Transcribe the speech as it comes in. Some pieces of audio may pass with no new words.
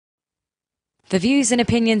The views and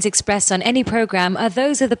opinions expressed on any program are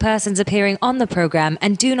those of the persons appearing on the program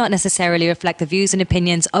and do not necessarily reflect the views and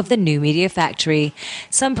opinions of the New Media Factory.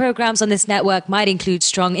 Some programs on this network might include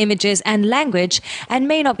strong images and language and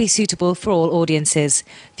may not be suitable for all audiences.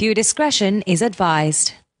 Viewer discretion is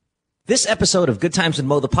advised. This episode of Good Times with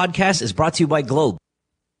Mo, the podcast, is brought to you by Globe.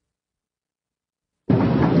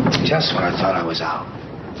 Just when I thought I was out,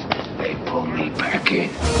 they pulled me back in.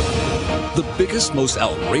 The biggest, most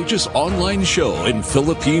outrageous online show in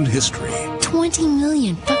Philippine history. 20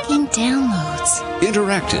 million fucking downloads.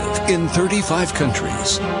 Interactive in 35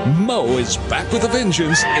 countries. Mo is back with a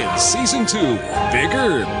vengeance in Season 2.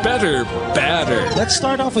 Bigger, better, badder. Let's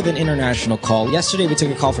start off with an international call. Yesterday we took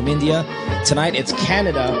a call from India. Tonight it's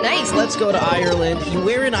Canada. Nice. Let's go to Ireland.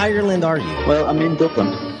 Where in Ireland are you? Well, I'm in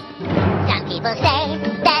Dublin. Some people say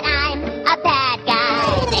that I'm a bad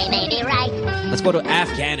guy. They may be right. Let's go to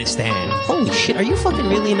Afghanistan. Holy shit, are you fucking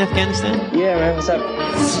really in Afghanistan? Yeah, man, what's up?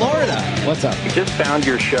 Florida. What's up? I just found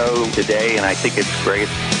your show today, and I think it's great.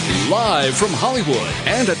 Live from Hollywood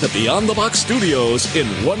and at the Beyond the Box studios in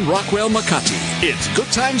One Rockwell, Makati. It's Good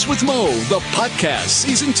Times with Mo, the podcast,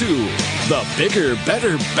 Season 2. The Bigger,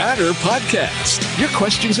 Better, Badder podcast. Your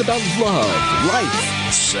questions about love,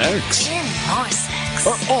 life, sex,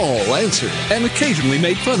 are all answered and occasionally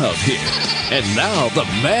made fun of here. And now, the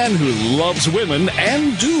man who loves women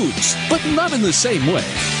and dudes, but not in the same way.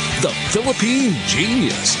 The Philippine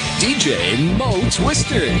genius, DJ Mo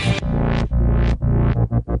Twister.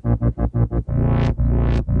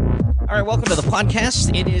 All right, welcome to the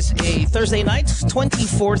podcast. It is a Thursday night,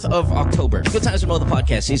 24th of October. Good Times with Mo, the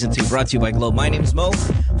podcast, Season 2, brought to you by Globe. My name is Mo.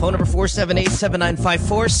 Phone number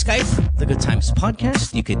 478-7954. Skype, The Good Times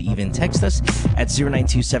Podcast. You could even text us at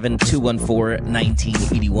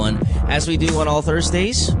 0927-214-1981. As we do on all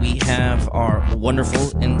Thursdays, we have our wonderful,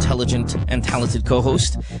 intelligent, and talented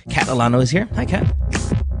co-host, Kat Alano is here. Hi, Kat.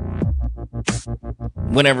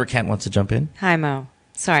 Whenever Kat wants to jump in. Hi, Mo.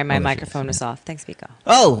 Sorry, my microphone was off. Thanks, Pico.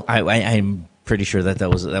 Oh, I'm pretty sure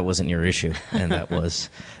that wasn't your issue, and that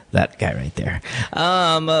was that guy right there.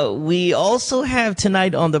 We also have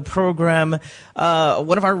tonight on the program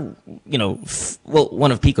one of our,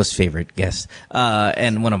 one of Pico's favorite guests,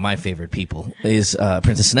 and one of my favorite people is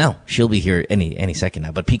Princess Snell. She'll be here any second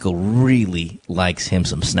now, but Pico really likes him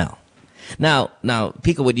some Snell. Now,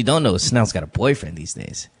 Pico, what you don't know is Snell's got a boyfriend these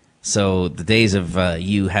days. So the days of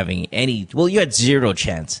you having you had zero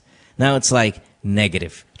chance. Now it's like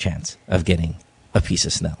negative chance of getting a piece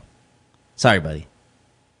of Snell. Sorry, buddy.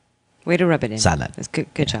 Way to rub it in. Salad. That's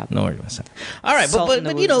good job. No worries about that. All right, but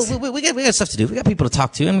we got stuff to do. We got people to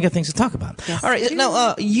talk to, and we got things to talk about. Yes, all right,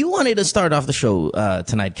 now you wanted to start off the show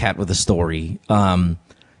tonight, Kat, with a story.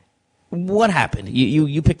 What happened?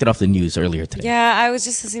 You picked it off the news earlier today. Yeah, I was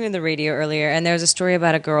just listening to the radio earlier, and there was a story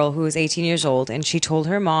about a girl who was 18 years old, and she told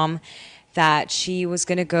her mom that she was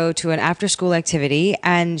going to go to an after-school activity,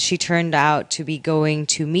 and she turned out to be going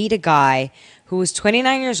to meet a guy who was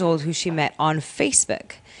 29 years old who she met on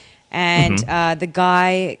Facebook. And the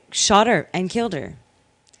guy shot her and killed her.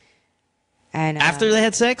 And after they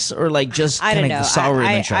had sex, or like just I don't know. saw her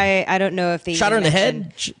and then shot her? I don't know if they shot her in the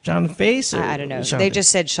head, shot in the face. Or I don't know. They just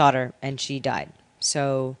said shot her and she died.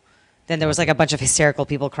 So then there was like a bunch of hysterical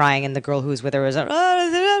people crying, and the girl who was with her was like,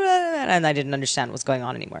 and I didn't understand what was going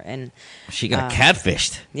on anymore. And she got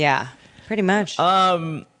catfished. Yeah, pretty much.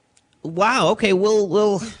 Wow. Okay.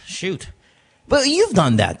 We'll shoot. But you've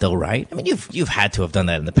done that though, right? I mean, you've had to have done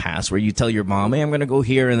that in the past, where you tell your mom, "Hey, I'm going to go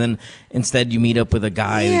here," and then instead you meet up with a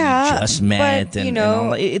guy who you just met, and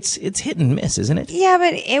all that. It's hit and miss, isn't it? Yeah,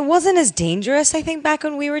 but it wasn't as dangerous, I think, back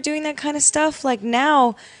when we were doing that kind of stuff. Like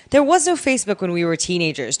now, there was no Facebook when we were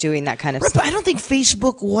teenagers doing that kind of stuff. But I don't think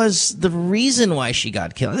Facebook was the reason why she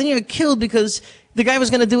got killed. I think she got killed because the guy was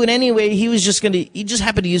going to do it anyway. He just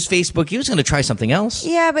happened to use Facebook. He was going to try something else.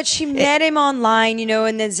 Yeah, but she met him online,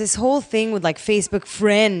 and there's this whole thing with like Facebook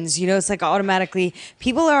friends, it's like automatically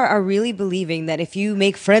people are really believing that if you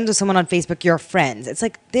make friends with someone on Facebook, you're friends. It's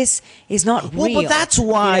like, this is not real. Well, but that's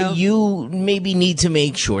why you maybe need to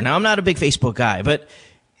make sure. Now, I'm not a big Facebook guy, but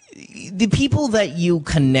the people that you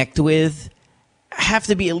connect with have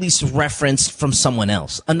to be at least referenced from someone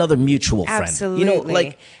else, another mutual friend.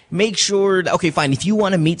 Absolutely. Make sure, okay, fine, if you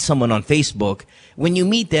want to meet someone on Facebook, when you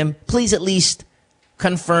meet them, please at least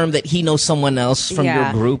confirm that he knows someone else from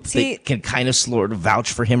your group that can kind of sort of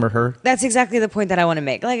vouch for him or her. That's exactly the point that I want to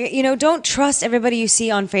make. Like, don't trust everybody you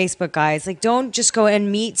see on Facebook, guys. Like, don't just go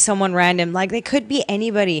and meet someone random. Like, they could be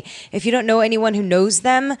anybody. If you don't know anyone who knows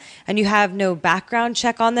them and you have no background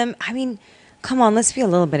check on them, I mean, come on, let's be a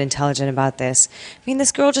little bit intelligent about this. I mean,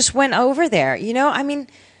 this girl just went over there, I mean,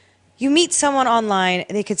 you meet someone online,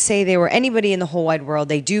 they could say they were anybody in the whole wide world.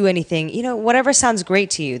 They do anything, whatever sounds great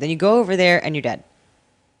to you. Then you go over there and you're dead.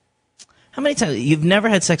 How many times you've never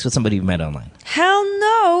had sex with somebody you met online? Hell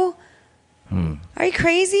no. Are you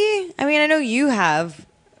crazy? I mean, I know you have,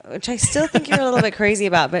 which I still think you're a little bit crazy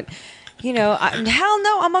about, but hell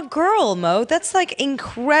no, I'm a girl, Mo. That's like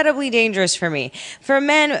incredibly dangerous for me. For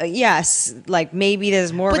men, yes, like maybe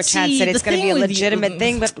there's more of a chance that it's going to be a legitimate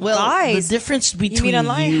thing, but guys, the difference between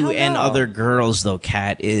online, you and other girls, though,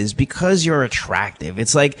 Kat, is because you're attractive.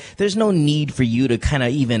 It's like there's no need for you to kind of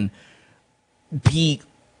even be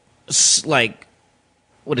like,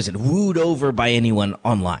 wooed over by anyone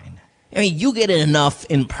online. I mean, you get enough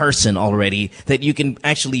in person already that you can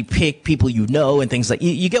actually pick people you know and things like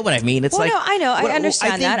you get what I mean. It's no, I know, I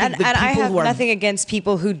understand that, and I have nothing against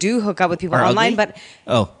people who do hook up with people online, ugly?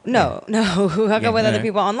 But no, who hook up with other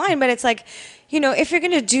people online. But it's like, if you're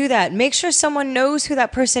going to do that, make sure someone knows who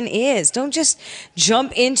that person is. Don't just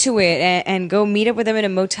jump into it and go meet up with them in a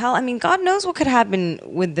motel. I mean, God knows what could happen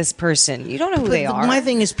with this person. You don't know who they are. My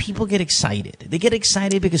thing is, people get excited. They get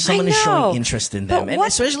excited because someone is showing interest in them, and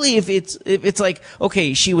especially if it's like,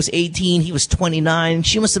 okay, she was 18, he was 29.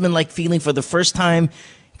 She must have been like feeling for the first time.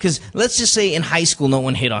 Because let's just say in high school, no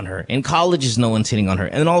one hit on her. In colleges, no one's hitting on her.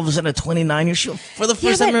 And then all of a sudden at 29, for the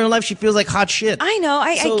first time in her life, she feels like hot shit. I know.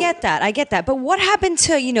 I get that. I get that. But what happened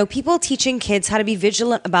to, people teaching kids how to be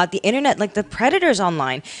vigilant about the internet, like the predators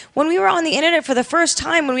online? When we were on the internet for the first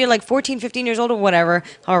time, when we were like 14, 15 years old or whatever,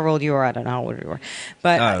 however old you were, I don't know how old you were.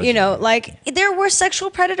 But, like there were sexual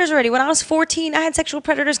predators already. When I was 14, I had sexual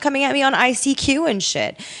predators coming at me on ICQ and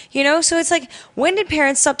shit. So it's like, when did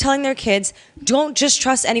parents stop telling their kids, don't just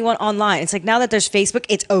trust anyone online? It's like now that there's Facebook,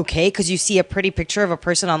 it's okay because you see a pretty picture of a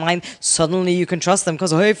person online, suddenly you can trust them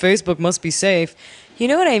because, hey, Facebook must be safe. You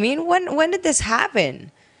know what I mean? When did this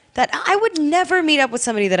happen? That I would never meet up with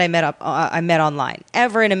somebody that I met online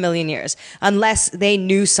ever in a million years, unless they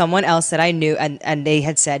knew someone else that I knew and they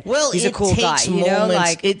had said, well, he's a cool guy.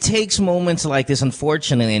 It takes moments like this,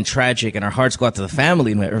 unfortunately, and tragic, and our hearts go out to the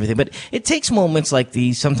family and everything. But it takes moments like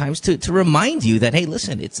these sometimes to remind you that, hey,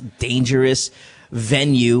 listen, it's a dangerous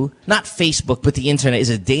venue. Not Facebook, but the internet is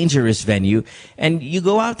a dangerous venue, and you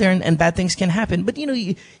go out there and bad things can happen. But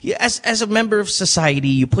you as a member of society,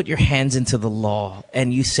 you put your hands into the law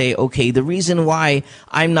and you say, okay, the reason why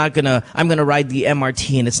I'm gonna ride the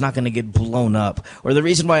MRT and it's not gonna get blown up, or the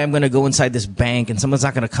reason why I'm gonna go inside this bank and someone's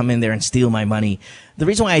not gonna come in there and steal my money. The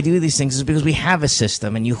reason why I do these things is because we have a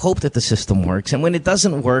system, and you hope that the system works. And when it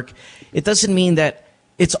doesn't work, it doesn't mean that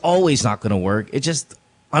it's always not gonna work. It just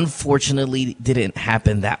unfortunately didn't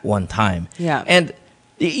happen that one time. Yeah. And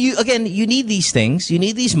you need these things. You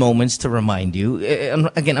need these moments to remind you.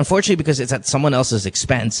 Again, unfortunately, because it's at someone else's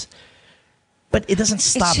expense. But it doesn't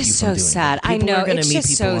stop you from doing it. It's just so sad. I know. It's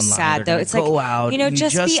just so sad, though. It's like,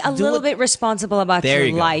 just be a little bit responsible about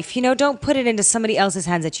your life. Don't put it into somebody else's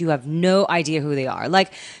hands that you have no idea who they are.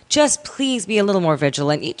 Like, just please be a little more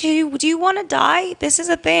vigilant. Do you want to die? This is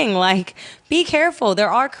a thing. Like, be careful.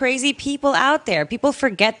 There are crazy people out there. People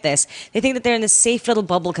forget this. They think that they're in this safe little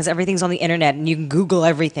bubble because everything's on the internet and you can Google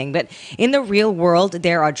everything. But in the real world,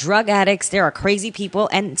 there are drug addicts, there are crazy people,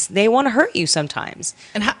 and they want to hurt you sometimes.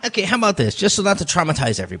 And how about this? Just so not to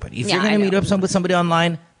traumatize everybody. If you're going to meet up with somebody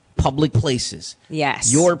online, public places.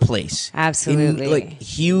 Yes. Your place. Absolutely. In,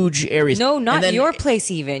 huge areas. No, not your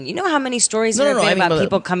place even. You know how many stories there have been about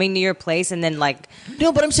people coming to your place and then like...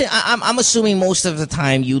 No, but I'm saying, I'm assuming most of the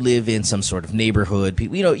time you live in some sort of neighborhood.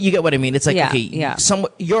 You get what I mean? It's like,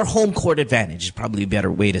 your home court advantage is probably a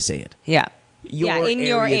better way to say it. Yeah.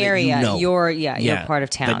 Your area. Your part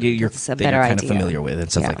of town. That you're kind of familiar with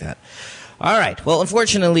and stuff like that. All right. Well,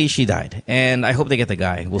 unfortunately, she died, and I hope they get the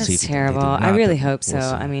guy. We'll see. That's terrible. I really hope so.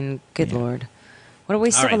 I mean, good Lord. What a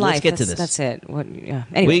waste of a life. Let's get to this. That's it.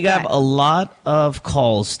 Anyway, we got a lot of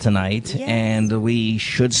calls tonight, and we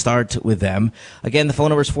should start with them. Again, the phone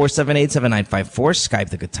number is 478-7954. Skype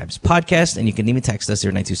The Good Times Podcast, and you can even text us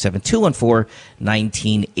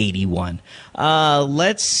 0927-214-1981.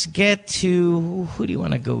 Let's get to, who do you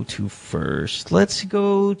want to go to first? Let's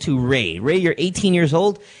go to Ray. Ray, you're 18 years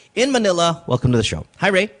old in Manila. Welcome to the show. Hi,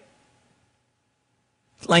 Ray.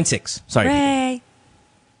 Line 6. Sorry. Ray.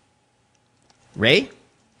 Ray?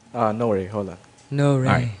 No worry. Hold on. No, Ray.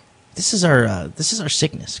 All right. This is our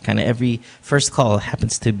sickness. Kind of every first call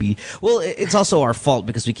happens to be. Well, it's also our fault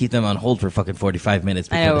because we keep them on hold for fucking 45 minutes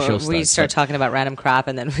before the show starts. We start talking about random crap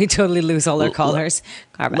and then we totally lose all our callers.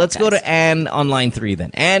 Let's go to Anne on line 3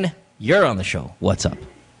 then. Anne, you're on the show. What's up?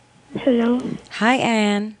 Hello. Hi,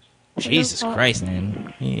 Anne. Jesus Christ,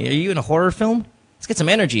 Anne. Are you in a horror film? Let's get some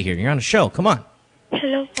energy here. You're on a show. Come on.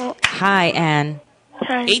 Hello. Hi, Anne.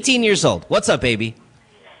 Hi. 18 years old. What's up, baby?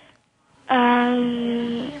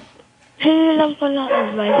 Hingi lang po ng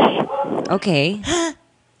advice. Okay.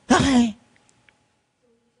 Okay.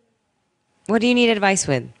 What do you need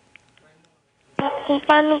advice with? Kung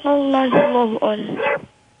paano po mag-move on.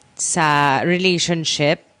 Sa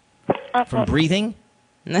relationship? From breathing?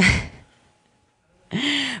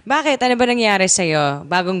 Bakit? Ano ba nangyari sa'yo?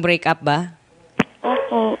 Bagong breakup ba?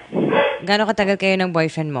 Opo. Gano'ng katagal kayo ng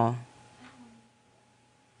boyfriend mo?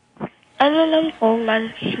 Ano lang po,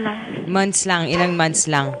 months lang. Months lang. Ilang months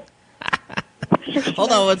lang?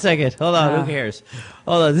 Hold on 1 second. Hold on. Who cares?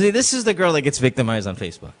 Hold on. See, this is the girl that gets victimized on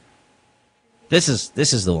Facebook. This is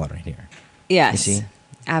the one right here. Yes. You see?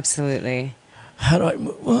 Absolutely. How do I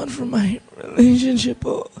move on from my relationship?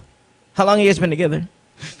 How long have you guys been together?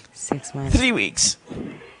 6 months. 3 weeks.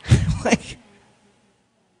 Like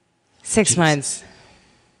 6 months.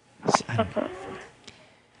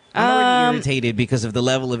 I'm already irritated because of the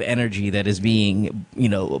level of energy that is being,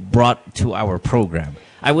 brought to our program.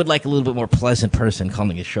 I would like a little bit more pleasant person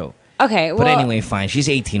calling a show. Okay, well... But anyway, fine. She's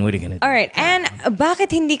 18. What are you going to do? Alright, and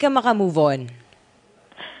bakit hindi ka makamove on?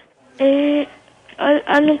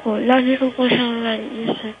 Ano po, lagi ko po siyang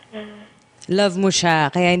naiisip. Love mo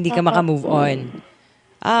siya, kaya hindi ka makamove on.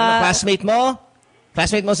 Classmate mo?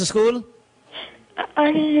 Classmate mo sa school?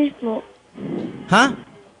 Hindi po. Huh?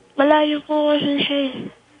 Malayo po kasi siya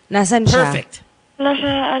eh. Nasaan siya? Perfect.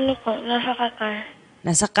 Nasa Qatar.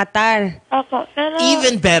 Nasa Qatar. Opo, pero...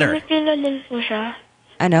 Even better. Pilipino din po siya.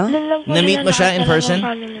 Ano? Na-meet mo siya in person?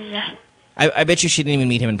 Niya. I bet you she didn't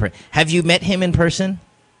even meet him in person. Have you met him in person?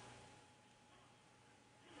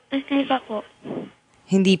 Hindi pa po.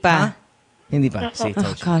 Hindi pa? Huh? Hindi pa. See,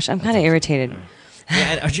 Oh gosh, I'm kind of irritated.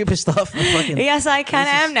 Yeah, aren't you pissed off? Yes, I kind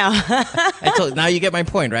of am now. Now you get my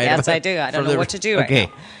point, right? Yes, I do. I don't know what to do right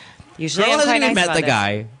okay. now. Usually Girl I'm quite hasn't even nice met about the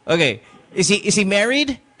guy. Okay. Is he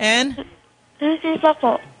married, Anne? Hindi pa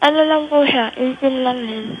po. Ano lang po siya, 18 lang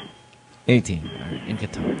din. 18. Alright, in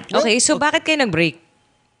Qatar. Okay, so bakit kayo nag-break?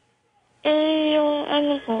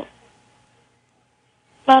 Yung po,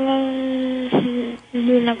 parang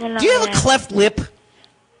hindi na po Do you have a cleft lip,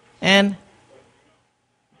 Anne?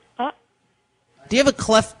 Huh? Do you have a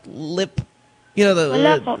cleft lip? Your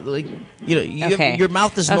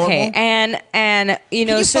mouth is normal. Okay, and Can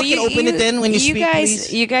you so fucking open it then when you speak,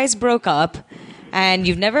 please? You guys broke up, and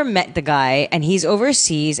you've never met the guy, and he's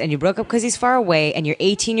overseas, and you broke up because he's far away, and you're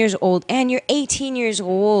 18 years old,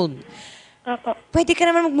 Pwede ka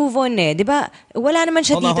naman mag-move on eh. Di ba? Wala naman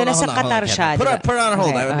siya dito. Nasa Qatar siya. Put it on hold.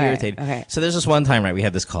 Okay, I would be irritated. Okay. So there's this one time, right, we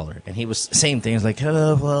had this caller, and he was same thing. He's like,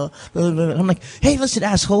 I'm like, hey, listen,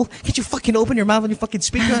 asshole, can't you fucking open your mouth when you fucking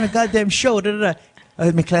speak on a goddamn show?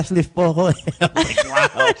 May class lift po ako. I'm like,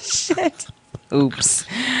 wow. Shit. Oops.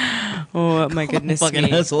 Oh my goodness fucking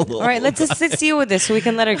me. asshole. All right, let's deal with this so we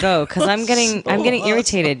can let her go because I'm getting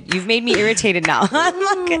irritated. You've made me irritated now.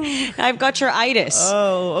 I've got your itis.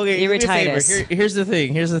 Oh, okay. Irrititis. Here's the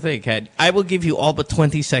thing, Kat. I will give you all but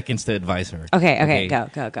 20 seconds to advise her. Okay. Go.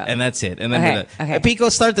 And that's it. And Okay, then okay. Pico,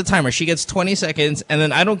 start the timer. She gets 20 seconds, and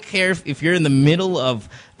then I don't care if you're in the middle of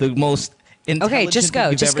the most. Okay, just go.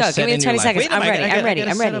 Give me 20 seconds. I'm ready.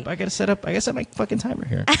 I gotta set up my fucking timer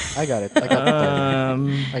here. I got it.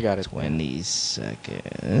 I got it. 20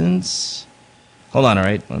 seconds. Hold on, all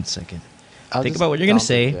right? 1 second. I'll Think just about what you're gonna count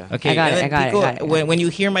say. it, yeah. Okay, I got and it, then I got it, Pico, I got it. When you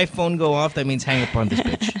hear my phone go off, that means hang up on this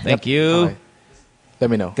bitch. Thank you. Okay. Let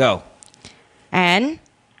me know. Go. Anne?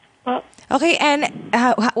 Okay, Anne,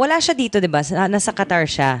 wala siya dito, di ba? Nasa Qatar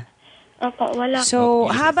siya. Opo, wala. So,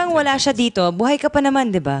 habang wala siya dito, buhay ka pa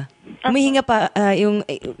naman, di ba? Humihinga pa,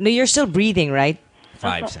 you're still breathing, right?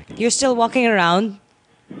 5 seconds. You're still walking around?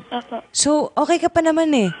 Opo. So, okay ka pa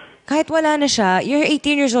naman eh. Kahit wala na siya, you're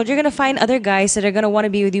 18 years old, you're gonna find other guys that are gonna want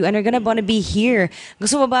to be with you and are gonna want to be here.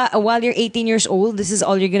 Gusto mo ba, while you're 18 years old, this is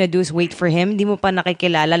all you're gonna do is wait for him? Di mo pa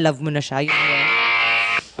nakikilala, love mo na siya.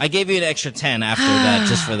 I gave you an extra 10 after that,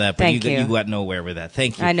 just for that. But Thank you. You got nowhere with that.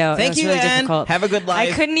 Thank you. I know. Thank it was you, really Anne. difficult. Have a good life.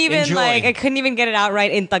 I couldn't even Enjoy. get it out right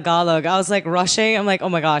in Tagalog. I was like rushing. I'm like, oh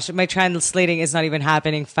my gosh, my translating is not even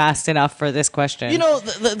happening fast enough for this question. You know,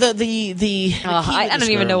 the I don't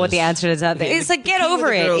even know what the answer is out there. It's like, get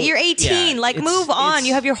over it. You're 18. Yeah, like, move on.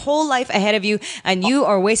 You have your whole life ahead of you, and you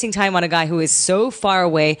are wasting time on a guy who is so far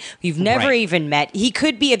away. You've never even met. He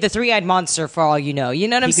could be the three-eyed monster for all you know. You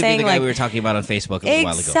know what I'm saying? He could be the guy like we were talking about on Facebook a little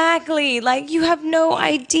while ago. Exactly. Like, you have no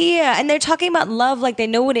idea. And they're talking about love like they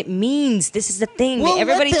know what it means. This is the thing. Well,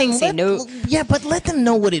 Everybody thinks they know. Yeah, but let them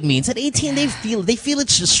know what it means. At 18, they feel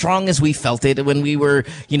it's as strong as we felt it when we were,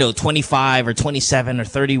 25 or 27 or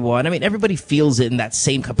 31. I mean, everybody feels it in that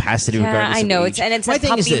same capacity, regardless I know. of age. It's a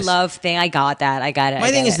puppy love thing. I got that. I got it.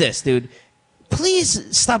 My thing is this, dude.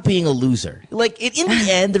 please stop being a loser. Like, in the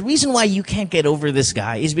end, the reason why you can't get over this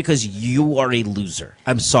guy is because you are a loser.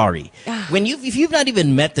 I'm sorry. If you've not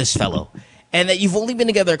even met this fellow, and that you've only been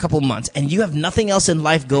together a couple months, and you have nothing else in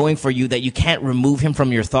life going for you that you can't remove him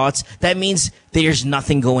from your thoughts, that means there's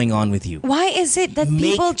nothing going on with you. Why is it that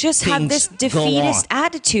people just have this defeatist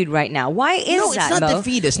attitude right now? Why is that, No, it's not Mo?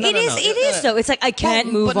 defeatist. No, It is though. It's like, I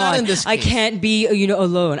can't move but not on. in this I case. can't be,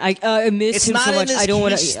 alone. I miss him so much. I don't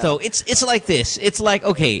want to. Though it's like this. It's like,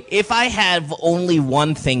 okay, if I have only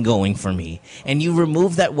one thing going for me, and you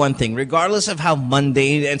remove that one thing, regardless of how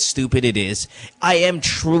mundane and stupid it is, I am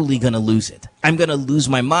truly gonna lose it. I'm gonna lose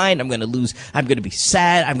my mind. I'm gonna be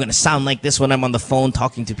sad. I'm gonna sound like this when I'm on the phone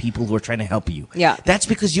talking to people who are trying to help you. Yeah. That's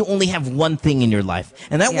because you only have one thing in your life.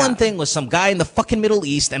 And that one thing was some guy in the fucking Middle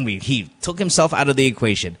East, and he took himself out of the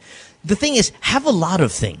equation. The thing is, have a lot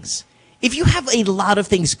of things. If you have a lot of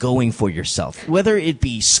things going for yourself, whether it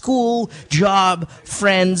be school, job,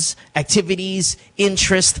 friends, activities,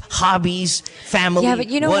 interest, hobbies, family, Yeah, but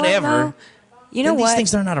you know whatever, what, Mo? You know then what? these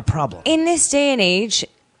things are not a problem. In this day and age,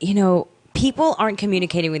 people aren't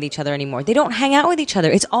communicating with each other anymore. They don't hang out with each other.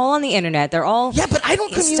 It's all on the internet. They're all but I don't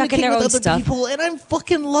stuck in communicate their with own other stuff. people, and I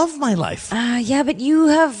fucking love my life. Yeah, but you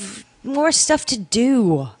have more stuff to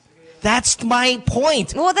do. That's my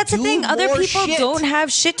point. Well, that's the Do thing. Other more people shit. don't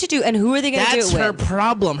have shit to do, and who are they going to do it That's with? her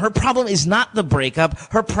problem. Her problem is not the breakup.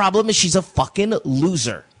 Her problem is she's a fucking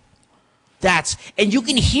loser. And you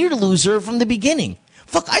can hear loser from the beginning.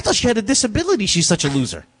 Fuck, I thought she had a disability. She's such a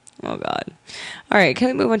loser. Oh God! All right, can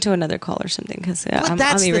we move on to another call or something? Because I'm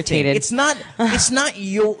irritated. It's not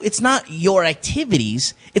your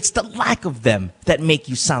activities. It's the lack of them that make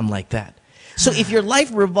you sound like that. So if your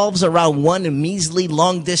life revolves around one measly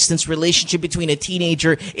long distance relationship between a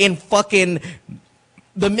teenager in fucking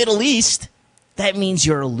the Middle East, that means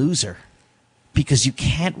you're a loser. Because you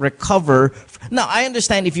can't recover. Now, I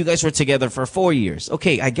understand if you guys were together for 4 years.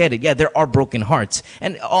 Okay, I get it. Yeah, there are broken hearts.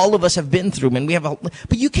 And all of us have been through them.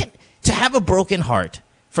 But you can't, to have a broken heart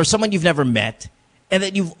for someone you've never met and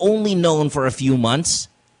that you've only known for a few months,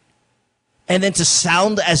 and then to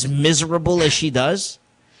sound as miserable as she does,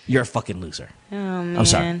 you're a fucking loser. Oh, man. I'm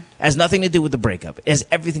sorry. It has nothing to do with the breakup. It has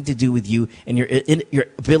everything to do with you and your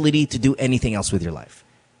ability to do anything else with your life.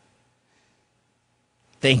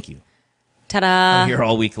 Thank you. Ta-da! I'm here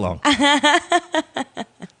all week long. Tough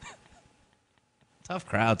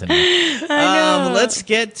crowd tonight. I know. Let's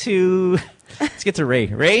get to Ray.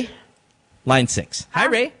 Ray, line 6. Hi,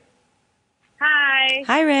 Ray. Hi.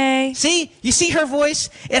 Hi, Ray. See, you see her voice?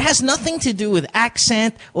 It has nothing to do with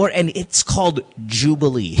accent and it's called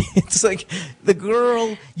Jubilee. It's like the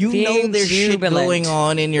girl, Being there's shit jubilant. going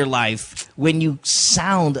on in your life when you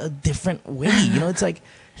sound a different way. It's like,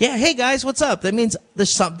 yeah, hey guys, what's up? That means there's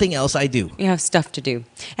something else I do. You have stuff to do.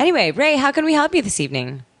 Anyway, Ray, how can we help you this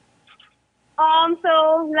evening? I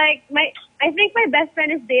think my best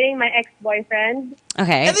friend is dating my ex-boyfriend.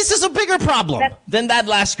 Okay. And this is a bigger problem than that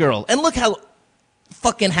last girl. And look how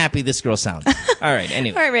fucking happy this girl sounds. All right,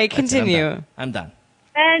 anyway. All right, Ray, That's it. continue. I'm done.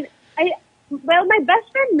 And my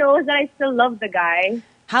best friend knows that I still love the guy.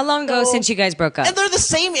 How long ago since you guys broke up? And they're the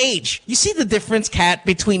same age. You see the difference, Kat,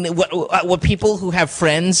 between what people who have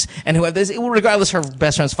friends and who have this, regardless her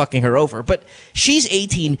best friend's fucking her over. But she's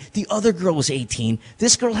 18. The other girl was 18.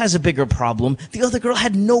 This girl has a bigger problem. The other girl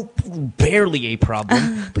had barely a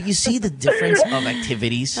problem. But you see the difference of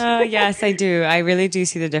activities? Yes, I do. I really do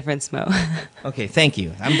see the difference, Mo. Okay, thank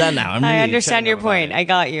you. I'm done now. I understand your point. I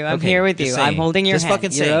got you. I'm here with you. I'm holding your hand.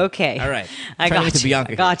 Fucking You're okay. All right. I Trying to got get to you.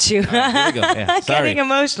 Bianca I got you. All right, here we go. Yeah, sorry. Getting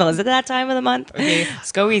emotional. Is it that time of the month? Okay.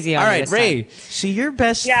 Let's go easy on All me right, this Ray. time. So your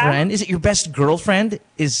best friend, is it your best girlfriend,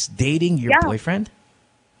 is dating your boyfriend?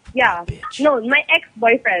 Yeah. No, my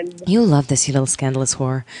ex-boyfriend. You love this, you little scandalous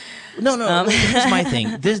whore. No. Here's my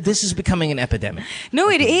thing. This is becoming an epidemic. No,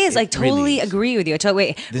 it is. I really totally is. agree with you.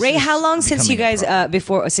 Wait, This Ray, is how long since you becoming a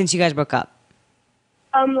guys since you guys broke up?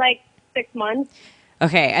 6 months.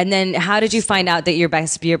 Okay, and then how did you find out that your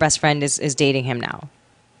best friend is dating him now?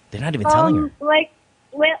 They're not even telling her.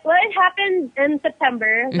 It happened in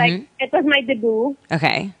September. Mm-hmm. It was my debut.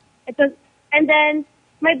 Okay. And then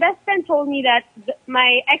my best friend told me that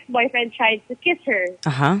my ex-boyfriend tried to kiss her.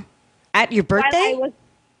 At your birthday?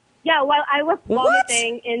 While I was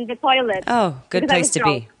vomiting in the toilet. Oh, good because I place was to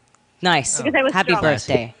drunk. be. Nice. Because I was Happy drunk.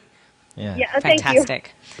 birthday. Yeah.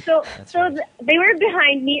 Fantastic. Thank you. So they were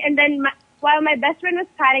behind me, and then while my best friend was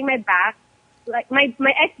patting my back, my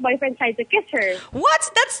ex-boyfriend tried to kiss her.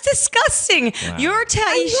 What? That's disgusting. Wow.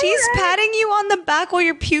 She's patting you on the back while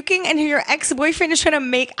you're puking, and your ex-boyfriend is trying to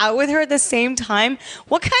make out with her at the same time.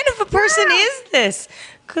 What kind of a person is this?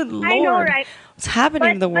 Good Lord. I know, right? What's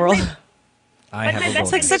happening in the world?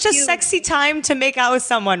 It's like such a sexy time to make out with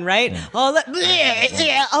someone, right?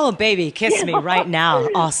 Yeah. Oh, baby, kiss me right now.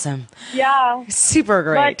 Awesome. Yeah. Super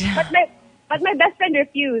great. But my best friend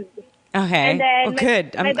refused. Okay. And then oh,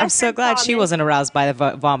 good. I'm so glad she wasn't aroused by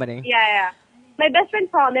the vomiting. Yeah. My best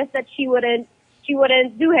friend promised that she wouldn't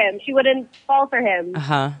do him. She wouldn't fall for him.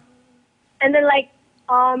 Uh-huh. And then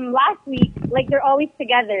last week, they're always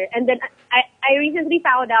together. And then I recently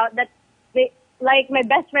found out that my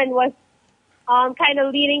best friend was kind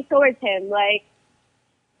of leaning towards him. Like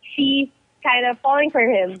she's kind of falling for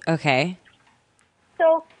him. Okay.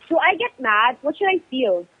 So do I get mad? What should I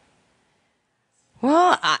feel?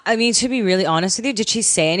 Well, I mean, to be really honest with you, did she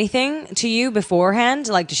say anything to you beforehand?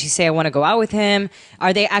 Like, did she say, I want to go out with him?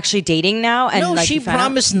 Are they actually dating now? And No, she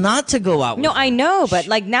promised not to go out with him. No, I know, but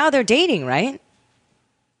now they're dating, right?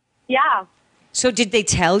 Yeah. So did they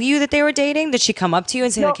tell you that they were dating? Did she come up to you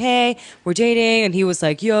and say, hey, we're dating? And he was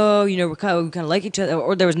like, yo, we kind of like each other?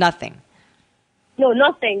 Or there was nothing? No,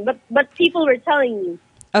 nothing. But people were telling me.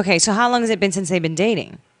 Okay, so how long has it been since they've been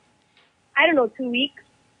dating? I don't know, 2 weeks.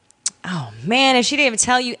 Oh, man, if she didn't even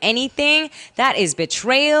tell you anything, that is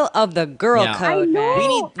betrayal of the girl code, man.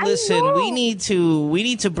 We need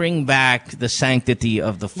to bring back the sanctity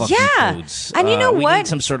of the fucking codes. And you know we what? need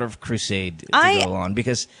some sort of crusade to go on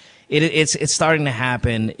because it's starting to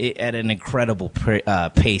happen at an incredible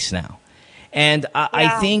pace now. And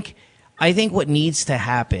I think what needs to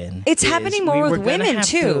happen It's happening more with women,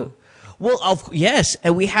 too. Well, yes,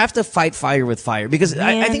 and we have to fight fire with fire because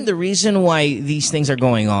I think the reason why these things are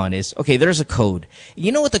going on is, okay, there's a code.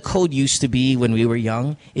 You know what the code used to be when we were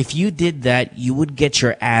young? If you did that, you would get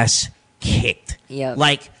your ass kicked. Yep.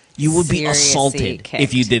 Like, you would be Seriously assaulted kicked.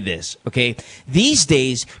 if you did this, okay? These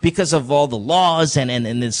days, because of all the laws and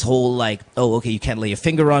this whole you can't lay a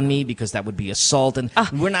finger on me because that would be assault, and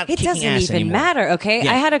we're not kicking ass anymore. It doesn't even matter, okay?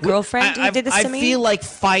 Yeah. I had a girlfriend who did this to me. I feel like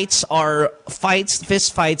fist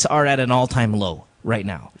fights are at an all-time low right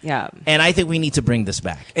now. Yeah. And I think we need to bring this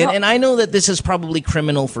back. And I know that this is probably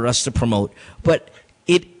criminal for us to promote, but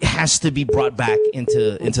it has to be brought back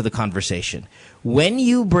into the conversation. When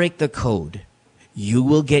you break the code, you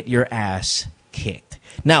will get your ass kicked.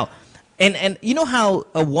 Now, and you know how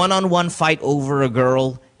a one-on-one fight over a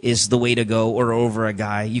girl is the way to go, or over a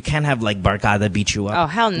guy? You can't have barkada beat you up. Oh,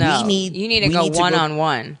 hell no. You need to go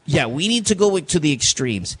one-on-one. Yeah, we need to go to the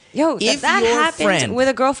extremes. Yo, that happened with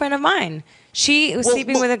a girlfriend of mine. She was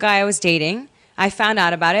sleeping with a guy I was dating. I found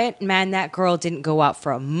out about it. Man, that girl didn't go out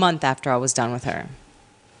for a month after I was done with her.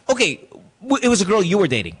 Okay, it was a girl you were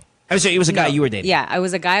dating. I'm sorry, it was a guy you were dating. Yeah, it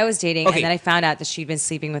was a guy I was dating, and then I found out that she'd been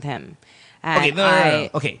sleeping with him. And no.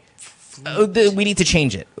 Okay. We need to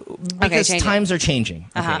change it because times are changing.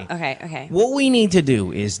 Okay? Okay. What we need to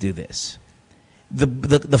do is do this. The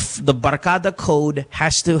Barkada code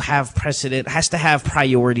has to have precedent, has to have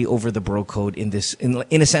priority over the bro code in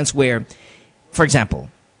a sense where, for example,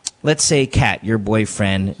 let's say Kat, your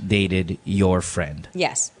boyfriend dated your friend.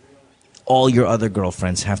 Yes. All your other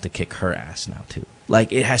girlfriends have to kick her ass now too.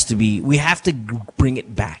 It has to be. We have to bring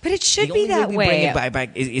it back. But it should be that way. The only way we bring it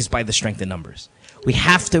back is by the strength in numbers. We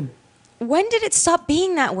have to. When did it stop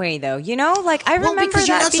being that way, though? I remember because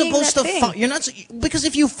you're not supposed to fight. You're not because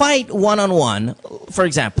if you fight one-on-one, for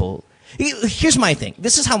example, here's my thing.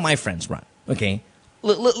 This is how my friends run. Okay,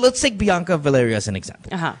 let's take Bianca Valeria as an example.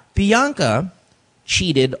 Bianca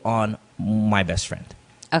cheated on my best friend.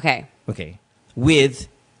 Okay, with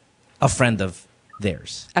a friend of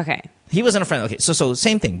theirs. Okay. He wasn't a friend. Okay, so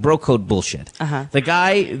same thing. Bro code bullshit. The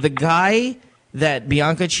guy that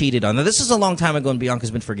Bianca cheated on. Now, this is a long time ago, and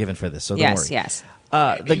Bianca's been forgiven for this, so don't worry. Yes.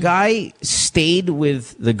 The guy stayed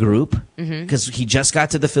with the group because he just got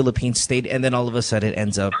to the Philippines, stayed, and then all of a sudden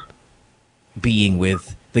ends up being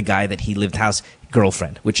with the guy that he lived house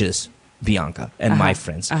girlfriend, which is Bianca and my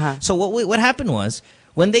friends. So what happened was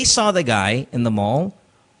when they saw the guy in the mall,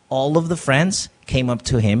 all of the friends came up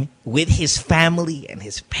to him with his family and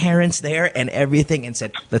his parents there and everything and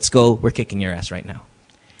said, "Let's go. We're kicking your ass right now."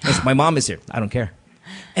 My mom is here. I don't care.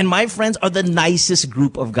 And my friends are the nicest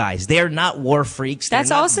group of guys. They're not war freaks.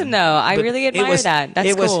 That's awesome, though. I really admire that.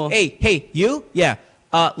 That's cool. Hey, you? Yeah.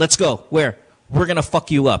 Let's go. Where? We're gonna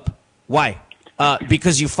fuck you up. Why?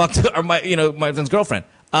 Because you fucked my friend's girlfriend.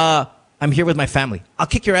 I'm here with my family. I'll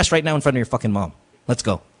kick your ass right now in front of your fucking mom. Let's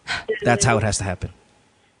go. That's how it has to happen.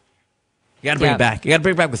 You gotta bring it back. You gotta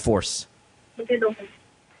bring it back with force.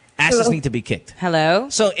 Asses need to be kicked. Hello?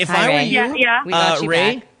 So if I were you, we got you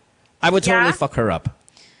Ray, back. I would totally fuck her up.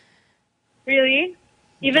 Really?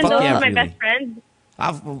 Even though she's my best friend?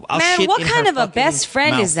 I'll Man, shit what in kind her of a fucking best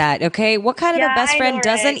friend mouth. is that? Okay, what kind of a Yeah, best I friend know,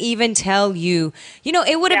 doesn't right? even tell you? You know,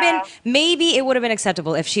 it would have Yeah. been maybe it would have been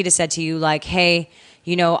acceptable if she'd have said to you like, "Hey,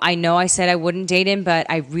 you know I said I wouldn't date him, but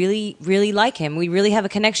I really, really like him. We really have a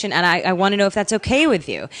connection, and I want to know if that's okay with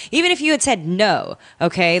you." Even if you had said no,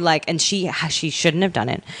 okay, like, and she shouldn't have done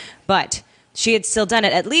it, but she had still done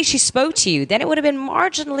it. At least she spoke to you. Then it would have been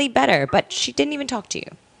marginally better. But she didn't even talk to you.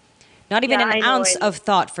 Not even Yeah, I an know ounce it. of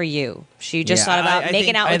thought for you. She just Yeah, thought about I making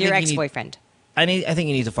think- out I with your think you need- ex-boyfriend. I think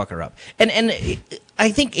you need to fuck her up. And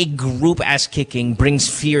I think a group ass kicking brings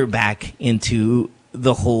fear back into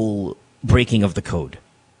the whole breaking of the code.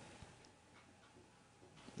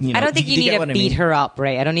 You know, I don't think do you need get to what I beat mean? her up,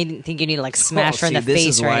 Ray. I don't think you need to like smash her in See, the this face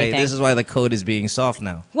is or why, anything. This is why the code is being soft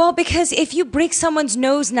now. Well, because if you break someone's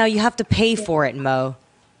nose now, you have to pay for it, Mo.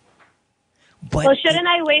 But Well, shouldn't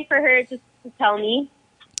I wait for her to tell me?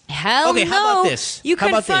 Hell Okay, no. how about this? You How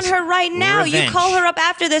about confront this? her right now. You Revenge. call her up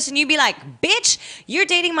after this and you be like, "Bitch, you're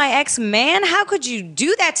dating my ex-man? How could you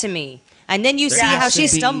do that to me?" And then you see has how to she be-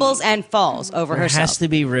 stumbles and falls over There herself. has to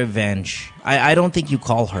be revenge. I don't think you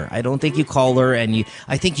call her. I don't think you call her, and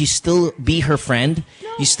I think you still be her friend.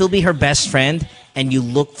 You still be her best friend, and you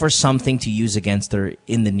look for something to use against her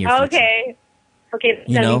in the near future. Okay. Okay, that's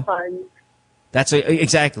You gonna know? be fun. That's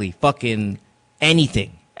exactly fucking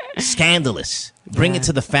anything scandalous. Bring it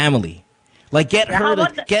to the family. Like get how her to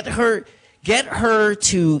about the- get her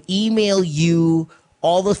to email you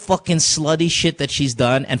all the fucking slutty shit that she's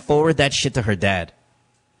done and forward that shit to her dad.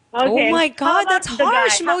 Okay. Oh my How God, about that's the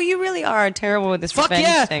harsh, guy? Mo. You really are terrible with this Fuck revenge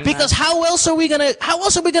yeah! thing, Because man. how else are we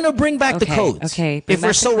gonna bring back the Okay, codes? okay, bring If we're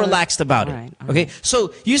back so the codes. relaxed about All it. right, all Okay,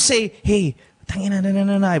 so you say, hey.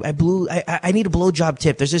 No, I need a blowjob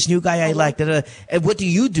tip. There's this new guy I like. And what do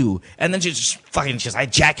you do? And then she just I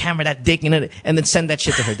jackhammer that dick in it and then send that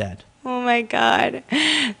shit to her dad. Oh my God,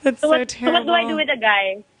 that's so, So what terrible. do I do with the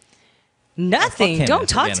guy? Nothing. Fuck him. Don't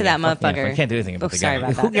talk Again, to that fuck him. motherfucker. I can't do anything about Oh, the sorry guy.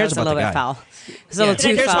 about Who that. cares That was about a the little bit guy? foul. It's a little who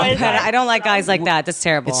too cares foul. about the But guy? I don't like guys like that. That's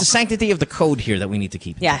terrible. It's the sanctity of the code here that we need to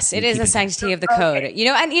keep. Yes, it We is keep the sanctity of the code. You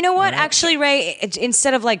know, and you know what? Actually, Ray,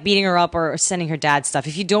 instead of like beating her up or sending her dad stuff,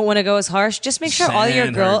 if you don't want to go as harsh, just make sure all your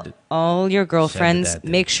Send her all your girlfriends dad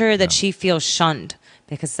make sure that No. she feels shunned,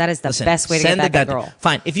 because that is the Listen, best way to get send back the a dad- girl.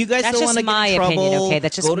 Fine. If you guys That's don't just want to get my in trouble, opinion, okay?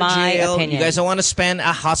 That's just go to my jail. opinion. You guys don't want to spend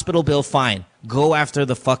a hospital bill, fine. Go after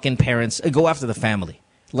the fucking parents. Go after the family.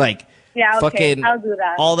 Like, Yeah, okay. fucking I'll do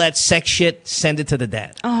that. all that sex shit, send it to the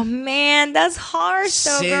dad. Oh man, that's harsh,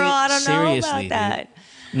 though, girl. I don't know Seriously, about that.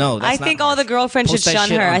 No, that's I not think all the harsh. girlfriends Post should that shun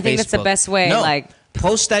shit her. on I think that's the Facebook. best way. No. Like,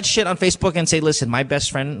 Post that shit on Facebook and say, "Listen, my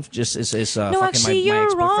best friend just is no, fucking actually, my you're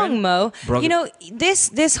ex-boyfriend. wrong, Mo. Broke You it." know,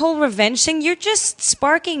 this whole revenge thing, you're just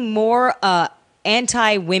sparking more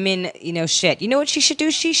anti-women, shit. You know what she should do?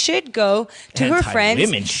 She should go to her friends.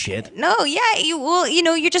 Anti-women shit. No, yeah,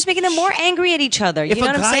 you're just making them more angry at each other. If You know a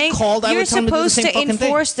what I'm guy saying? called, I You're would tell him to do the supposed same to fucking thing.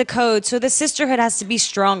 enforce the code, so the sisterhood has to be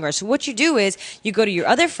stronger. So what you do is you go to your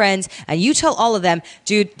other friends and you tell all of them,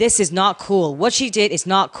 dude, this is not cool. What she did is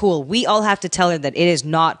not cool. We all have to tell her that it is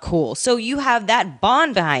not cool. So you have that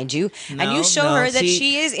bond behind you, and No, you show no, her that see-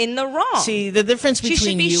 she is in the wrong. See, the difference She between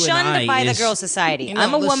should be you shunned and I by the is, girl society. you know,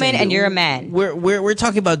 I'm a woman listen, and you're a man. We're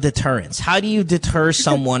talking about deterrence. How do you deter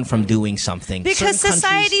someone from doing something? Because Certain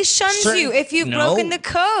society countries- shuns certain- you if you've No. broken the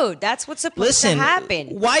code. That's what's supposed Listen, to happen.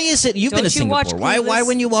 why is it you've been Don't to you watch Singapore? Why Clueless?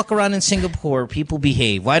 when you walk around in Singapore, people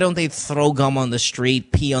behave? Why don't they throw gum on the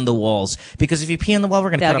street, pee on the walls? Because if you pee on the wall,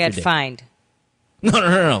 we're gonna They'll cut off your get dick. fined.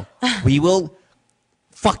 No. We will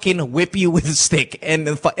fucking whip you with a stick, and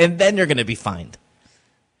then you're gonna be fined.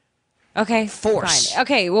 Okay. Force. Fine.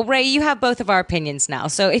 Okay. Well, Ray, you have both of our opinions now.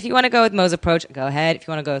 So if you want to go with Mo's approach, go ahead. If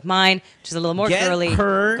you want to go with mine, which is a little more Get girly,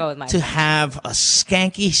 her go with mine. to have a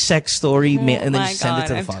skanky sex story, Oh and then my you send God, it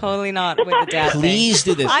to the I'm father. totally not with the dad thing. Please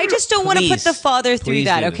do this. I just don't want to put Please. the father through Please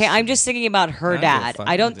that, do okay? this. I'm just thinking about her I don't give a dad. fuck.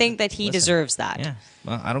 I don't think that he Listen. deserves that. Yeah.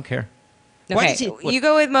 Well, I don't care. Why Okay, does he- what- you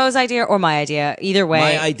go with Mo's idea or my idea. Either way,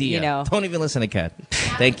 My idea. You know, Don't even listen to Kat.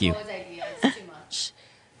 Thank you.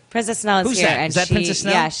 Princess Snell is Who's here, that? and Is that she, Princess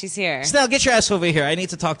Snell? Yeah, she's here. Snell, get your ass over here. I need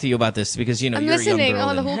to talk to you about this because I'm you're a listening young girl.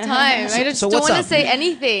 the and- whole time. I just So don't what's want to up? say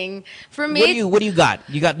anything. For me, What do you got?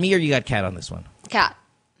 You got me or you got Kat on this one? Cat.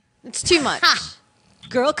 It's too much.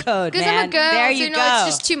 Girl code, Because man. I'm a girl, there so you you know go.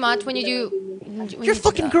 it's just too much when you do. You're a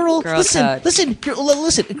fucking girl. Girl listen, code.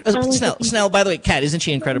 listen, Snell. Snell. By the way, Kat, isn't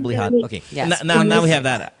she incredibly hot? Okay. Yes. Now we have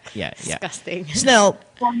that. Yeah. Disgusting. Snell,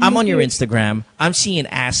 I'm on your Instagram. I'm seeing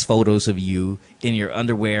ass photos of you in your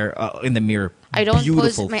underwear in the mirror. I don't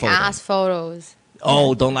Beautiful post my photo. ass photos.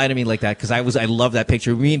 Oh, don't lie to me like that, because I love that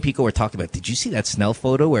picture. Me and Pico were talking about. Did you see that Snell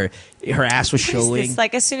photo where her ass was showing? It's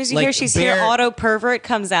like as soon as you like hear she's bare, here, auto pervert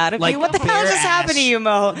comes out of like you. What the hell just happened to you,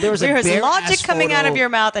 Mo? There was a bare logic ass coming out photo. of your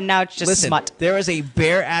mouth, and now it's just Listen, smut. there was a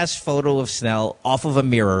bare ass photo of Snell off of a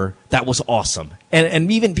mirror that was awesome,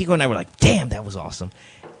 and even Pico and I were like, "Damn, that was awesome."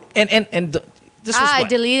 And this was I what?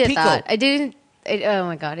 deleted Pico, that. I didn't. Oh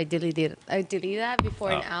my god! I deleted that before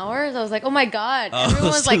an hour. So I was like, oh my god! Oh, Everyone it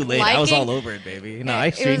was was too like late. liking. I was all over it, baby. No, I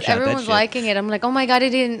screenshot that everyone was shit. liking it. I'm like, oh my god! I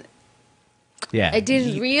didn't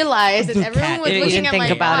realize that everyone was You looking didn't at think my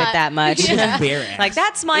about it butt. that much. Yeah. Bare ass. Like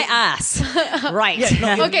that's my ass, right?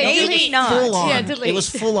 Yeah, no, Okay, it delete. was full on. Yeah, delete. It was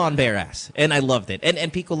full on bare ass, and I loved it.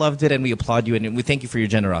 And Pico loved it, and we applaud you, and we thank you for your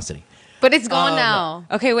generosity. But it's gone now.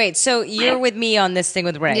 Okay, wait. So you're with me on this thing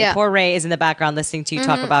with Ray. Yeah. Poor Ray is in the background listening to you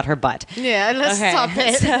talk about her butt. Yeah, let's Okay, stop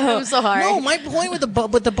it. I'm so hard. No, my point with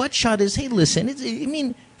the butt shot is, hey, listen, I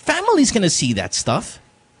mean, family's gonna see that stuff.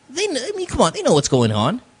 Come on, they know what's going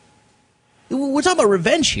on. We're talking about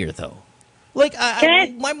revenge here, though. Like,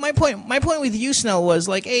 my point with you, Snell, was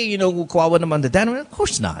like, hey, kawawa naman the dad. Of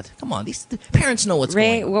course not. Come on, the parents know what's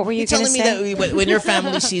Ray, going on. what were you gonna telling me say? that when your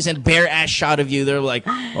family sees a bare ass shot of you, they're like,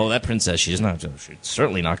 oh, that princess, she's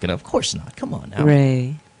certainly not gonna. Of course not. Come on now,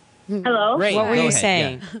 Ray. Hello? Ray, What were go you ahead,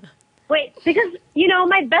 saying? yeah. Wait, because,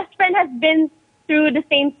 my best friend has been through the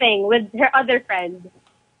same thing with her other friend.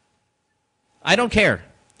 I don't care.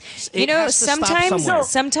 It has to stop somewhere.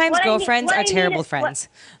 sometimes What I mean- girlfriends what are I mean terrible is- friends.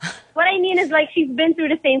 What I mean is, like, she's been through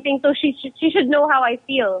the same thing, so she should know how I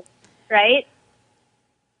feel, right?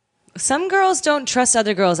 Some girls don't trust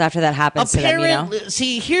other girls after that happens to them,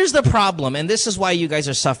 See, here's the problem, and this is why you guys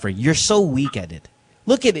are suffering. You're so weak at it.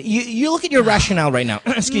 Look at it. You look at your rationale right now.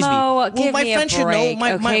 Excuse Mo, me. give my me friend a should break.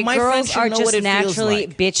 know. My friend girls should are know just what it feels naturally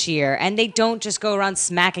like. bitchier, and they don't just go around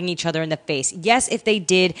smacking each other in the face. Yes, if they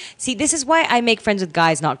did. See, this is why I make friends with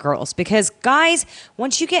guys, not girls, because guys,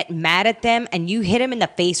 once you get mad at them and you hit them in the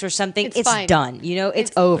face or something, it's fine. done.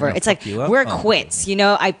 It's over. They're It's gonna like fuck you up? we're Oh. quits.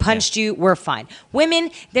 I punched you. We're fine. Women,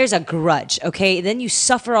 there's a grudge. Okay, then you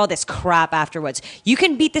suffer all this crap afterwards. You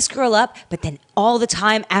can beat this girl up, but then all the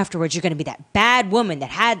time afterwards, you're going to be that bad woman that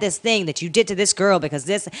had this thing that you did to this girl because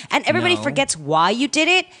this, and everybody No. forgets why you did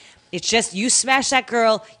it. It's just you smashed that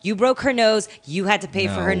girl, you broke her nose, you had to pay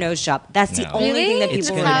for her No. nose job. That's the No. only Really? thing that It's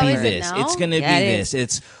people gonna How be is it this. now? It's gonna Yeah, be it this.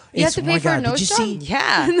 is. You have to oh pay my for a God, nose did you job? see?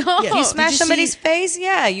 Yeah. No. If you smash you somebody's see- face,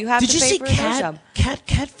 yeah, you have Did to you pay see for a nose job.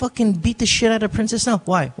 Kat fucking beat the shit out of Princess Snell?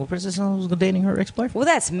 Why? Well, Princess Snell was dating her ex-boyfriend. Well,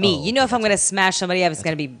 that's me. If I'm going to smash somebody up, it's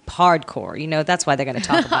going to be hardcore. That's why they're going to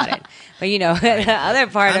talk about it. But, the other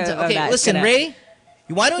part of Okay, that. listen, Ray.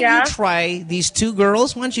 Why don't you try these two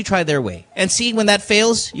girls? Why don't you try their way and see when that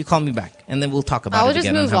fails? You call me back, and then we'll talk about it I would just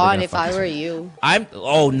again. move how we're on gonna if fuck I this were up. you.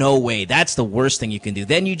 Oh, no way. That's the worst thing you can do.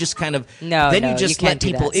 Then you just kind of No, Then no, you just can't let do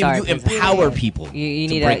people. that. Sorry, you Princess. empower people. You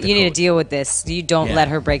to need break to the code. deal with this. You don't Yeah. let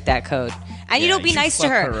her break that code, and you Yeah, don't be you nice to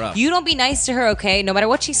fuck her. her up. You don't be nice to her, okay? No matter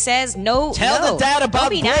what she says, no. Tell no. the dad Don't about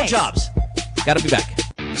be nice. blowjobs. Gotta be back.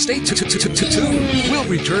 Stay tuned. We'll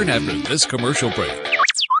return after this commercial break.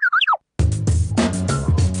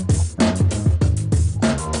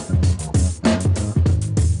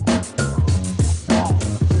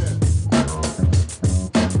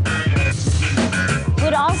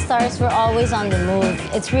 With All Stars, we're always on the move.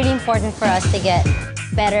 It's really important for us to get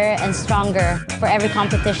better and stronger for every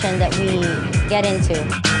competition that we get into.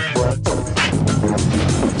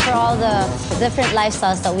 For all the different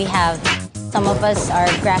lifestyles that we have, some of us are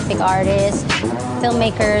graphic artists,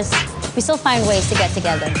 filmmakers. We still find ways to get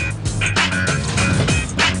together.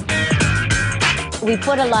 We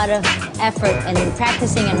put a lot of effort in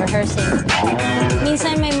practicing and rehearsing.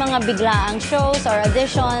 Minsan may mga biglaang shows or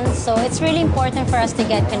auditions, so it's really important for us to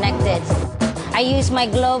get connected. I use my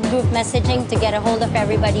Globe group messaging to get a hold of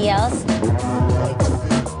everybody else.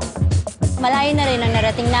 Malayo na rin ang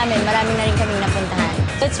narating namin, marami na rin kaming napuntahan.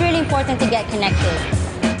 So it's really important to get connected.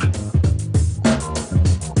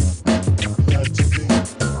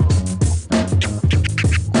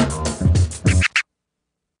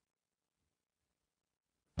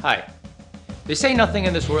 Hi. They say nothing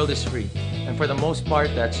in this world is free, and for the most part,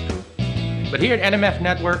 that's true. But here at NMF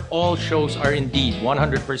Network, all shows are indeed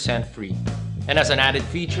 100% free. And as an added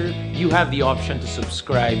feature, you have the option to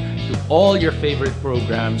subscribe to all your favorite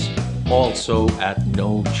programs, also at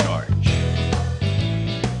no charge.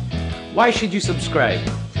 Why should you subscribe?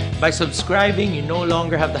 By subscribing, you no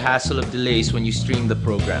longer have the hassle of delays when you stream the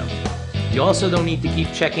program. You also don't need to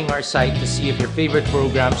keep checking our site to see if your favorite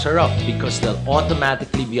programs are up because they'll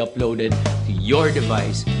automatically be uploaded to your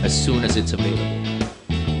device as soon as it's available.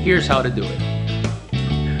 Here's how to do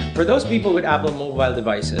it. For those people with Apple mobile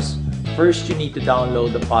devices, first you need to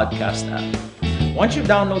download the podcast app. Once you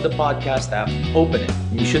download the podcast app, open it.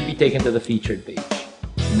 You should be taken to the featured page.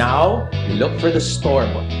 Now, you look for the store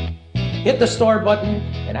button. Hit the store button,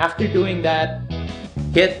 and after doing that,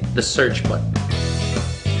 hit the search button.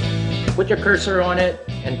 Put your cursor on it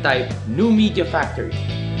and type New Media Factory.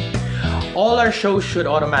 All our shows should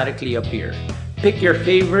automatically appear. Pick your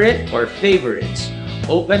favorite or favorites.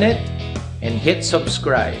 Open it and hit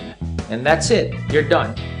subscribe. And that's it. You're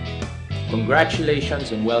done.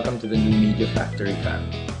 Congratulations and welcome to the New Media Factory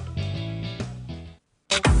family.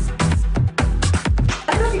 I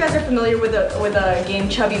don't know if you guys are familiar with a game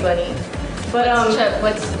Chubby Bunny, but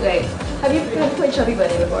wait. Have you played Chubby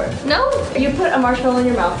Bunny before? No. You put a marshmallow in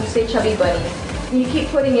your mouth. You say Chubby Bunny. And you keep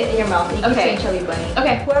putting it in your mouth. And you keep saying Chubby Bunny.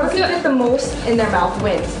 Okay. Whoever can fit the most in their mouth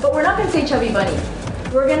wins. But we're not gonna say Chubby Bunny.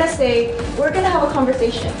 We're gonna have a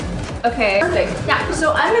conversation. Okay. Perfect. Yeah.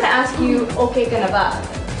 So I'm gonna ask you, okay ka na ba?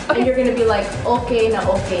 Okay. And you're gonna be like, okay na,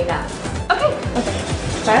 okay na. Okay. Okay.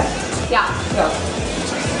 Okay? Yeah. Go.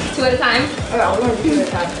 2 at a time? Okay, we're gonna do 2 at a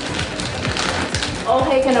time.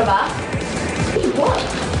 Okay ka na ba? What?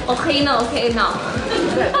 Okay na, okay na.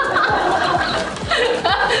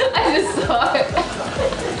 I just saw it.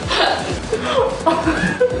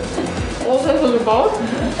 Okay ka na ba?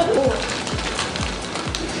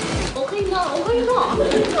 Okay na, okay na.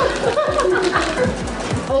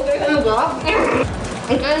 Okay ka na ba?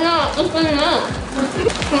 Okay na, okay na.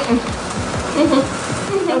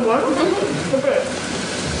 Okay.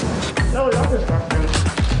 No, not this one.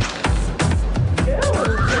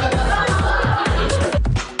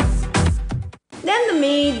 Then the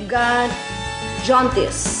maid got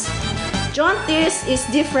jaundice. Jaundice is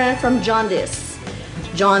different from jaundice.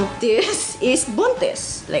 Jaundice is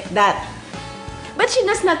buntis, like that. But she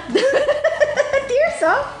does not.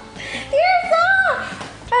 Tirsa? Tirsa!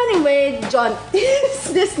 Anyway,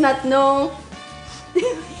 jaundice does not know.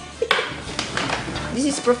 This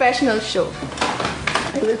is professional show.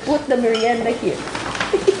 I will put the merienda here.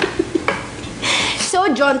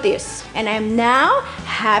 So, jaundice. And I'm now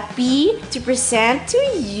happy to present to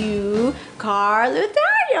you Carl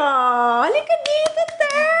Utario. Halika dito,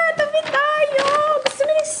 te. Tabi tayo. Gusto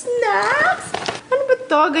mo ng snacks? Ano ba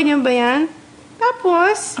to? Ganyan ba yan?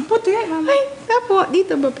 Tapos? Ang puti. Ay, tapos.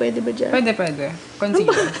 Dito ba? Pwede ba dyan? Pwede, pwede.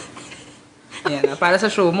 Concealer. Yan, para sa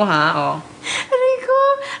show mo, ha? Oh. Aray ko.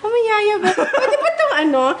 Amayaya ba? Pwede ba itong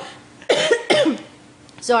ano?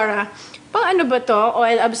 Zora, pang ano ba to?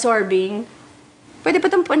 Oil absorbing? Pwede pa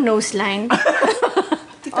itong pang nose line?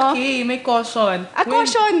 Tita Kay, may caution.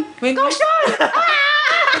 Caution! Caution!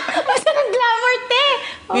 Basta ng glamour, te!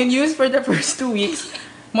 When used for the first 2 weeks,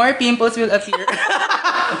 more pimples will appear.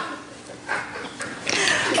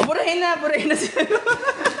 Burahin na sila.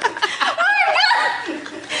 Oh my God!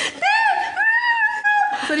 Te!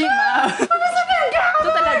 Sorry, ma. Pumasok ng glamour! Ito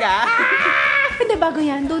talaga? Hindi, bago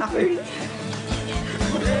yan. Don't worry.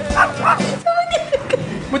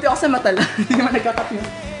 Buti ako sa mata lang. Hindi naman nagkakapyo.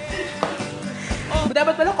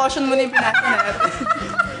 Dapat pala caution muna yung pinasa natin.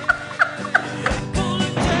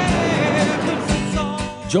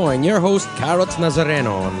 Join your host, Carrots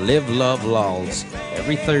Nazareno, on Live, Love, Lols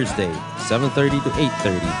every Thursday, 7:30 to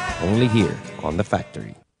 8:30, only here on The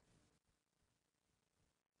Factory.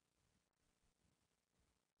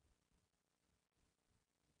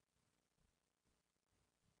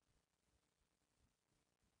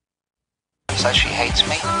 So she hates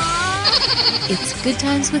me? It's Good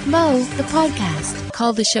Times with Mo, the podcast.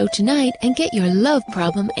 Call the show tonight and get your love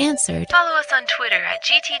problem answered. Follow us on Twitter at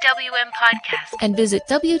GTWM Podcast. And visit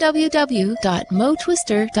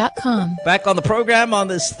www.motwister.com. Back on the program on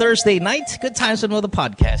this Thursday night, Good Times with Mo, the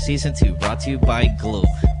podcast, Season 2, brought to you by Globe.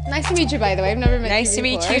 Nice to meet you, by the way. I've never met you Nice to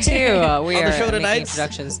before. meet you, too. We on are the show tonight,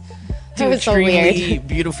 introductions. That was so extremely weird.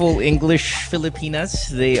 beautiful English Filipinas.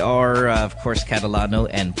 They are, of course, Kat Alano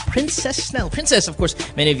and Princess Snell. Princess, of course,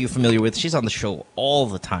 many of you are familiar with. She's on the show all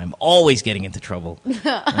the time, always getting into trouble.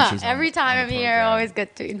 Every time I'm here, I always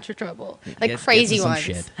get into trouble. Like Get crazy into some ones.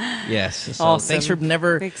 shit. Yes. So Awesome. thanks for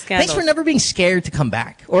never Big thanks for scandals. never being scared to come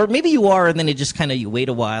back. Or maybe you are, and then it just kind of you wait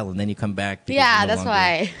a while and then you come back. because Yeah, you're no that's longer-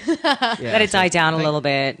 why. Yeah, Let it so die down a thank- little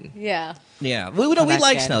bit. Yeah. Yeah, we Come we back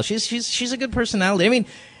like again. Snell. She's a good personality. I mean,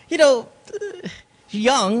 you know,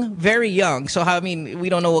 young, very young. So how, I mean, we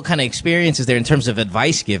don't know what kind of experience is there in terms of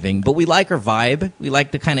advice giving, but we like her vibe. We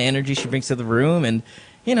like the kind of energy she brings to the room, and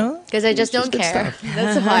you know, Because I just it's don't good care. stuff.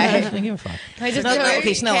 That's I why. don't give a fuck. I just No, don't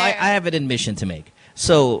okay, Snell, I care. have an admission to make.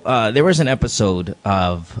 So there was an episode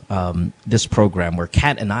of this program where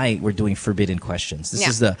Kat and I were doing forbidden questions. This Yeah.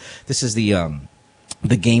 is the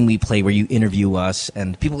the game we play where you interview us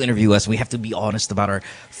and people interview us and we have to be honest about our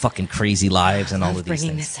fucking crazy lives and all of these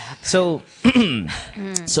things. So,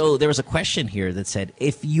 so there was a question here that said,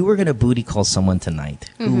 if you were going to booty call someone tonight,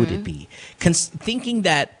 who would it be? Thinking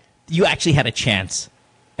that you actually had a chance.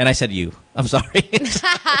 And I said you. I'm sorry.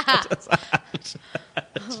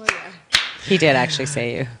 He did actually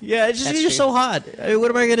say you. Yeah, it's just, you're so hot. I mean, what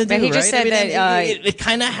am I going to do? But he just said that it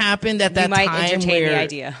kind of happened at that you might time entertain where the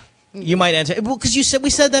idea. You might enter. Well, because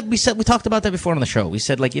we talked about that before on the show. We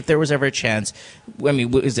said, like, if there was ever a chance, I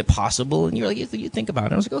mean, is it possible? And you're like, you think about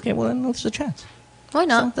it. I was like, okay, well, then there's a chance. Why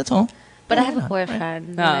not? So, that's all. But I have a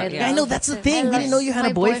boyfriend. Right? I know that's the thing. We didn't know you had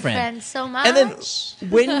a boyfriend. So much. And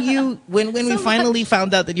then when we finally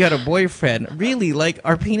found out that you had a boyfriend, really, like,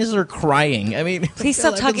 our penises are crying. I mean, please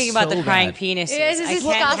stop talking about the crying penises. I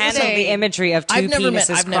can't handle the imagery of two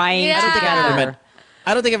penises crying together.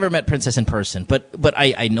 I don't think I've ever met Princess in person, but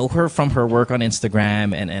I know her from her work on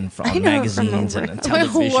Instagram and from magazines and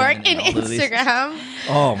television. Work in Instagram.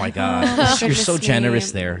 Oh my God, you're so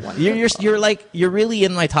generous there. You're really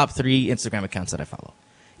in my top 3 Instagram accounts that I follow.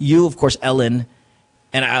 You, of course, Ellen,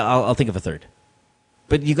 and I'll think of a third.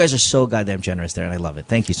 But you guys are so goddamn generous there, and I love it.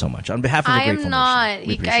 Thank you so much on behalf of the Grateful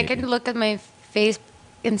Nation. I can look at my face.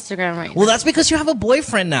 Instagram right now. Well, that's because you have a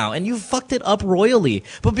boyfriend now, and you fucked it up royally.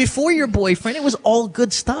 But before your boyfriend, it was all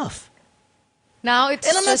good stuff. Now it's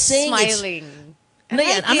and I'm just not saying smiling. No,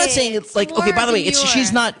 yeah, I'm not saying it's like, okay, by the way,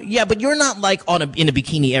 she's not, yeah, but you're not like in a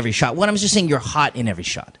bikini every shot. What I'm just saying, you're hot in every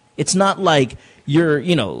shot. It's not like you're,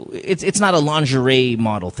 it's not a lingerie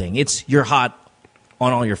model thing. It's you're hot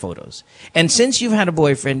on all your photos. And since you've had a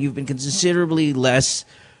boyfriend, you've been considerably less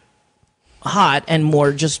hot and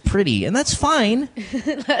more just pretty, and that's fine.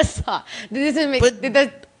 That's hot.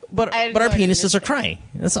 But our penises are crying.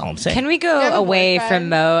 That's all I'm saying. Can we go away from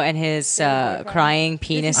Mo and his crying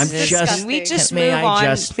penises? Can we just move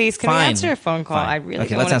on, please? Can we answer a phone call? I really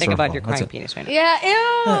don't want to think about your crying penis right now. Yeah,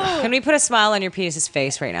 ew. Can we put a smile on your penis's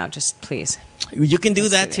face right now? Just please. You can do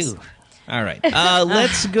that too. All right.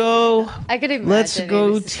 Let's go. I could imagine. Let's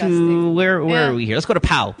go to where are we here? Let's go to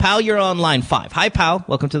Pal. Pal, you're on line 5. Hi, Pal.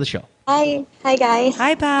 Welcome to the show. Hi guys.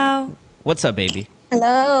 Hi, Pal. What's up, baby?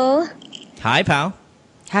 Hello. Hi, Pal.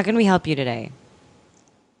 How can we help you today?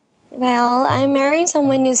 Well, I'm marrying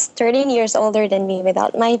someone who's 13 years older than me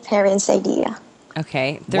without my parents' idea.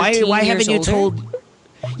 Okay. Why haven't you told?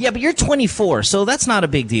 Yeah, but you're 24, so that's not a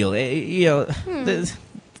big deal. The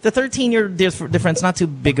 13-year difference, not too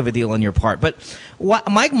big of a deal on your part. But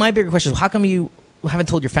my bigger question is, how come you haven't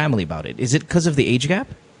told your family about it? Is it because of the age gap?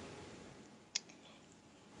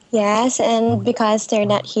 Yes, and because they're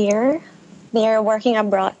not here, they're working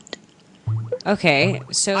abroad. Okay,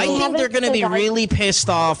 so I think they're going to be really pissed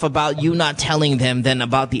off about you not telling them than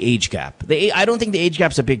about the age gap. I don't think the age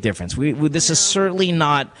gap's a big difference. This is certainly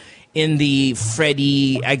not in the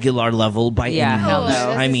Freddie Aguilar level by any means.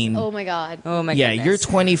 I mean, oh my God. Oh my. Yeah, goodness. you're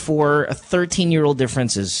 24. A 13-year-old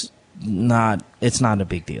difference is not. It's not a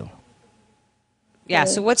big deal. Yeah.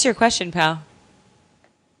 So what's your question, Pal?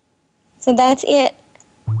 So that's it.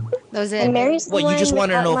 That was it. What, you just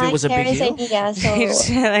wanted to know if it was a big deal? Idea,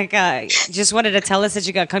 so. Just wanted to tell us that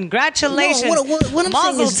you got congratulations. No, what I'm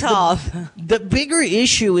saying is the bigger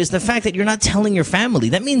issue is the fact that you're not telling your family.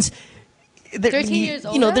 That means 13 years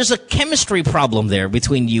older? There's a chemistry problem there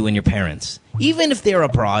between you and your parents. Even if they're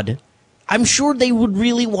abroad, I'm sure they would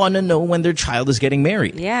really want to know when their child is getting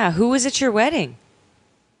married. Yeah. Who was at your wedding?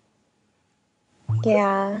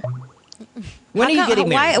 Yeah. When are you getting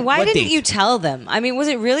married? Why didn't you tell them? I mean, was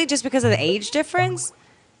it really just because of the age difference?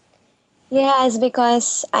 Yeah, it's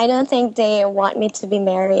because I don't think they want me to be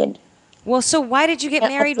married. Well, so why did you get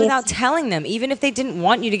married without telling them? Even if they didn't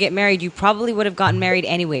want you to get married, you probably would have gotten married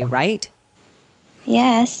anyway, right?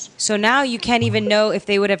 Yes. So now you can't even know if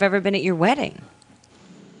they would have ever been at your wedding.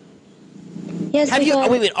 Yes.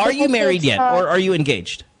 Wait, are you married yet, or are you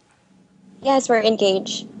engaged? Yes, we're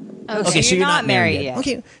engaged. Okay, so you're not married yet.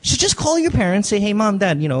 Okay, so just call your parents, say, "Hey, Mom,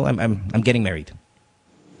 Dad, I'm getting married."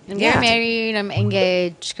 I'm getting married. I'm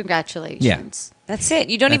engaged. Congratulations. Yeah. That's it.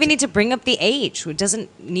 You don't even need to bring up the age. It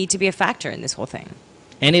doesn't need to be a factor in this whole thing.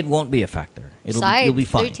 And it won't be a factor. You'll be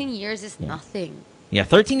fine. 13 years is nothing. Yeah,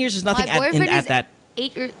 13 years is nothing. My boyfriend at is that.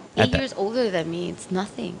 8 years older than me. It's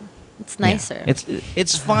nothing. It's nicer. Yeah.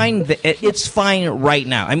 It's fine. It's fine right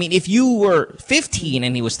now. I mean, if you were 15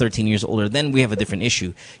 and he was 13 years older, then we have a different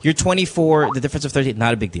issue. You're 24. The difference of 13,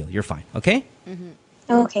 not a big deal. You're fine. Okay. Mm-hmm.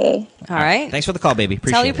 Okay. All right. Thanks for the call, baby.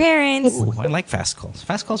 Appreciate Tell your parents. Ooh, I like fast calls.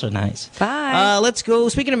 Fast calls are nice. Bye. Let's go.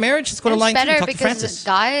 Speaking of marriage, let's go to line 2 and talk to Francis.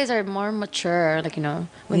 Guys are more mature,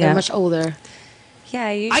 when they're much older.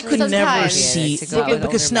 Yeah, I could never see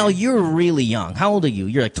because Snell, you're really young. How old are you?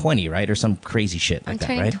 You're like 20, right, or some crazy shit like I'm that,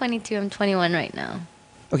 turning right? 22. I'm 21 right now.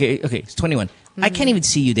 Okay, it's 21. I can't even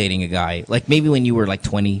see you dating a guy like maybe when you were like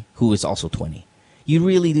 20 who is also 20. You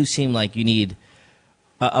really do seem like you need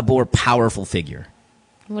a more powerful figure.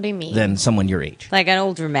 What do you mean? Than someone your age. Like an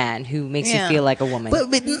older man who makes you feel like a woman.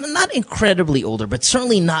 But not incredibly older, but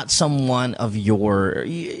certainly not someone of your,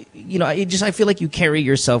 I feel like you carry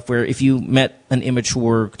yourself where if you met an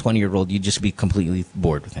immature 20-year-old, you'd just be completely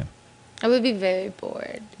bored with him. I would be very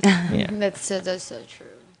bored. Yeah. That's so true.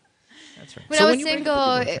 That's right. When I was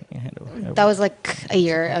single, that was like a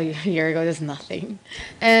year ago. There's nothing,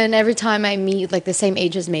 and every time I meet like the same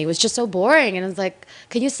age as me, it was just so boring. And I was like,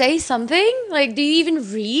 "Can you say something? Like, do you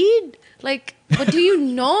even read? Like, what do you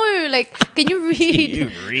know? Like, can you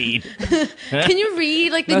read? Can you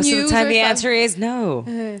read like the Most news?" Most of the time, the something? answer is no,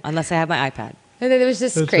 unless I have my iPad. And then it was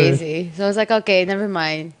just crazy. So I was like, okay, never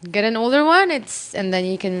mind. Get an older one. And then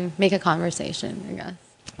you can make a conversation, I guess.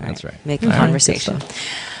 That's right. Make a conversation.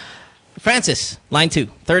 Francis, line 2,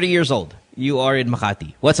 30 years old. You are in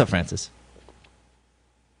Makati. What's up, Francis?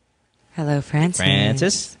 Hello, Francis.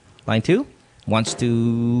 Francis, line 2, wants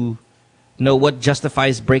to know what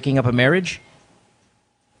justifies breaking up a marriage.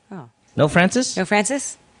 Oh. No, Francis? No,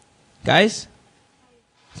 Francis? Guys?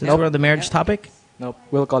 Since we're on the marriage topic? Nope.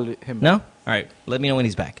 We'll call him. No? All right. Let me know when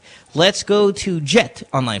he's back. Let's go to Jet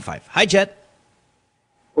on line 5. Hi, Jet.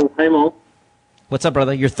 Oh, hi, Mo. What's up,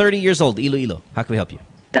 brother? You're 30 years old. Iloilo. How can we help you?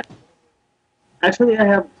 Yeah. Actually, I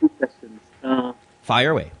have 2 questions.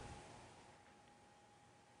 Fire away.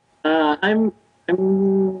 I'm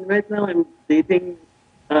right now. I'm dating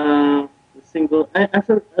a single.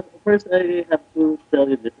 Actually, first I have to tell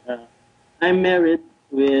you this. I'm married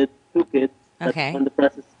with 2 kids. Okay. On the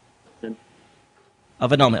process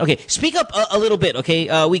of annulment. Okay, speak up a little bit.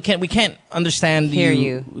 Okay, we can't understand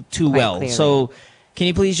you too well. Clearly. So, can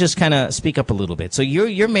you please just kind of speak up a little bit? So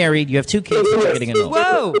you're married. You have 2 kids. You're getting annulled.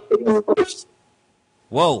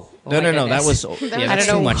 Whoa! No. That was that's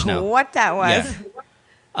too much now. What that was.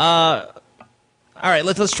 Yeah. All right.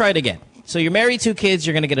 Let's try it again. So you're married, 2 kids.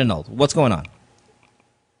 You're gonna get annulled. What's going on?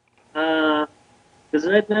 Because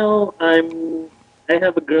right now I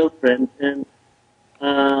have a girlfriend and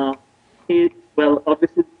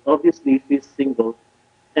obviously she's single,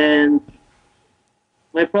 and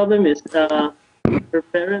my problem is her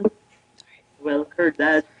parents. Well, her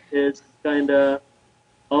dad is kind of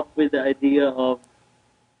off with the idea of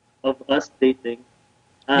us dating.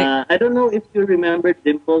 I don't know if you remember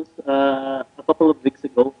Dimples a couple of weeks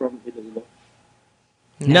ago from Iloilo.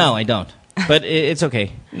 No, I don't. But it's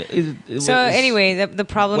okay. So anyway, the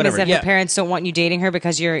problem is that yeah. her parents don't want you dating her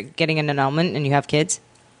because you're getting an annulment and you have kids?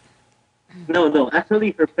 No.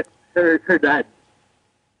 Actually, her dad.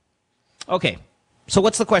 Okay. So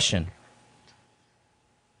what's the question?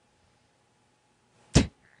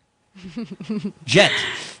 Jet.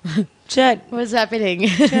 What's happening?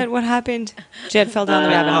 Jet, what happened? Jet fell down the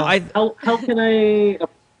rabbit hole. How can I...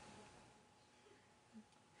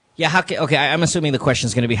 Yeah, I'm assuming the question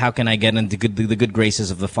is going to be how can I get into the good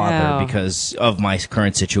graces of the father because of my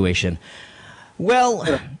current situation.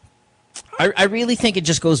 Well, I really think it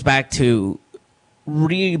just goes back to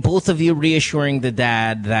both of you reassuring the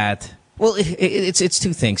dad that, well, it's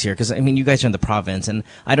 2 things here because, I mean, you guys are in the province, and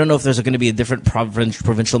I don't know if there's going to be a different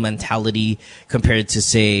provincial mentality compared to,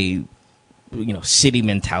 say, city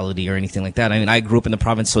mentality or anything like that. I mean, I grew up in the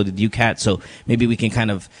province, so did you, Kat, so maybe we can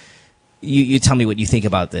kind of... You tell me what you think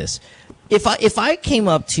about this. If I came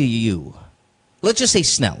up to you, let's just say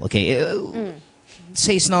Snell, okay?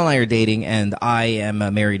 Say Snell and I are dating, and I am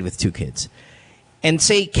married with 2 kids. And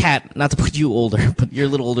say Kat, not to put you older, but you're a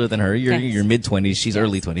little older than her. You're mid-20s, she's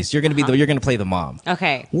early 20s. You're going to play the mom.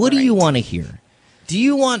 Okay. What do you want to hear? Do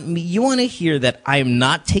you want to hear that I'm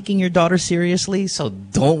not taking your daughter seriously, so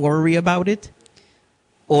don't worry about it?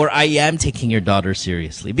 Or I am taking your daughter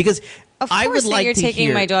seriously? Because I would like you're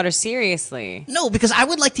taking my daughter seriously. No, because I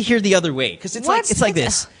would like to hear the other way. Because it's like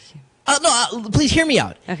this. Please hear me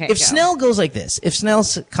out. Okay, if Snell goes like this, if Snell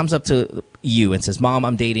comes up to you and says, "Mom,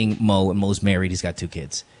 I'm dating Mo, and Mo's married. He's got 2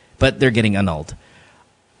 kids, but they're getting annulled,"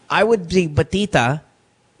 I would be, "But Tita,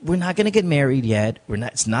 we're not going to get married yet. We're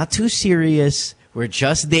not. It's not too serious. We're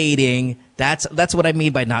just dating. That's what I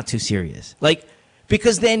mean by not too serious. Like,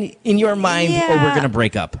 because then in your mind, we're going to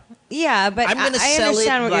break up." Yeah, but I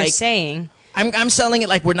understand what you're saying. I'm selling it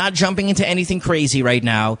like we're not jumping into anything crazy right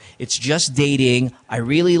now. It's just dating. I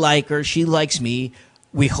really like her. She likes me.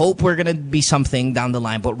 We hope we're going to be something down the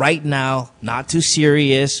line. But right now, not too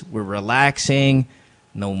serious. We're relaxing.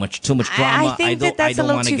 too much drama. I think that's a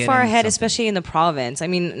little too far ahead, especially in the province. I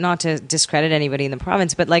mean, not to discredit anybody in the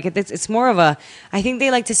province, but like it's more of a. I think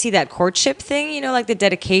they like to see that courtship thing, you know, like the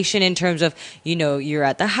dedication in terms of, you know, you're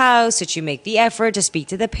at the house, that you make the effort to speak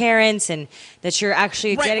to the parents, and that you're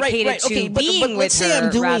actually dedicated to okay, being let's with say her.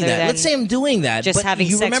 I'm doing that. Let's say I'm doing that. Just but having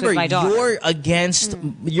you sex remember, with my daughter.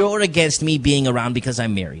 You're against me being around because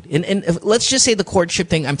I'm married, and let's just say the courtship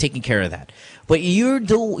thing. I'm taking care of that. But you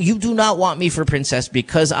do not want me for Princess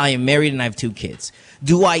because I am married and I have 2 kids.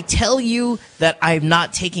 Do I tell you that I'm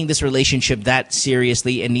not taking this relationship that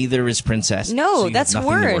seriously, and neither is Princess? No, so that's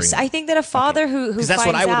worse. I think that a father who finds that's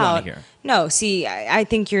what I would out. want to hear. No, see, I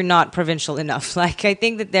think you're not provincial enough. Like, I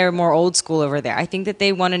think that they're more old school over there. I think that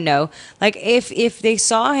they want to know, like, if they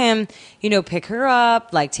saw him, you know, pick her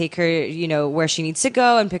up, like, take her, you know, where she needs to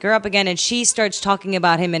go and pick her up again, and she starts talking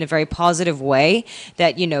about him in a very positive way,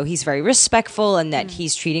 that, you know, he's very respectful and that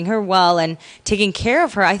he's treating her well and taking care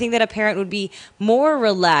of her. I think that a parent would be more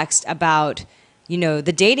relaxed about, you know,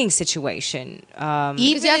 the dating situation. Even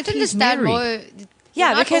if he's married.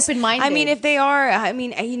 Yeah, Not because open-minded. I mean, if they are, I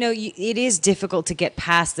mean, you know, it is difficult to get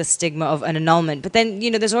past the stigma of an annulment. But then, you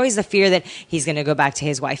know, there's always the fear that he's going to go back to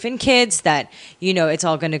his wife and kids, that, you know, it's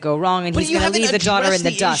all going to go wrong, and he's going to leave the daughter in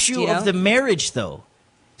the dust. Issue you know? of the marriage, though.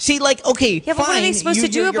 See, like, okay, yeah, but fine. What are they supposed to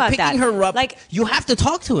do about you're picking that? her up. Like, you have to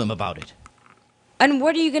talk to him about it. And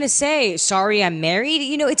what are you going to say? Sorry, I'm married?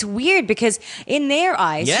 You know, it's weird because in their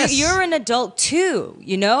eyes, Yes. you're an adult too,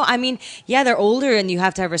 you know? I mean, yeah, they're older and you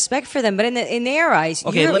have to have respect for them, but in their eyes,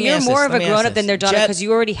 Okay, you're more of a grown-up than their daughter Jet- because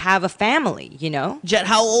you already have a family, you know? Jet,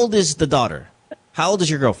 how old is the daughter? How old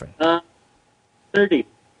is your girlfriend? 30.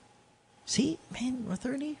 See, man, we're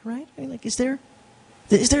 30, right? I mean, like, is there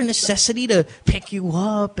a necessity to pick you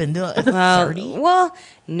up and 30? Well,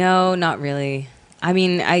 no, not really. I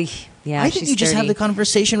mean, I think you just have the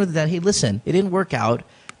conversation with that. Hey, listen, it didn't work out.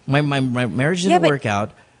 My marriage didn't work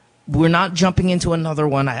out. We're not jumping into another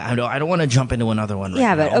one. I don't want to jump into another one right now.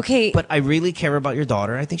 Yeah, but okay. But I really care about your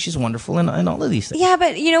daughter. I think she's wonderful and all of these things. Yeah,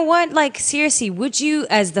 but you know what? Like, seriously, would you,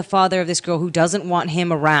 as the father of this girl who doesn't want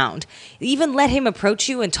him around, even let him approach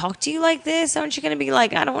you and talk to you like this? Aren't you going to be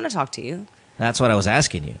like, I don't want to talk to you? That's what I was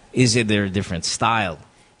asking you. Is there a different style?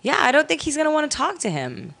 Yeah, I don't think he's going to want to talk to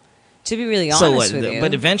him, to be really honest with you.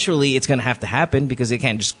 But eventually it's going to have to happen because it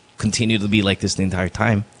can't just continue to be like this the entire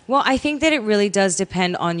time. Well, I think that it really does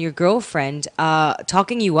depend on your girlfriend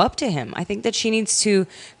talking you up to him. I think that she needs to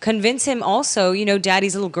convince him also, you know,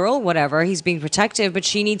 daddy's little girl, whatever, he's being protective, but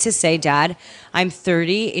she needs to say, Dad, I'm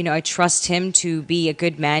 30, you know, I trust him to be a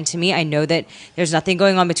good man to me. I know that there's nothing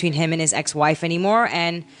going on between him and his ex-wife anymore,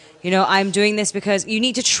 and you know, I'm doing this because you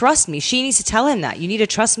need to trust me. She needs to tell him that. You need to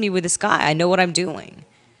trust me with this guy. I know what I'm doing.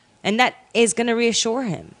 And that is going to reassure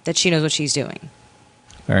him that she knows what she's doing.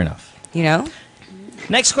 Fair enough. You know?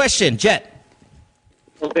 Next question, Jet.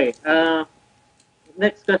 Okay.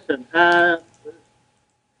 Next question.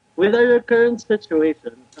 With our current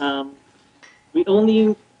situation, we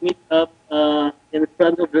only meet up in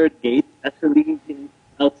front of their gate, actually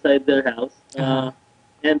outside their house.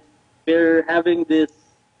 And we're having this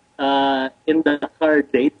in the car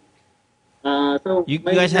date. So you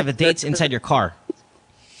guys have a date inside your car?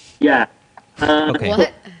 Yeah. Okay.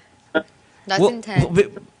 What? That's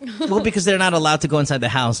intense. Well, because they're not allowed to go inside the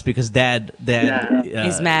house because dad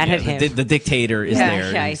is mad at him. The dictator is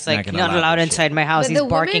there. Yeah, he's like, not allowed inside my house. But he's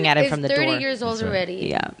barking at him from the door. 30 years old already.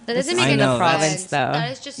 Yeah. That doesn't This make is any in the province, though.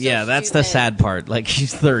 That is just so that's the sad part. Like,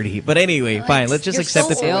 she's 30. But anyway, fine. Let's just accept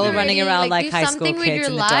it. Still running around like high school kids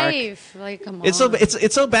in the dark. Like, come on.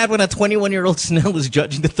 It's so bad when a 21-year-old Snell is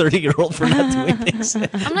judging the 30-year-old for not doing things.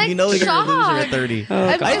 I'm like, you know you're a loser at shocked. 30.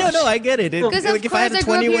 I don't know. I get it. Like, if I had a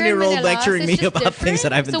 21-year-old lecturing me about things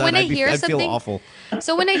that I haven't done, I'd feel awful.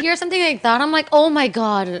 So when I hear something like that, I'm like, oh my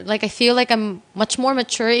God. Like, I feel like I'm much more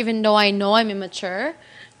mature, even though I know I'm immature.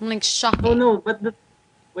 I'm like shocked. Oh no, but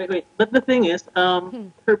wait. But the thing is,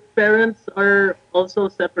 her parents are also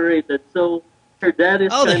separated, so her dad is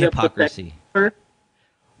the kind of hypocrisy. protecting her.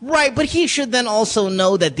 Right, but he should then also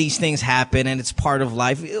know that these things happen and it's part of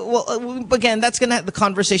life. Well, again, that's going to have the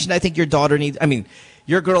conversation I think your daughter needs. I mean,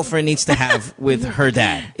 your girlfriend needs to have with her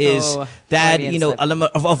dad is that, you know,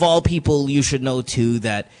 of all people, you should know too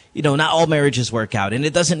that, you know, not all marriages work out. And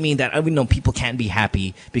it doesn't mean that, people can't be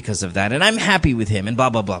happy because of that. And I'm happy with him and blah,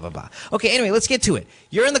 blah, blah, blah, blah. Okay, anyway, let's get to it.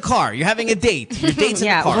 You're in the car. You're having a date. Your date's in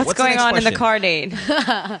the car. What's going on in the car date?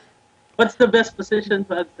 What's the best position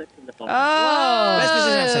to have sex in the car? Best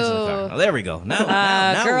position to have sex in the car. Oh, there we go.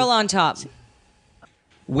 Now. Girl on top.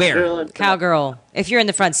 Where? Cowgirl. If you're in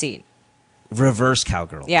the front seat. reverse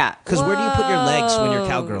cowgirl. Yeah. Because where do you put your legs when you're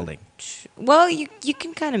cowgirling? Well, you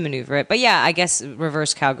can kind of maneuver it. But yeah, I guess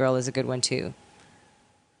reverse cowgirl is a good one too.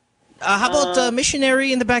 How about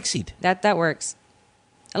missionary in the backseat? That works.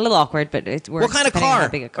 A little awkward, but it works. What kind of car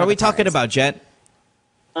are we talking about, Jet?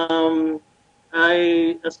 A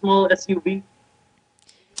small SUV.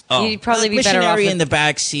 Oh, You'd probably be better off missionary with in the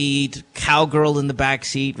backseat, cowgirl in the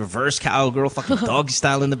backseat, reverse cowgirl, fucking doggy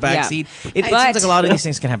style in the backseat. It seems like a lot of these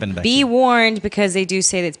things can happen in the backseat. Be warned, because they do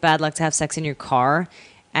say that it's bad luck to have sex in your car,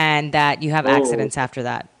 and that you have accidents after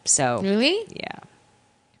that. So really, yeah.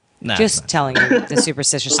 Nah, just telling you the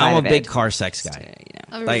superstitious side I'm of a big it. car sex guy.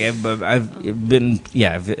 Oh, Like I've been,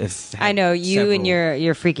 yeah. I know you and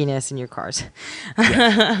your freakiness in your cars.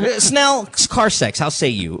 Yeah. Snell, car sex. How say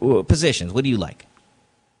you? Positions. What do you like?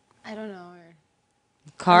 I don't know.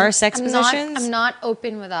 Car sex positions? I'm not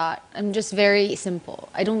open with that. I'm just very simple.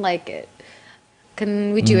 I don't like it.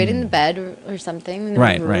 Can we do it in the bed or something? In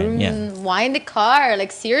the room? Yeah. Why in the car?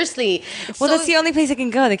 Like, seriously. Well, that's the only place they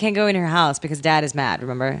can go. They can't go in her house because Dad is mad,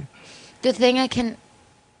 remember? Good thing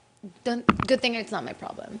it's not my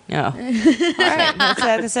problem. Oh. All right.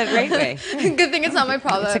 That's a great way. Good thing it's not my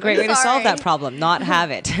problem. It's a great way to solve that problem. Not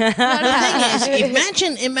have it. The thing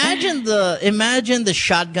is, imagine the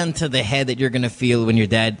shotgun to the head that you're gonna feel when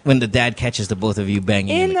the dad catches the both of you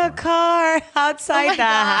banging in the car outside the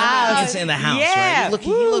house. It's in the house, yeah. right?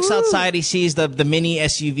 He looks outside. He sees the mini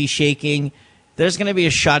SUV shaking. There's gonna be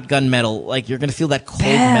a shotgun metal. Like you're gonna feel that cold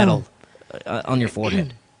metal on your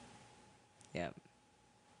forehead.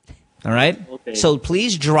 All right. Okay. So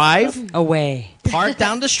please drive away. Park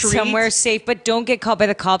down the street somewhere safe, but don't get caught by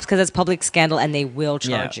the cops because it's public scandal and they will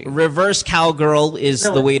charge you. Reverse cowgirl is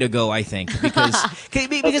the way to go, I think, because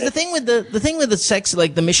the thing with the sex,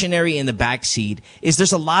 like the missionary in the backseat, is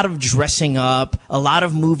there's a lot of dressing up, a lot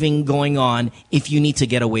of moving going on if you need to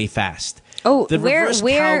get away fast. Oh, the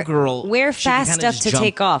cowgirl, wear fast stuff to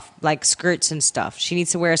take off, like skirts and stuff. She needs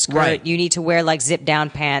to wear a skirt. Right. You need to wear like zip down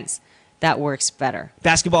pants. That works better.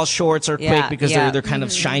 Basketball shorts are quick because they're kind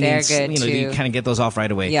of shiny. They're good you kind of get those off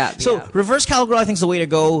right away. Yeah. So reverse cowgirl, I think, is the way to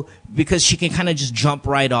go because she can kind of just jump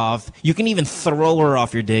right off. You can even throw her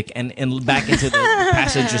off your dick and back into the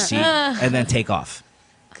passenger seat and then take off.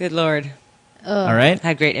 Good Lord. All right.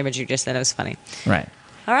 Had great imagery just then. It was funny. Right.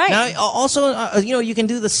 All right. Now, also, you can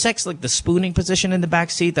do the sex, like the spooning position in the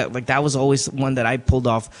back seat. That was always one that I pulled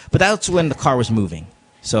off, but that's when the car was moving.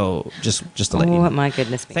 So just to let you know. Oh, my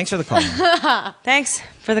goodness me. Thanks for the call. Thanks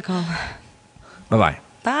for the call. Bye-bye.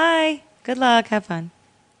 Bye. Good luck. Have fun.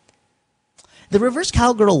 The reverse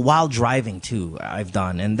cowgirl while driving, too, I've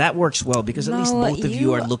done. And that works well because at least both of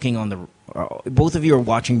you are looking on the... both of you are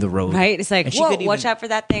watching the road. Right? It's like, whoa, watch out for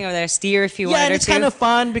that thing over there. Steer if you want. Yeah, and it's kind of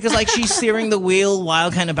fun because like she's steering the wheel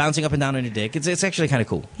while kind of bouncing up and down on your dick. It's actually kind of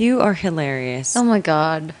cool. You are hilarious. Oh, my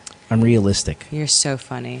God. I'm realistic. You're so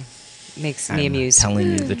funny. Makes me amused. I'm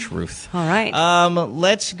telling you the truth. All right.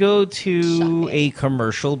 Let's go to a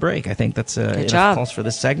commercial break. I think that's enough calls for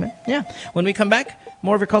this segment. Yeah. When we come back,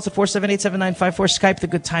 more of your calls at 478-7954. Skype the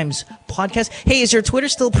Good Times podcast. Hey, is your Twitter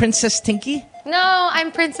still Princess Tinky? No,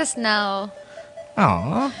 I'm Princess Snell.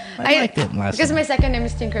 Aw, I liked it last because time. my second name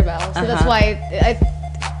is Tinkerbell, so that's why I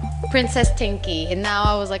Princess Tinky. And now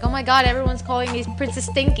I was like, oh my God, everyone's calling me Princess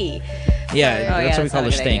Tinky. Yeah, that's what we call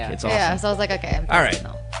her Stink. It's awesome. Yeah, so I was like, okay. All right.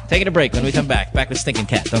 Taking a break. When we come back with Stinking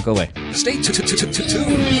Cat. Don't go away. Stay tuned.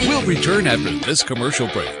 We'll return after this commercial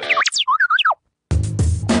break.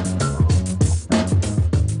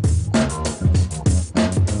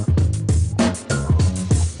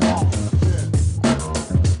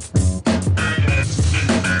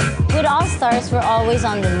 With All Stars, we're always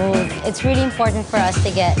on the move. It's really important for us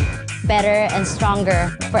to get better and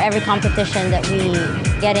stronger for every competition that we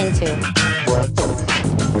get into.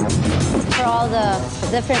 For all the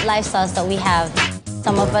different lifestyles that we have,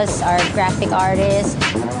 some of us are graphic artists,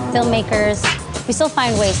 filmmakers. We still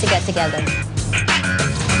find ways to get together.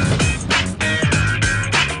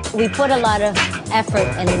 We put a lot of effort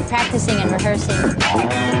in practicing and rehearsing.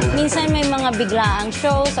 Minsan may mga biglaang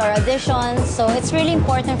shows or auditions, so it's really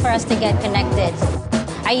important for us to get connected.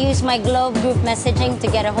 I use my Globe group messaging to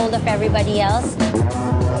get a hold of everybody else.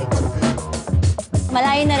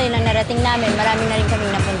 Malayo na rin ang narating namin, marami na rin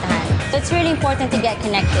kaming napuntahan. So it's really important to get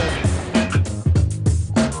connected.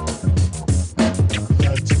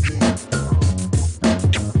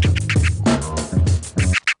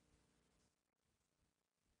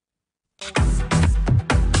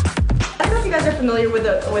 Familiar with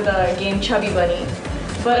a game Chubby Bunny,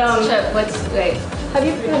 but have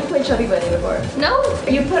you played Chubby Bunny before? No.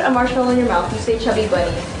 You put a marshmallow in your mouth. You say Chubby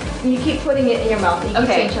Bunny, you keep putting it in your mouth. And you keep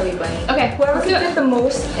saying chubby bunny. Okay. Whoever can fit the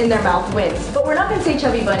most in their mouth wins. But we're not gonna say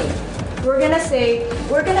chubby bunny. We're gonna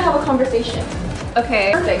have a conversation.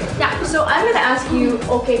 Okay. Perfect. Yeah. So I'm gonna ask you,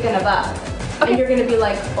 okay ka na ba? Okay. And you're gonna be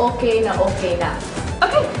like, okay na. Okay.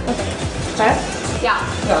 Okay. Yeah.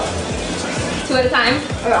 Go. 2 at a time?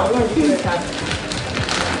 Yeah, we're gonna do 2 at a time.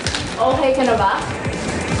 Okay ka na ba?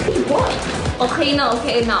 What? Okay na.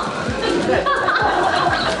 Good.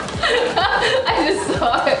 I just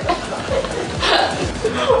saw it.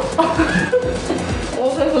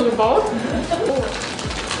 Okay ka na ba?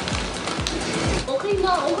 Okay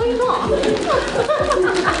na.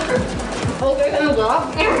 Okay ka na ba?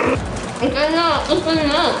 Okay na.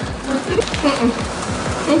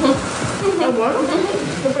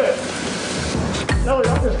 No,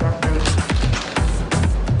 that's disgusting.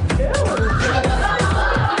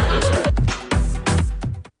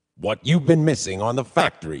 What you've been missing on The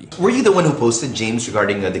Factory. Were you the one who posted, James,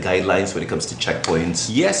 regarding the guidelines when it comes to checkpoints?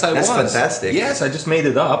 Yes, I was. That's fantastic. Yes, I just made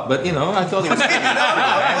it up, but you know, I thought it was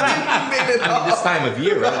this time of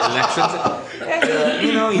year, right? Elections.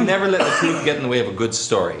 You know, you never let the truth get in the way of a good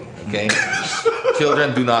story, okay?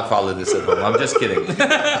 Children, do not follow this at home. I'm just kidding.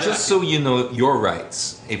 Just so you know your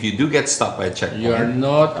rights. If you do get stopped by a checkpoint, you are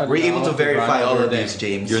not allowed. We're able to verify all of these,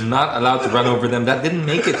 James. You're not allowed to run over them. That didn't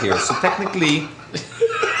make it here. So technically...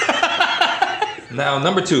 Now,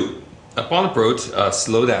 number 2, upon approach,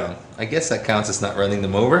 slow down. I guess that counts as not running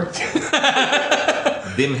them over.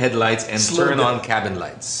 Dim headlights and turn on cabin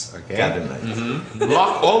lights. Okay. Cabin lights. Mm-hmm.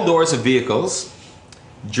 Lock all doors of vehicles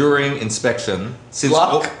during inspection. Since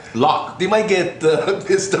lock. They might get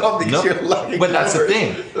pissed off because you're locking. But that's the doors.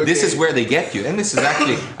 thing. Okay. This is where they get you. And this is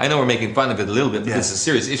actually, I know we're making fun of it a little bit, but this is a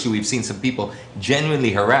serious issue. We've seen some people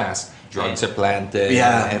genuinely harassed. Drugs are planted.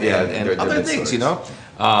 And other things, you know.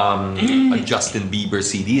 A Justin Bieber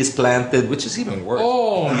CD is planted, which is even worse.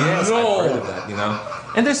 Oh, yes, no. I've heard of that, you know.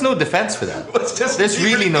 And there's no defense for that. There's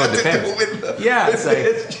really no defense. Yeah, it's like,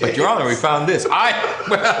 but Your Honor, we found this.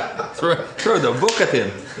 Throw the book at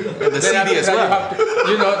him. And the CD as well.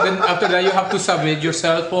 Then after that, you have to submit your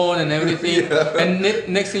cell phone and everything. Yeah. And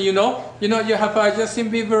next thing you know, you have a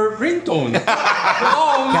Justin Bieber ringtone.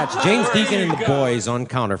 Catch James Deacon and the boys on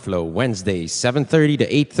Counterflow Wednesdays, 7:30 to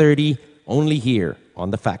 8:30, only here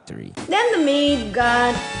on The Factory. Then the maid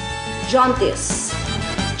got jaundice.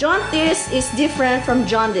 Jaundice is different from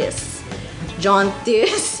jaundice.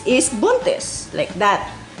 Jaundice is buntis, like that.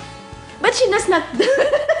 But she does not...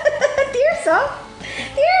 Tears up!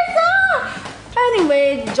 Tears up!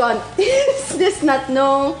 Anyway, jaundice does not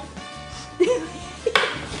know...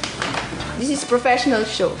 This is professional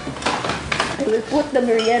show. I will put the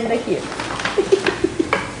merienda here.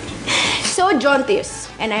 So, jaundice.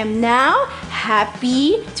 And I'm now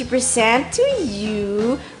happy to present to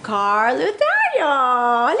you Carl Lutario.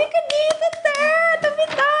 Halika dito, te. Tabi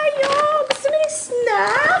tayo. Gusto mo yung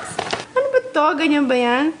snacks? Ano ba to? Ganyan ba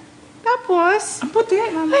yan? Tapos? Ang puti,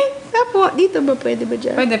 mama. Ay, tapos. Dito ba? Pwede ba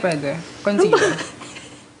dyan? Pwede. Concealer.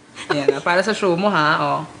 Yan, para sa show mo, ha?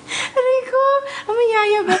 Oh. Rico, ang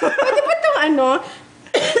mayaya ba? Pwede ba itong ano?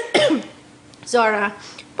 Zora,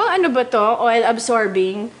 pang ano ba to? Oil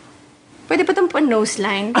absorbing. Pwede pa itong nose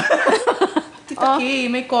line. Okay,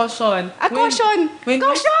 may caution. Caution!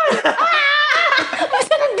 Caution!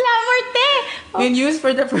 Basta ng glamour, te! When used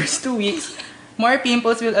for the first 2 weeks, more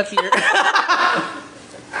pimples will appear.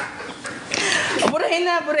 Burahin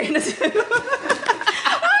na sila.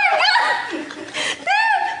 Oh my God! Te!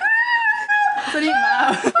 Sorry,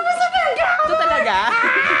 ma'am. Basta ng glamour! Ito talaga?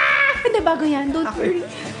 Hindi, bago yan. Don't worry.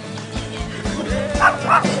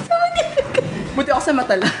 Buti ako sa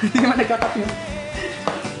mata lang. Hindi naman nagkakapyo.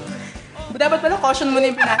 Dapat pala caution muna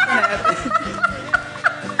yung pinasa natin.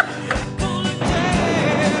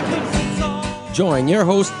 Join your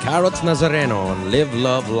host, Carrots Nazareno, on Live,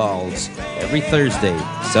 Love, Lols every Thursday,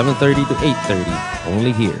 7:30 to 8:30,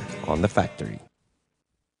 only here on The Factory.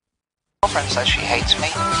 Girlfriend says she hates me.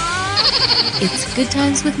 It's Good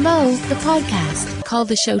Times with Mo, the podcast. Call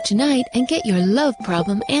the show tonight and get your love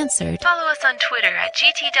problem answered. Follow us on Twitter at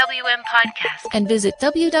GTWM Podcast. And visit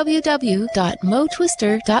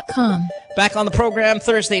www.motwister.com. Back on the program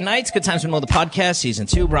Thursday nights, Good Times with Mo, the podcast, Season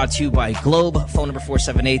 2, brought to you by Globe, phone number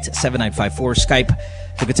 478-7954, Skype,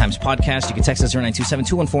 The Good Times Podcast. You can text us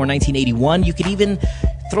 0927-214-1981. You can even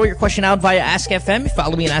throw your question out via Ask FM.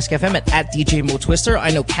 Follow me on Ask FM at DJ Mo Twister.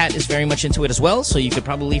 I know Kat is very much into it as well, so you could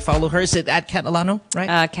probably follow her. Is it at Kat Alano,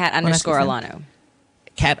 right? Kat underscore Alano.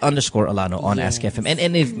 Kat underscore Alano on Ask FM.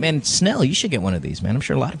 And Snell, you should get one of these, man. I'm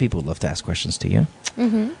sure a lot of people would love to ask questions to you.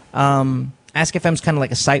 Mm-hmm. Ask FM's kind of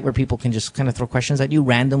like a site where people can just kind of throw questions at you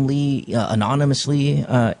randomly, anonymously,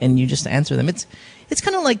 and you just answer them. It's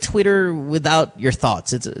kind of like Twitter without your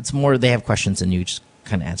thoughts. It's more they have questions and you just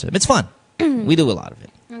kind of answer them. It's fun. We do a lot of it.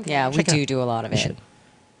 Okay. Yeah, we do a lot of it.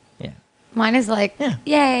 Yeah. Mine is like,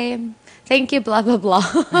 yay, thank you, blah, blah, blah.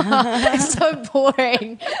 It's so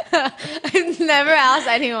boring. I've never asked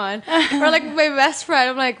anyone. Or like my best friend,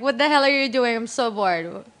 I'm like, what the hell are you doing? I'm so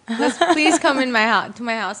bored. Please come in my house to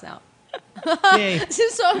my house now. This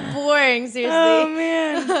is so boring, seriously. Oh,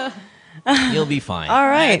 man. You'll be fine. All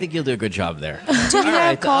right. I think you'll do a good job there. Do we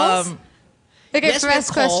have calls? Okay, yes,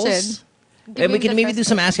 first question. And we can maybe do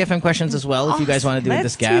some Ask FM questions as well if you guys want to do it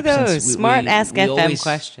this gap. Let's do those. Smart Ask FM always,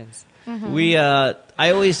 questions.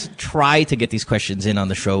 I always try to get these questions in on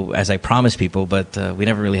the show as I promise people, but we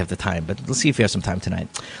never really have the time. But let's see if we have some time tonight.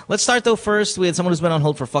 Let's start though first with someone who's been on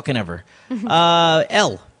hold for fucking ever.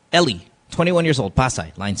 Ellie, 21 years old,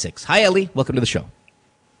 Pasay, line 6. Hi, Ellie. Welcome to the show.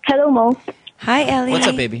 Hello, Mo. Hi, Ellie. What's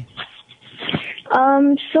up, baby?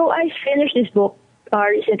 So I finished this book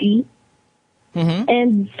recently,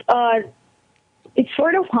 and it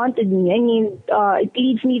sort of haunted me. I mean, it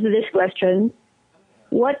leads me to this question: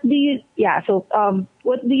 what do you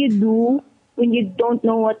do when you don't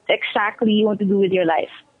know what exactly you want to do with your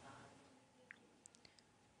life?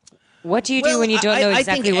 What do you do when you don't know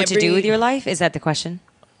exactly what to do with your life? Is that the question?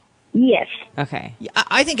 Yes. Okay.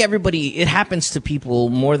 I think everybody, it happens to people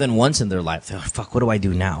more than once in their life. Oh, fuck, what do I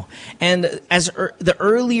do now? And the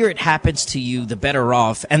earlier it happens to you, the better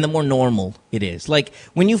off and the more normal it is. Like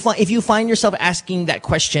if you find yourself asking that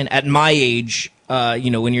question at my age,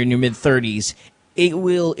 when you're in your mid-30s,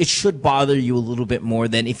 it should bother you a little bit more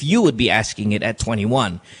than if you would be asking it at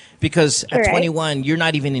 21. Because at 21, you're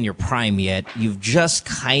not even in your prime yet. You've just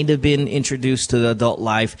kind of been introduced to the adult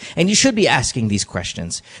life. And you should be asking these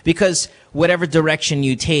questions. Because whatever direction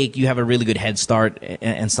you take, you have a really good head start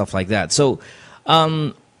and stuff like that. So,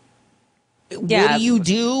 what do you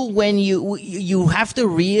do when you have to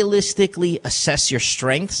realistically assess your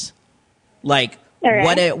strengths? Like,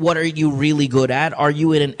 what are you really good at? Are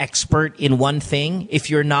you an expert in one thing?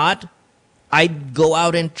 If you're not, I'd go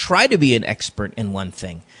out and try to be an expert in one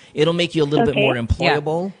thing. It'll make you a little bit more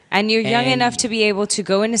employable. Yeah. And you're young enough to be able to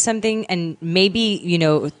go into something and maybe,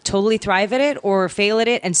 totally thrive at it or fail at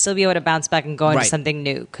it and still be able to bounce back and go into something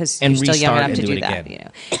new because you're still young enough to do that.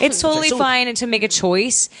 It's totally fine to make a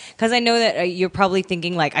choice because I know that you're probably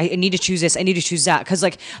thinking like, I need to choose this, I need to choose that because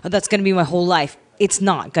that's going to be my whole life. It's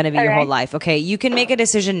not going to be your whole life, okay? You can make a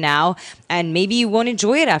decision now, and maybe you won't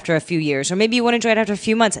enjoy it after a few years, or maybe you won't enjoy it after a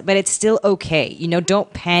few months, but it's still okay.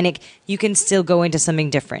 Don't panic. You can still go into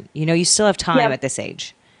something different. You still have time at this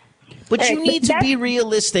age. But you need to be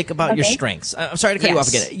realistic about your strengths. I'm sorry to cut you off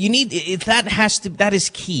again. You need that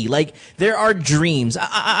is key. Like there are dreams.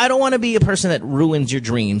 I don't want to be a person that ruins your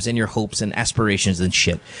dreams and your hopes and aspirations and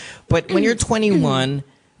shit. But when you're 21,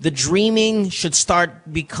 the dreaming should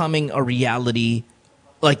start becoming a reality.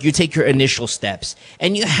 Like you take your initial steps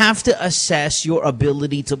and you have to assess your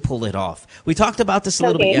ability to pull it off. We talked about this a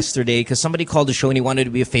little bit yesterday because somebody called the show and he wanted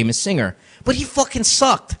to be a famous singer, but he fucking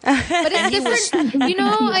sucked. But it's different.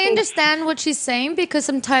 I understand what she's saying because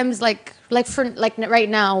sometimes like right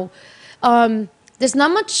now, there's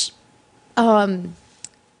not much, I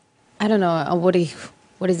don't know, what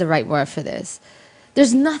is the right word for this?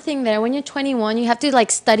 There's nothing there. When you're 21, you have to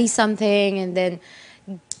like study something and then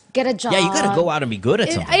get a job. Yeah, you gotta go out and be good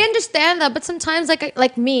at something. I understand that, but sometimes,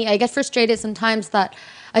 like me, I get frustrated sometimes that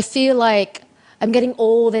I feel like I'm getting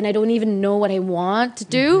old and I don't even know what I want to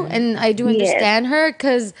do. And I do understand her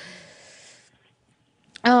because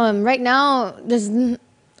right now,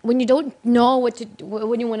 when you don't know what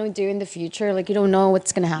you want to do in the future, like you don't know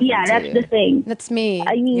what's gonna happen. Yeah, that's the thing. That's me.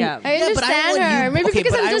 I mean, I understand her. Maybe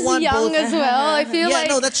because I'm just young as well. I feel like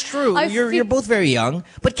no, that's true. You're both very young,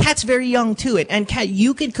 but Kat's very young too. And Kat,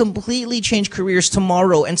 you could completely change careers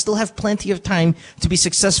tomorrow and still have plenty of time to be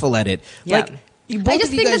successful at it. Yeah. Like I just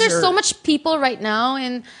think that there's so much people right now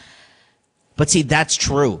and. But see, that's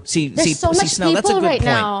true. There's so much Snell, that's a people good right point.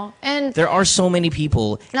 now, and there are so many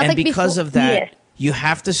people, and like because before, of that, you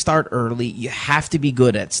have to start early. You have to be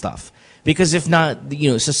good at stuff. Because if not,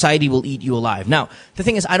 society will eat you alive. Now, the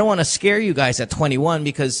thing is, I don't want to scare you guys at 21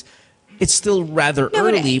 because it's still rather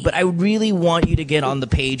early, but I really want you to get on the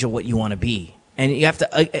page of what you want to be. And you have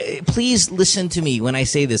to, please listen to me when I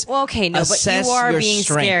say this. Well, okay, no, but you are being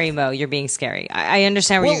scary, Mo. You're being scary. I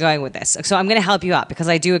understand where you're going with this. So I'm going to help you out because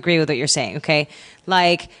I do agree with what you're saying, okay?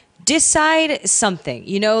 Like, decide something,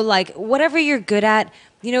 like whatever you're good at,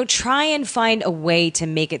 try and find a way to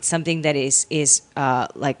make it something that is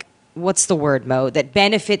like what's the word, Mo, that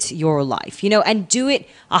benefits your life, and do it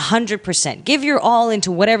 100%. Give your all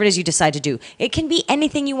into whatever it is you decide to do. It can be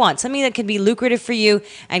anything you want, something that can be lucrative for you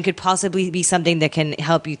and could possibly be something that can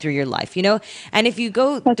help you through your life, And if you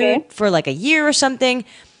go through it for like a year or something,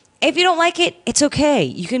 if you don't like it, it's okay.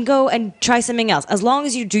 You can go and try something else. As long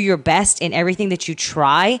as you do your best in everything that you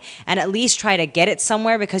try and at least try to get it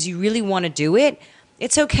somewhere because you really want to do it,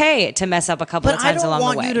 it's okay to mess up a couple of times along the way.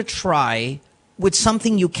 But I don't want you to try with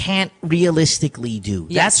something you can't realistically do.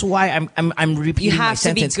 Yes. That's why I'm repeating my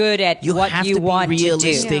sentence. You have to be good at what you want to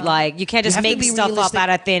do. Like, you can't just make stuff up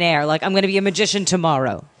out of thin air. Like, I'm going to be a magician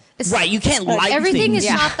tomorrow. Right, you can't like everything things.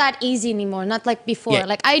 is not that easy anymore. Not like before. Yeah.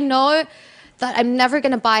 Like, I know that I'm never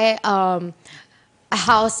gonna buy a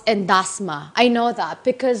house in Dasma. I know that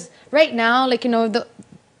because right now, like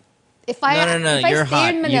if I you're stay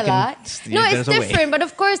hot. in Manila, it's different. But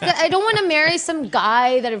of course, I don't want to marry some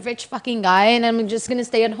guy, that a rich fucking guy, and I'm just gonna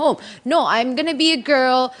stay at home. No, I'm gonna be a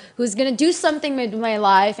girl who's gonna do something with my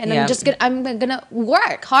life, and I'm gonna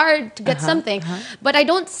work hard to get something. But I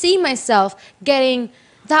don't see myself getting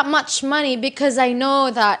that much money because I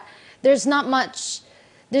know that there's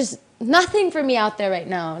nothing for me out there right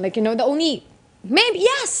now. Like, the only, maybe,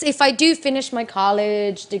 yes, if I do finish my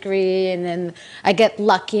college degree and then I get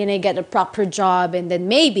lucky and I get a proper job and then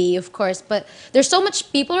maybe, of course, but there's so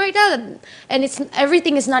much people right now and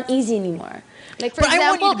everything is not easy anymore. Like, for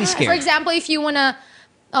example, if you want to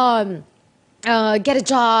get a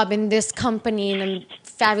job in this company, in a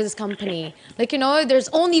fabulous company, like, there's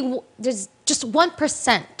just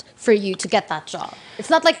 1% for you to get that job. It's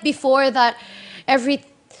not like before that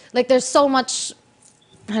there's so much,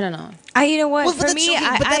 I don't know. You know what? Well, for me,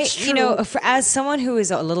 as someone who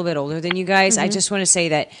is a little bit older than you guys, I just want to say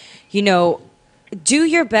that, do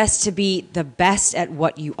your best to be the best at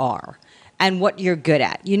what you are and what you're good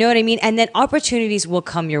at. You know what I mean? And then opportunities will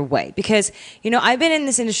come your way. Because, I've been in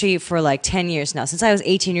this industry for like 10 years now, since I was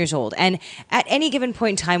 18 years old. And at any given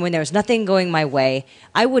point in time when there was nothing going my way,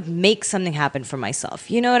 I would make something happen for myself.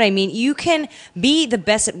 You know what I mean? You can be the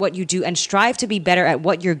best at what you do and strive to be better at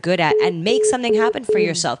what you're good at and make something happen for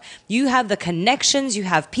yourself. You have the connections, you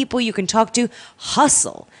have people you can talk to.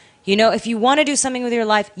 Hustle. If you want to do something with your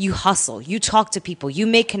life, you hustle, you talk to people, you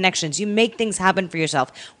make connections, you make things happen for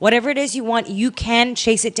yourself. Whatever it is you want, you can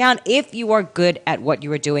chase it down if you are good at what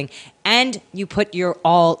you are doing and you put your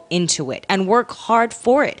all into it and work hard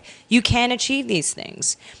for it. You can achieve these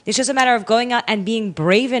things. It's just a matter of going out and being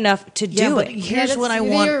brave enough to do it. Here's what I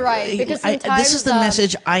want. You're right. Because sometimes this is the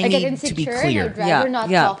message I need to be clear. I'd rather not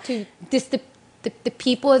talk to the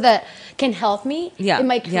people that can help me in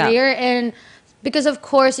my career and. Because of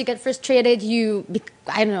course you get frustrated,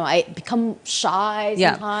 I become shy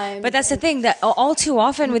sometimes. But that's the thing, that all too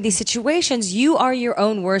often with these situations, you are your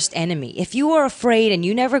own worst enemy. If you are afraid and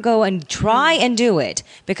you never go and try and do it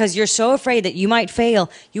because you're so afraid that you might fail,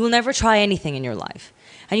 you will never try anything in your life.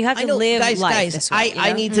 And you have to live life this way.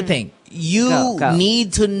 I need to think. You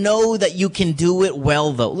need to know that you can do it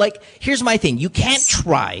well, though. Like, here's my thing. You can't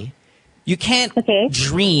try. You can't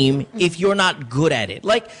dream if you're not good at it.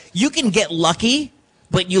 Like, you can get lucky,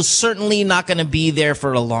 but you're certainly not going to be there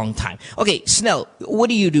for a long time. Okay, Snell, what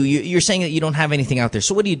do? You're saying that you don't have anything out there.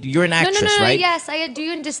 So what do you do? You're an actress, no, right? Yes, I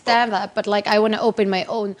do understand that. But, like, I want to open my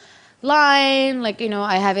own line. Like,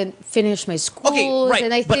 I haven't finished my schools. Okay, right.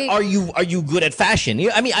 And but are you good at fashion?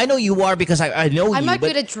 I mean, I know you are because I know you. I'm not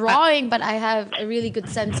good at drawing, but I have a really good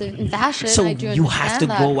sense in fashion. So I do you have to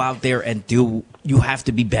go out there and do. You have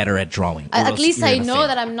to be better at drawing. At least I know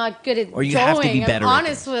that I'm not good at drawing. Or you have to be better. I'm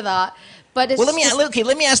honest with that. But it's let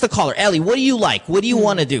me ask the caller, Ellie. What do you like? What do you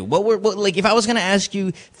want to do? Like if I was going to ask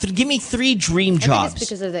you, give me 3 dream jobs. I think it's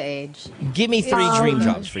because of the age. Give me 3 dream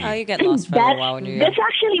jobs for you. Oh, you get lost for a little while when you're young. That's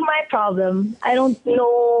actually my problem. I don't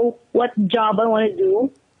know what job I want to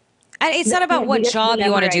do. And it's not about what job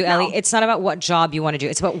you want to do, Ellie. It's not about what job you want to do.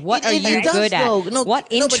 It's about what are you good at? What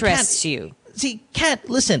interests you? See, Kat,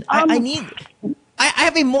 listen. I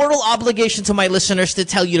have a moral obligation to my listeners to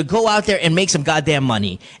tell you to go out there and make some goddamn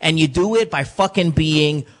money. And you do it by fucking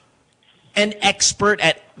being an expert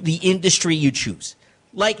at the industry you choose.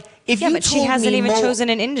 Like, if you but she hasn't even chosen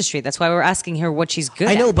an industry. That's why we're asking her what she's good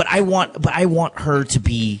at. I know, but I want her to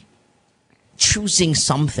be choosing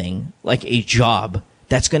something like a job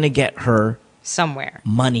that's going to get her somewhere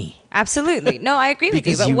money. Absolutely. No, I agree with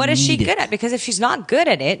you. But what is she good at? Because if she's not good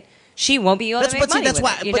at it, she won't be able to make money with it.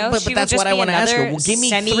 But that's what I want to ask her. Well, give me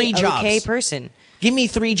 3 jobs. Okay, person. Give me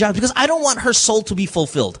 3 jobs because I don't want her soul to be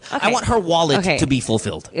fulfilled. Okay. I want her wallet to be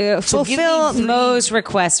fulfilled. Fulfill Mo's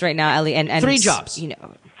request right now, Ellie, and 3 jobs.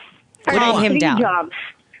 Putting him down. 3 jobs.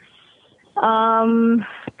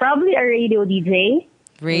 Probably a radio DJ.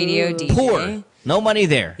 Radio DJ. Poor. No money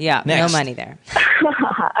there. Yeah, Next. no money there.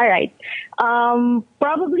 All right.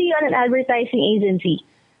 Probably on an advertising agency.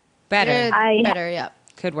 Better. Better, yeah.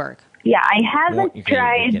 Could work. Yeah, I haven't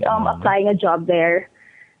tried applying a job there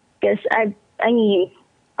because and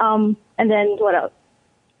then what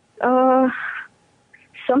else?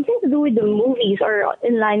 Something to do with the movies or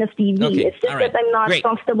in line of TV. Okay, It's just all right. that I'm not Great.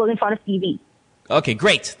 comfortable in front of TV. Okay,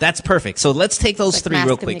 great. That's perfect. So let's take those It's like three mass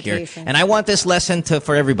real quick here. communication. And I want this lesson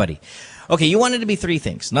for everybody. Okay, you wanted to be three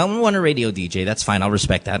things. Number one, a radio DJ. That's fine. I'll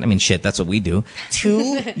respect that. I mean, shit, that's what we do.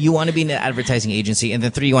 Two, you want to be in an advertising agency. And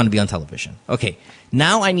then three, you want to be on television. Okay,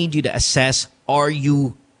 now I need you to assess, are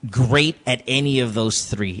you great at any of those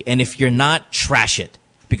three? And if you're not, trash it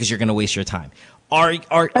because you're going to waste your time.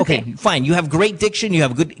 Okay, fine. You have great diction. You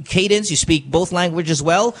have good cadence. You speak both languages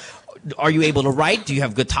well. Are you able to write? Do you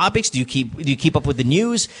have good topics? Do you keep up with the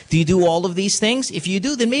news? Do you do all of these things? If you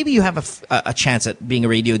do, then maybe you have a chance at being a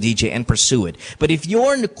radio DJ and pursue it. But if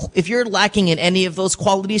you're lacking in any of those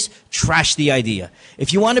qualities, trash the idea.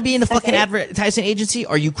 If you want to be in a fucking advertising agency,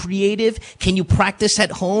 are you creative? Can you practice at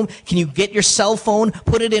home? Can you get your cell phone,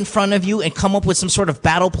 put it in front of you, and come up with some sort of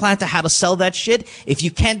battle plan to how to sell that shit? If you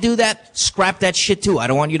can't do that, scrap that shit too. I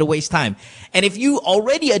don't want you to waste time. And if you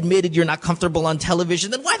already admitted you're not comfortable on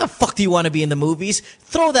television, then why the fuck do you want to be in the movies?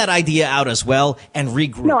 Throw that idea out as well and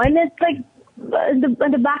regroup. No, and it's like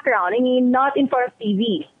the background. I mean, not in front of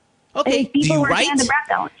TV. Okay, people do you working write? in the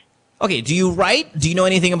background. Okay, do you write? Do you know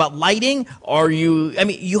anything about lighting?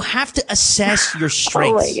 You have to assess your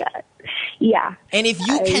strengths. Oh my God. Yeah. And if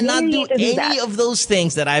you cannot do any of those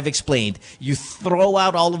things that I've explained, you throw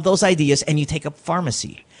out all of those ideas and you take up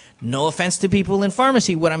pharmacy. No offense to people in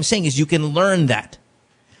pharmacy. What I'm saying is you can learn that.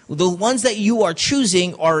 The ones that you are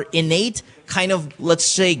choosing are innate, kind of, let's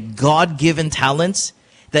say, God-given talents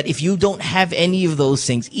that if you don't have any of those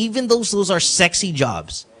things, even those are sexy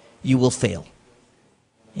jobs, you will fail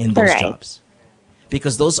in those jobs.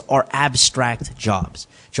 Because those are abstract jobs.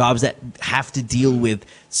 Jobs that have to deal with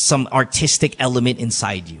some artistic element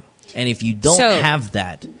inside you. And if you don't have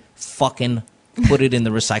that, fucking put it in the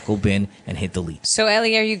recycle bin and hit delete. So,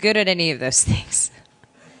 Ellie, are you good at any of those things?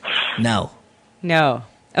 No. No.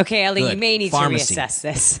 Okay, Ellie, Good. you may need Pharmacy. to reassess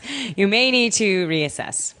this. You may need to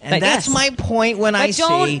reassess. And But that's yes. my point when I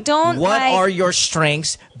say, what are your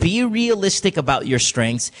strengths? Be realistic about your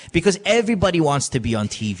strengths because everybody wants to be on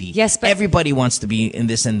TV. Yes, but everybody wants to be in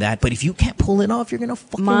this and that. But if you can't pull it off, you're going to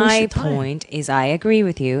fucking waste My your time. point is I agree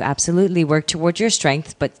with you. Absolutely work towards your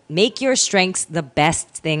strengths, but make your strengths the best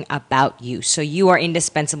thing about you. So you are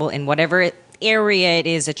indispensable in whatever area it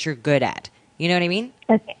is that you're good at. You know what I mean?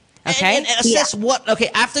 Okay. Okay. And assess what,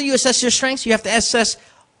 after you assess your strengths, you have to assess,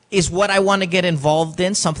 is what I want to get involved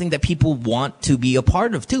in something that people want to be a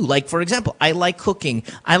part of too? Like, for example, I like cooking.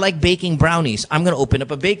 I like baking brownies. I'm going to open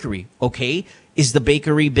up a bakery. Okay. Is the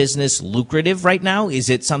bakery business lucrative right now?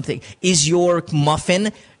 Is it something, is your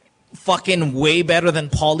muffin fucking way better than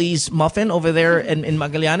Polly's muffin over there in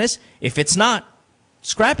Magallanes? If it's not,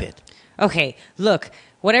 scrap it. Okay, look,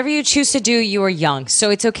 whatever you choose to do, you are young.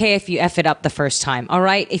 So it's okay if you F it up the first time, all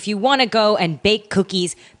right? If you want to go and bake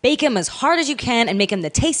cookies, bake them as hard as you can and make them the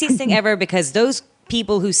tastiest thing ever because those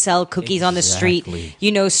people who sell cookies on the street,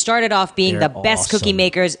 started off being They're the best cookie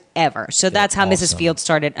makers ever. So that's how Mrs. Field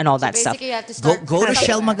started and all that stuff. You have to start Go to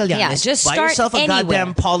Shell Magallanes. Yeah, just buy start yourself a anywhere.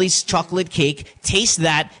 goddamn Polly's chocolate cake. Taste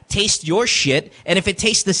that. Taste your shit. And if it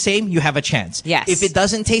tastes the same, you have a chance. Yes. If it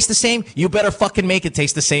doesn't taste the same, you better fucking make it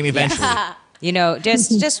taste the same eventually. You know,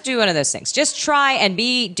 just do one of those things. Just try and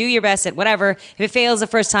do your best at whatever. If it fails the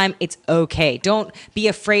first time, it's okay. Don't be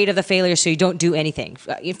afraid of the failure so you don't do anything.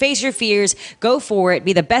 You face your fears, go for it,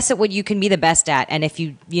 be the best at what you can be the best at. And if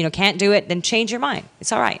you can't do it, then change your mind.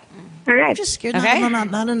 It's all right. All right. I'm just scared. Okay?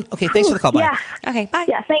 Okay, thanks for the call. Bye. Yeah. Okay, bye.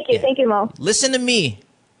 Yeah, thank you. Thank you, Mo. Listen to me.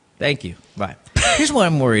 Thank you. Bye. Here's what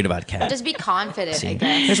I'm worried about, Kat. Just be confident, I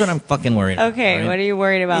guess. Here's what I'm fucking worried about. Okay, all right? what are you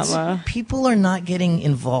worried about, It's- Mo? People are not getting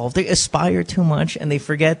involved. They aspire too much and they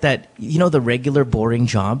forget that, the regular boring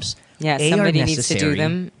jobs, Yeah, A, somebody are needs to do necessary,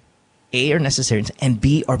 them. A, are necessary, and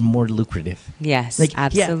B, are more lucrative. Yes, Yeah,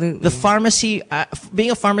 absolutely. the pharmacy,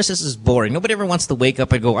 being a pharmacist is boring. Nobody ever wants to wake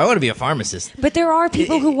up and go, I want to be a pharmacist. But there are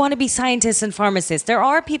people who want to be scientists and pharmacists. There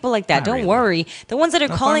are people like that. Don't worry. The ones that are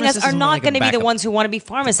No, calling us pharmacist are is more not like a going to be the backup- ones who want to be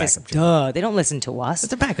pharmacists. Duh. They don't listen to us.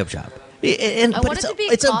 It's a backup job. I But wanted to be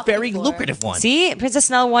a it's a cop very before. lucrative one. See, Princess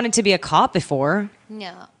Snell wanted to be a cop before.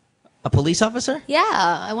 Yeah. A police officer? Yeah,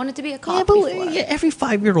 I wanted to be a cop Yeah, but before. every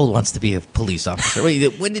 5-year-old wants to be a police officer. Wait,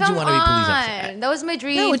 when did you want to be a police officer? That was my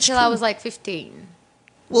dream No, it's until true. I was like 15.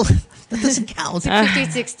 Well, that doesn't count. 15,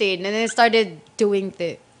 16. And then I started doing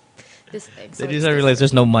this thing. So They just realize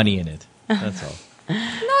there's no money in it. That's all.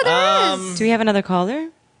 No, there is. Do we have another caller?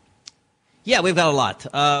 Yeah, we've got a lot.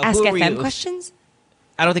 Ask who are FM we- questions?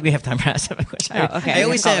 I don't think we have time for Ask FM questions. Oh, okay. I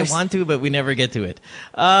always say I Callers. want to, but we never get to it.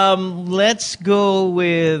 Let's go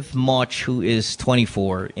with Moch, who is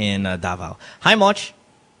 24 in Davao. Hi, Moch.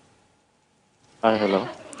 Hi, hello.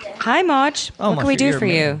 Hi, Moch. Oh, what Moch, can we do you're for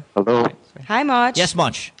a you? Hello. Hi, Moch. Yes,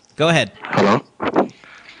 Moch. Go ahead. Hello.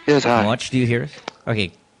 Yes, hi. Moch, do you hear us?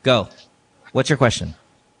 Okay, go. What's your question?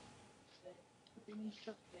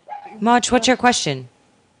 Moch, what's your question?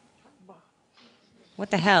 What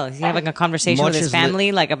the hell? Is he having a conversation Moch with his is li-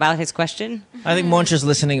 family, like about his question? I think Moch is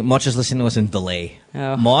listening. Moch is listening to us in delay.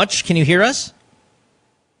 Oh. Moch, can you hear us?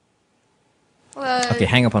 Well, Okay,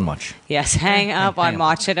 hang up on Moch. Yes, hang up on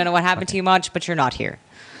Moch. I don't know what happened to you, Moch, but you're not here.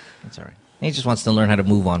 That's all right. He just wants to learn how to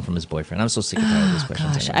move on from his boyfriend. I'm so sick and tired of these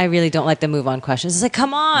questions. Gosh, anyway. I really don't like the move on questions. It's like,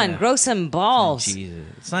 come on, Yeah. grow some balls. Jesus.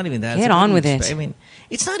 It's not even that. Get It's on what with you it. expect. I mean,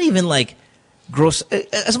 it's not even like gross.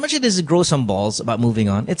 As much as it is grow some balls about moving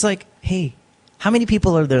on, it's like, hey, how many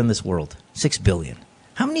people are there in this world? 6 billion.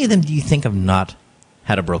 How many of them do you think have not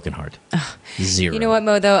had a broken heart? Zero. You know what,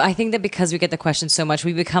 Mo, though? I think that because we get the questions so much,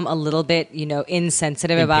 we become a little bit,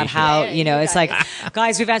 insensitive about how, it's like,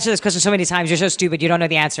 guys, we've answered this question so many times. You're so stupid. You don't know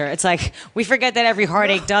the answer. It's like, we forget that every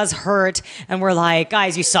heartache does hurt. And we're like,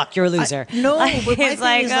 guys, you suck. You're a loser. No, Like, but my it's thing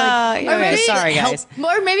like, is like- Or maybe- sorry, guys.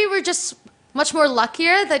 Or maybe we're just much more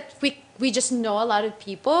luckier that we just know a lot of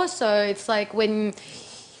people. So it's like when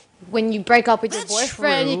you break up with your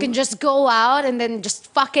boyfriend, you can just go out and then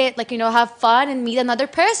just fuck it, have fun and meet another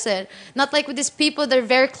person. Not like with these people, they're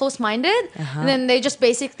very close-minded. And then they just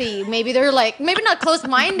basically, maybe they're like, maybe not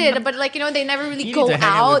close-minded, but they never really You go need to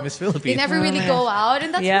hang out with out. Miss Philippines. They never really go out,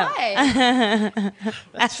 and that's why.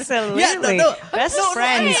 Absolutely. Yeah, Best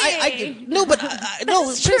friends.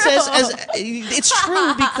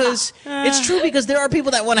 Princess, it's true because there are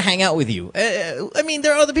people that want to hang out with you. I mean,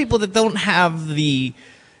 there are other people that don't have the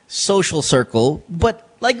social circle, but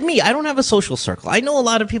like me, I don't have a social circle. I know a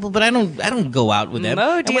lot of people, but I don't go out with them.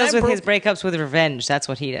 Mo And when deals I with broke- his breakups with revenge. That's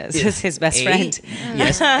what he does. Yeah. It's his best A, friend.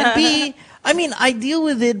 Yes. And B, I mean, I deal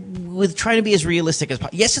with it with trying to be as realistic as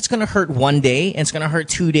possible. Yes, it's going to hurt one day, and it's going to hurt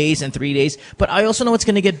 2 days and 3 days, but I also know it's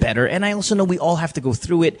going to get better, and I also know we all have to go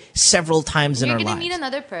through it several times in You're our gonna lives. meet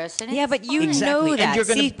another person. Yeah, but you Exactly. know And that. you're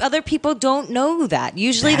gonna- See, other people don't know that.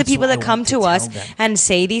 Usually the That's people what that I come want to to us tell them. and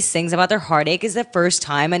say these things about their heartache is the first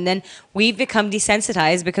time, and then we've become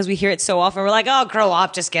desensitized because we hear it so often. We're like, oh, grow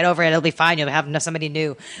up, just get over it. It'll be fine. You'll have somebody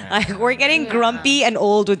new. Like, we're getting grumpy and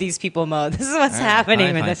old with these people, Mo. This is what's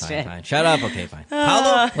happening with this shit. Fine. Shut up. Okay, fine.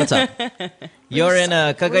 Paolo, what's up? You're in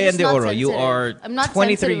Cagayan de Oro. You are I'm not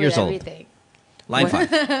 23 sensitive years with old. everything. Line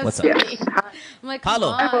 5. What's up? I'm like,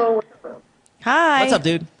 Paolo. come on. Hi. What's up,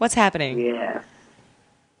 dude? What's happening?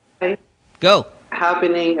 Yeah. Go.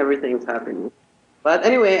 Happening, everything's happening. But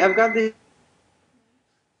anyway, I've got this.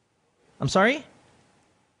 I'm sorry?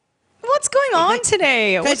 What's going on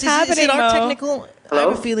today? Guys, What's is happening, it our Mo? technical? I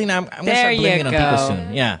have a feeling I'm going to There start you blaming it on people go.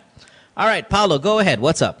 soon. Yeah. All right, Paolo, go ahead.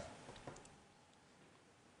 What's up?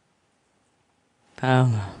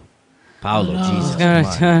 Paolo, Jesus. Gonna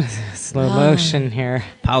come on. turn slow motion here.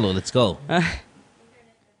 Paolo, let's go.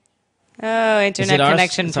 Oh, Is internet it ours?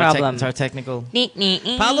 connection It's our problem. it's our technical.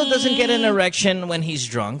 Paolo Paolo doesn't get an erection when he's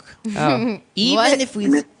drunk. Oh. Even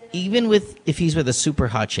if he's with a super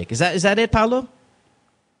hot chick. Is that it, Paolo?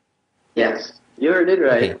 Yes, you heard it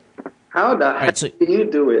right. How the heck so- do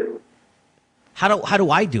you do it? How do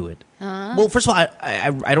I do it? Well, first of all,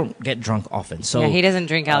 I don't get drunk often, so yeah, he doesn't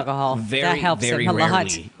drink alcohol. very that helps very him a rarely.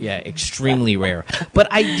 lot. Yeah, extremely rare. But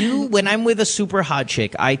I do when I'm with a super hot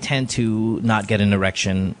chick. I tend to not get an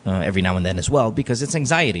erection every now and then as well because it's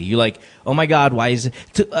anxiety. You're like, oh my god, why is it?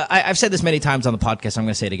 I've said this many times on the podcast. I'm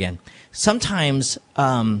going to say it again. Sometimes.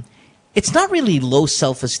 It's not really low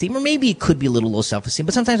self-esteem, or maybe it could be a little low self-esteem,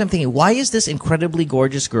 but sometimes I'm thinking, why is this incredibly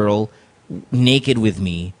gorgeous girl naked with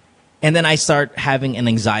me? And then I start having an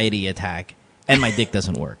anxiety attack, and my dick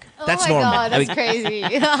doesn't work. That's oh my normal. God, I that's mean, crazy.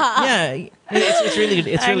 yeah, it's really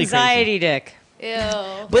crazy. Anxiety dick. Ew.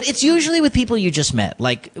 But it's usually with people you just met.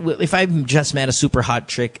 Like, if I've just met a super hot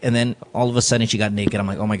chick and then all of a sudden she got naked, I'm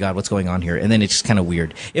like, oh my God, what's going on here? And then it's just kind of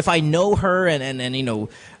weird. If I know her and you know,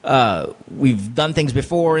 we've done things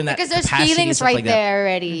before in that Because there's capacity and feelings stuff right like that. there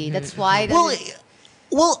already. That's why.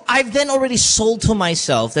 Well, I've then already sold to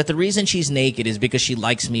myself that the reason she's naked is because she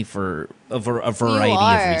likes me for a variety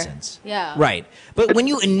of reasons. Yeah. Right. But when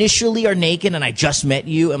you initially are naked and I just met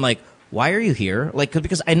you, I'm like, why are you here? Like,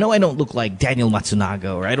 because I know I don't look like Daniel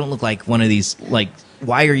Matsunaga, or I don't look like one of these, like,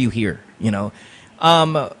 why are you here? You know?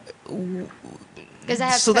 Because I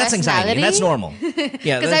have so that's anxiety. That's normal.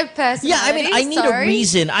 Yeah, because I have personality. Yeah, I mean, I need a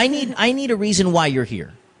reason. I need a reason why you're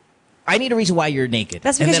here. I need a reason why you're naked.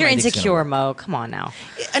 That's because you're insecure, Mo. Come on now.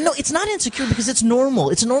 No, it's not insecure because it's normal.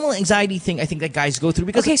 It's a normal anxiety thing I think that guys go through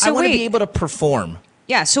because I want to be able to perform.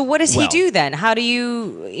 Yeah, so what does he do then? How do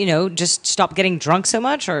you, just stop getting drunk so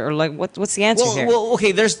much? Or like, what's the answer here? Well,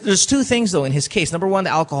 okay, there's two things, though, in his case. Number one, the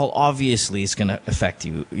alcohol obviously is going to affect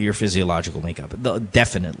your physiological makeup.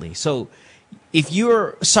 Definitely. So if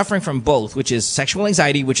you're suffering from both, which is sexual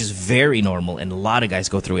anxiety, which is very normal, and a lot of guys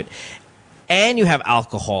go through it, and you have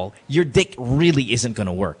alcohol, your dick really isn't going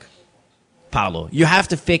to work. Paolo, you have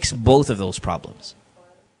to fix both of those problems.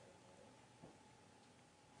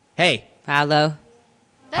 Hey. Paolo.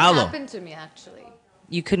 That happened to me, actually.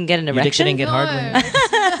 You couldn't get an erection? Your dick didn't get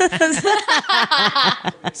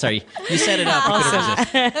hard? Sorry, you set it up. You couldn't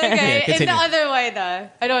resist. Okay, in the other way, though.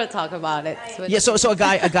 I don't want to talk about it. So a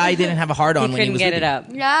guy didn't have a hard on when he was couldn't get it up.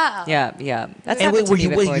 Yeah. That's happened to me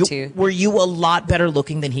before, too. Were you a lot better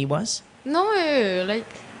looking than he was? No, like...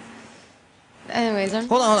 Anyways,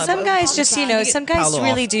 hold on. Some guys just, some guys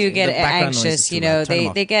really do get anxious.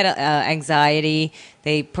 They get anxiety,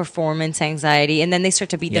 performance anxiety, and then they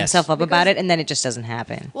start to beat themselves up about it, and then it just doesn't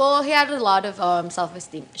happen. Well, he had a lot of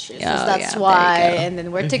self-esteem issues, so Oh, that's why. And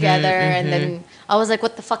then we're together, and then I was like,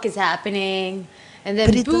 "What the fuck is happening?" And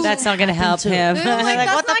then boom, that's not going to help him. Like,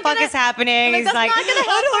 what the fuck is happening? He's like,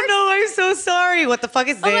 I don't know. I'm so sorry. What the fuck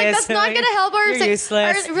is this? I'm like, that's not going to help our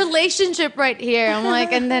relationship right here. I'm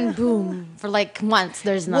like, and then boom, for like months,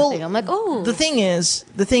 there's nothing. Well, I'm like, oh. The thing is,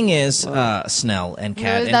 Snell and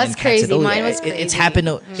Kat. That's crazy. Mine was crazy. It's happened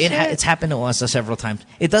to it's happened to us several times.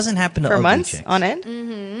 It doesn't happen to for ugly months chicks. on end.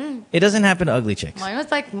 Mm-hmm. It doesn't happen to ugly chicks. Mine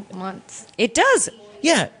was like months. It does.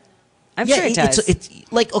 Yeah, I'm sure it does. It's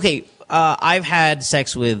like okay. I've had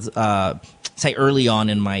sex with, say, early on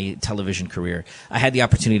in my television career, I had the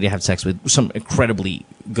opportunity to have sex with some incredibly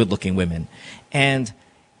good-looking women. And,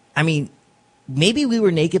 I mean, maybe we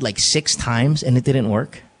were naked like 6 times and it didn't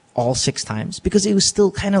work. All 6 times. Because it was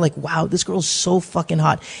still kind of like, wow, this girl's so fucking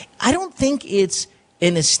hot. I don't think it's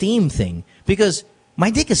an esteem thing. Because my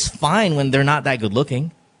dick is fine when they're not that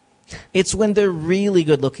good-looking. It's when they're really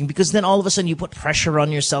good looking because then all of a sudden you put pressure on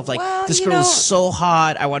yourself like this girl is so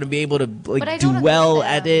hot, I want to be able to do well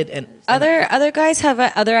at it. And other guys have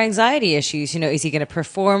other anxiety issues. Is he going to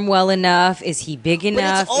perform well enough? Is he big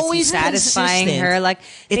enough? Is he satisfying her? Like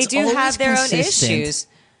they do have their own issues.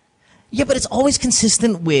 Yeah, but it's always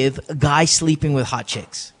consistent with a guy sleeping with hot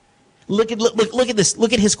chicks. Look at this.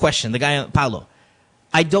 Look at his question. The guy Paolo.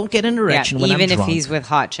 I don't get an erection when I'm drunk. Even if he's with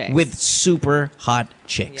hot chicks. With super hot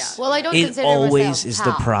chicks. Yeah. Well, I don't consider always myself is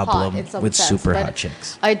the problem with sense, super hot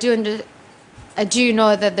chicks. I do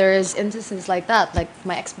know that there is instances like that. Like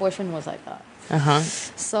my ex-boyfriend was like that.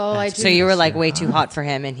 So you were like way too hot for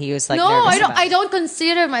him, and he was like, no, nervous I don't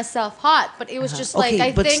consider myself hot, but it was just like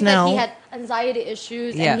I think that he had anxiety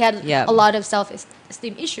issues and he had a lot of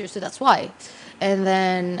self-esteem issues, so that's why. And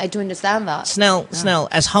then I do understand that. Snell,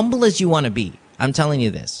 as humble as you want to be, I'm telling you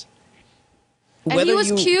this. And whether he was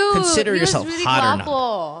you cute. consider yourself really hot guapo.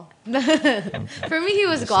 or not. For me, he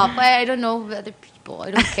was guapo. I don't know other people. I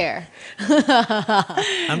don't care.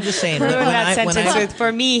 I'm just saying.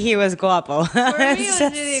 For me, he was guapo. For me, he was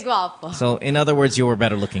really guapo. So, in other words, you were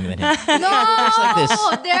better looking than him. No, it works like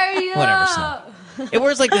this. There you Whatever, Snell. It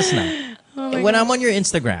works like this now. When I'm on your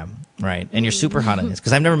Instagram, right, and you're super hot on this,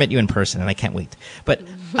 because I've never met you in person, and I can't wait. But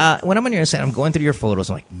when I'm on your Instagram, I'm going through your photos,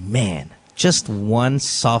 I'm like, man, just one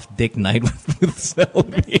soft dick night with Snell.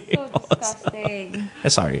 That's so disgusting.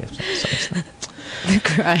 Sorry.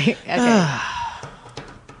 Cry. Okay.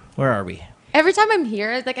 Where are we? Every time I'm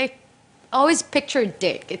here, it's like I always picture a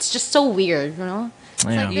dick. It's just so weird,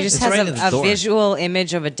 Like you just have a visual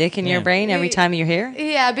image of a dick in your brain every time you're here?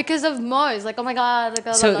 Yeah, because of Mo. It's like, oh my God.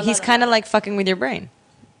 Like, so he's kind of like fucking with your brain.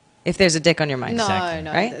 If there's a dick on your mind. No,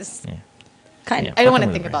 right? Kind of. I don't want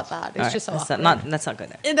to think about that. It's just so awkward. That's not good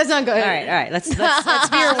there. That's not good. All right. Let's veer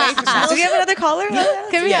away from that. Do we have another caller?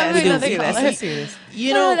 Can we have another caller? Let's do this.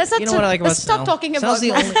 You know what I like about Snell? Stop talking about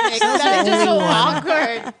Snell's That is just so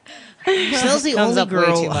awkward. Snell's the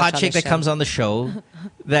only hot chick that comes on the show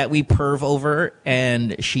that we perv over,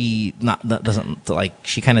 and she doesn't like.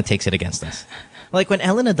 She kind of takes it against us. Like when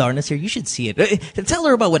Ellen Adarna's here, you should see it. Tell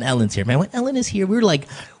her about when Ellen's here, man. When Ellen is here, we're like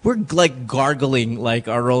gargling like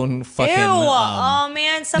our own fucking. Ew! Oh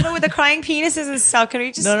man, someone with the crying penises and stuff. Can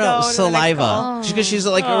we just no saliva? Because she's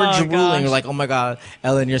like we're drooling. We're like, oh my God,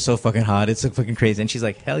 Ellen, you're so fucking hot. It's so fucking crazy. And she's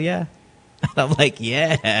like, hell yeah. And I'm like,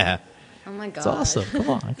 yeah. Oh my God. It's awesome. Come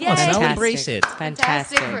on, Yay. Snell, embrace it.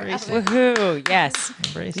 Fantastic. Embrace it. Woohoo! Yes.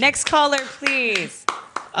 Embrace Next caller, please.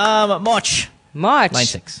 Moch. Much. Line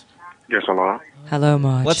 6. Yes, hello. Hello,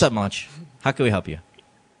 Much. What's up, Much? How can we help you?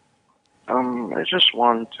 I just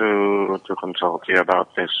want to consult you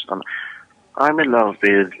about this. I'm in love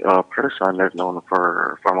with a person I've known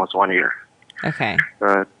for almost 1 year. Okay.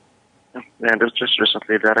 But and it's just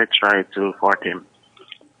recently that I tried to court him.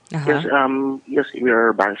 Because yes, we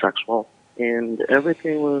are bisexual, and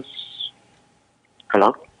everything was.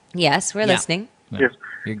 Hello. Yes, we're listening. Yes,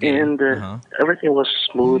 and everything was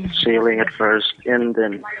smooth sailing at first, and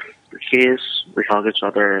then we kiss, we hug each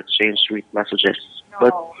other, exchange sweet messages.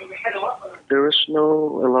 But there was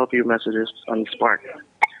no "I love you" messages on the spark.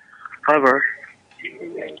 However,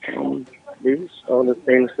 these are the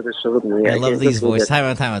things that it showed me. I love these voices. Time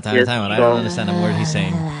out. I don't understand a word he's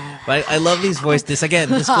saying. But I love these voices. This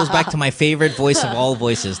goes back to my favorite voice of all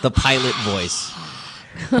voices, the pilot voice.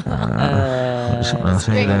 I just want to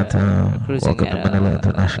say that welcome to Manila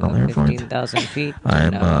International Airport. 15,000 feet.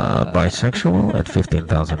 I'm bisexual at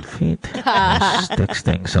 15,000 feet. Just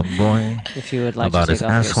texting some boy if you would like about to his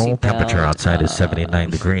asshole. Temperature outside is 79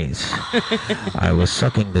 degrees. I was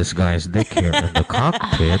sucking this guy's dick here in the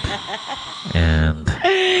cockpit. And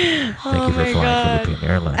thank you for flying Philippine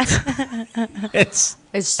Airlines.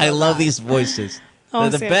 I love these voices. They're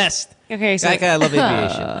the best. Okay, so I love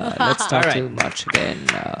aviation. Let's talk too much again.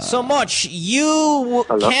 So Much, you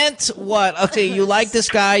can't what? Okay, you like this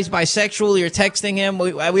guy, he's bisexual, you're texting him.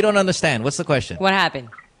 We don't understand. What's the question? What happened?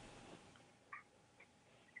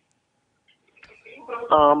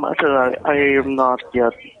 Actually, I am not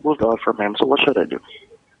yet moved on from him, so what should I do?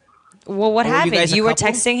 Well, what you happened? guys a You were couple?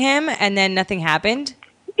 texting him and then nothing happened?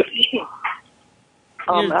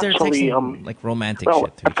 They're Actually, texting, like romantic well,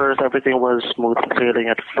 shit. at first everything was smooth sailing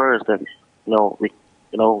at first, and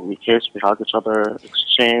we kissed, we hugged each other,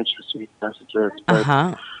 exchanged sweet messages.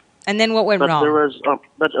 But, And then what went but wrong? there was,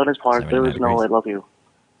 but on his part, there was no "I love you."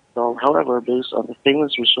 So, however, based on the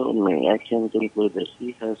things you showed me, I can conclude that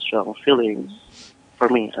he has strong feelings for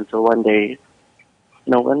me until one day,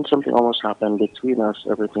 when something almost happened between us,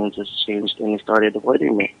 everything just changed and he started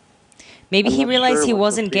avoiding me. Maybe I'm he not realized sure he what to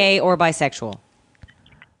wasn't feel. gay or bisexual.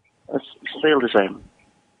 It's still the same.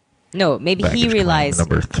 No, maybe he realized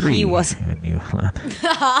number 3 he was.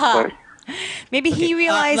 Maybe he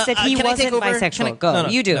realized that he can I take wasn't over? bisexual. Go,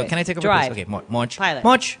 you do it. Can I take over? Drive. Please? Okay, Monch. Pilot.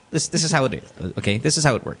 Monch, this is how it is. Okay, this is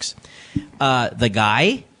how it works. The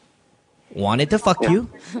guy wanted to fuck you,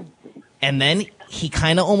 and then he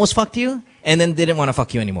kind of almost fucked you, and then didn't want to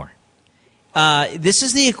fuck you anymore. This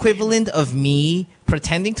is the equivalent of me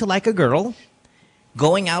pretending to like a girl,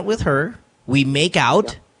 going out with her, we make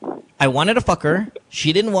out, I wanted to fuck her,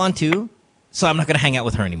 she didn't want to, so I'm not going to hang out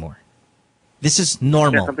with her anymore. This is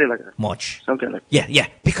normal. Yeah, something like that. Much. Something like Yeah,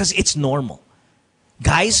 because it's normal.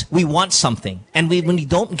 Guys, we want something, and when we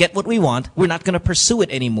don't get what we want, we're not going to pursue it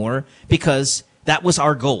anymore because that was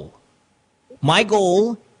our goal. My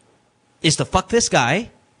goal is to fuck this guy.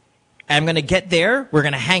 I'm going to get there. We're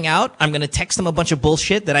going to hang out. I'm going to text him a bunch of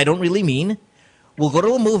bullshit that I don't really mean. We'll go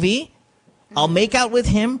to a movie. I'll make out with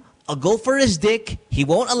him. I'll go for his dick. He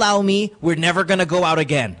won't allow me. We're never going to go out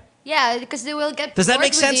again. Yeah, because they will get Does that bored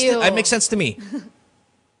make with sense? you. That makes sense to me.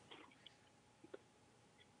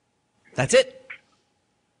 That's it.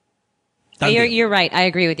 Done deal. You're right. I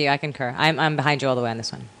agree with you. I concur. I'm behind you all the way on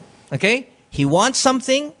this one. Okay? He wants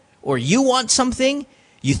something, or you want something.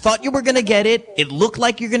 You thought you were going to get it. It looked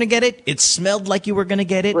like you're going to get it. It smelled like you were going to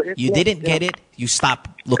get it. You didn't get it. You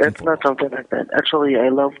stopped looking It's for not something like that. Actually, I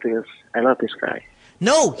love this guy.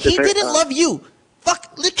 No, he The first didn't time. love you.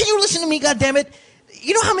 Fuck, can you listen to me, goddammit?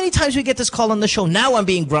 You know how many times we get this call on the show? Now I'm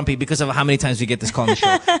being grumpy because of how many times we get this call on the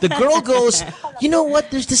show. The girl goes, you know what?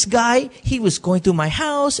 There's this guy. He was going to my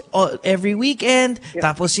house every weekend.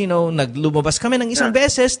 Tapos, naglumabas kami ng isang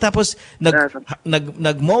beses. Tapos,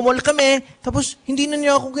 nagmomol kami. Tapos, hindi na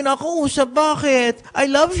niya ako kinakausap. Bakit? I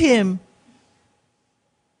love him.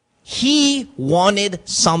 He wanted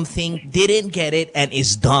something, didn't get it, and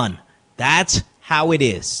is done. That's how it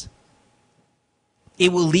is.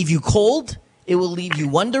 It will leave you cold. It will leave you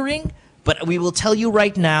wondering, but we will tell you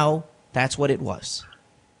right now, that's what it was.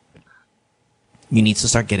 You need to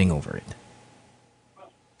start getting over it.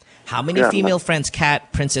 How many female friends,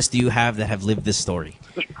 Kat, Princess, do you have that have lived this story?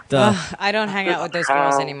 I don't hang out with those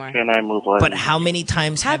girls anymore. Can I move on? But how many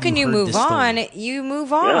times How have can you heard move this story? on? You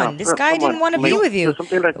move on. Yeah, This guy didn't want to be with you.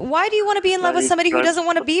 Like, Why do you want to be in love with somebody who doesn't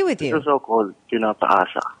want to be with you? It's so called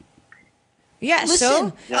pinapaasa. Yeah,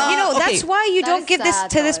 Listen, that's why you don't give this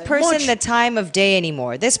to this person Much. the time of day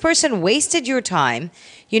anymore. This person wasted your time,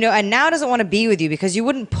 and now doesn't want to be with you because you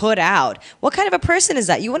wouldn't put out. What kind of a person is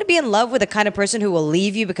that? You want to be in love with the kind of person who will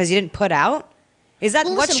leave you because you didn't put out? Is that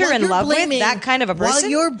what you're in love with? That kind of a person?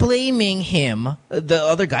 While you're blaming him, the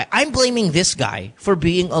other guy, I'm blaming this guy for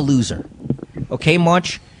being a loser. Okay,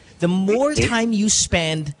 Moch? The more time you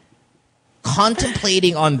spend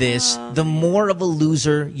contemplating on this, the more of a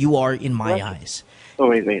loser you are in my eyes. Oh,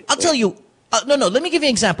 wait. I'll tell you. No, let me give you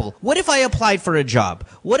an example. What if I applied for a job?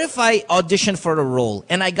 What if I auditioned for a role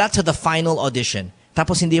and I got to the final audition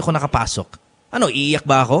tapos hindi ako nakapasok? Ano, iiyak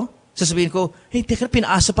ba ako? Sasabihin ko, hey, teka,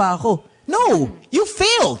 pinaasa pa ako. No, you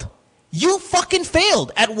failed. You fucking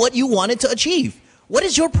failed at what you wanted to achieve. What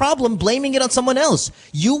is your problem blaming it on someone else?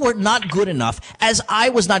 You were not good enough, as I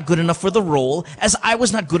was not good enough for the role, as I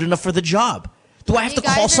was not good enough for the job. Do I have to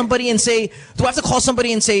call somebody and say,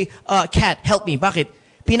 Kat, help me, bakit?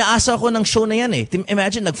 Pinaasa ako ng show na yan eh.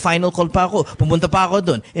 Imagine, nag-final call pa ako. Pumunta pa ako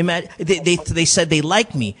dun. They said they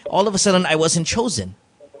liked me. All of a sudden, I wasn't chosen.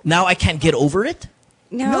 Now I can't get over it?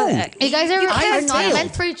 No. You guys are not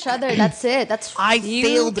meant for each other. That's it.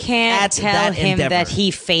 You can't tell him that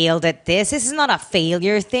he failed at this. This is not a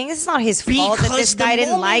failure thing. This is not his fault that this guy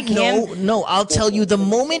didn't like him. No, I'll tell you, the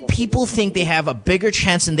moment people think they have a bigger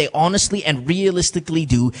chance than they honestly and realistically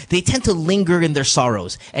do, they tend to linger in their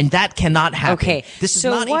sorrows. And that cannot happen. Okay. This is so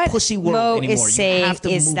not what a pussy world Mo anymore. Is saying you have to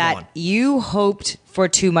is move that on. you hoped for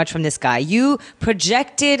too much from this guy. You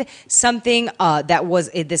projected something that was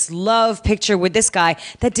this love picture with this guy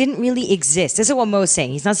that didn't really exist. This is what Mo's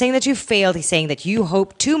saying. He's not saying that you failed. He's saying that you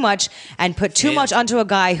hoped too much and put too much onto a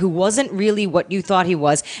guy who wasn't really what you thought he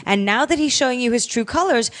was. And now that he's showing you his true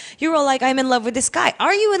colors, you're all like, I'm in love with this guy.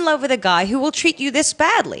 Are you in love with a guy who will treat you this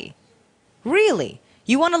badly? Really?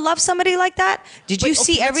 You want to love somebody like that? Did you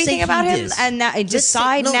see everything about him and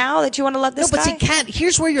decide now that you want to love this guy? No, but see, Kat,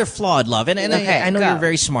 here's where you're flawed, love. And I know you're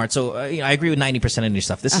very smart, so I agree with 90% of your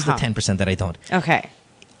stuff. This is the 10% that I don't. Okay.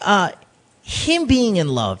 Him being in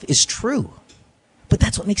love is true, but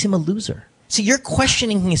that's what makes him a loser. See, you're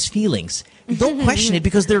questioning his feelings. Don't question it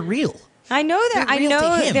because they're real. I know that.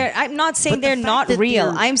 I'm not saying they're not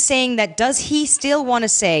real. I'm saying that does he still want to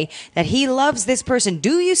say that he loves this person?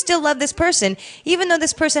 Do you still love this person, even though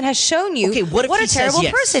this person has shown you what a terrible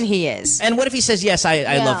person he is? And what if he says, yes,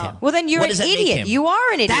 I love him? Well, then you're an idiot. You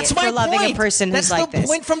are an idiot for loving a person who's like this. That's the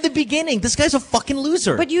point from the beginning. This guy's a fucking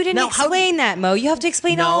loser. But you didn't explain that, Mo. You have to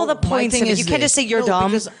explain all the points of it. You can't just say you're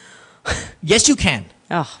dumb. Yes, you can.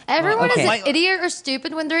 Everyone is an idiot or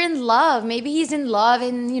stupid when they're in love. Maybe he's in love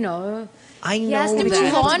and, I know but you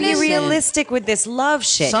have to be realistic with this love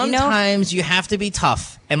shit. Sometimes you have to be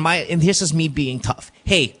tough. And this is me being tough.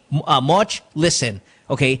 Hey, Moch, listen.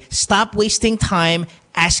 Okay, stop wasting time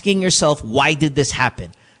asking yourself, why did this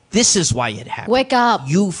happen? This is why it happened. Wake up.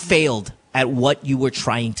 You failed at what you were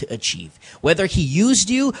trying to achieve. Whether he used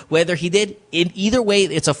you, whether he did, in either way,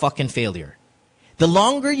 it's a fucking failure. The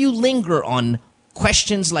longer you linger on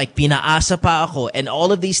questions like pinaasa pa ako and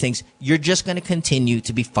all of these things, you're just going to continue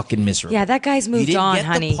to be fucking miserable. Yeah, that guy's moved on,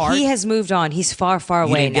 honey. He has moved on. He's far, far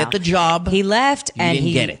away now. You didn't get the job. He left and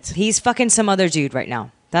he didn't get it. He's fucking some other dude right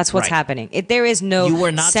now. That's what's happening. There is no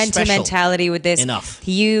sentimentality with this. Enough.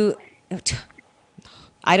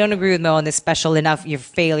 I don't agree with Mo on this special enough, your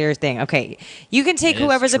failure thing. Okay, you can take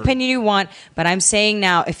whoever's opinion you want, but I'm saying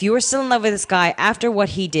now, if you are still in love with this guy after what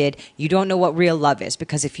he did, you don't know what real love is.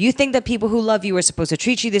 Because if you think that people who love you are supposed to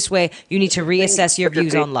treat you this way, you need to reassess your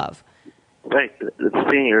views on love. Right. The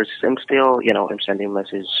thing is, I'm still, I'm sending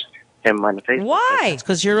messages him on Facebook. Why? It's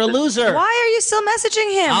because you're a loser. Why are you still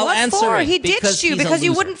messaging him? I'll What answer for? it, He ditched you because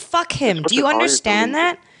you wouldn't fuck him. Do you understand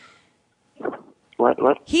that?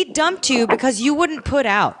 What? He dumped you because you wouldn't put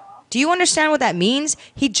out. Do you understand what that means?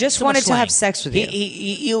 He just wanted to have sex with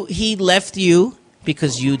you. He left you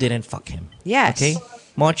because you didn't fuck him. Yes. Okay?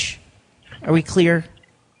 Moch, are we clear?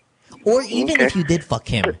 Or even if you did fuck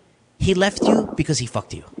him, he left you because he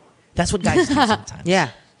fucked you. That's what guys do sometimes.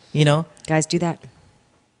 Yeah. Guys do that.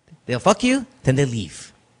 They'll fuck you, then they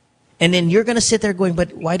leave. And then you're going to sit there going,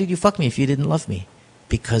 but why did you fuck me if you didn't love me?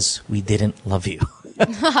 Because we didn't love you. We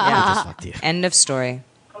just fucked you. End of story.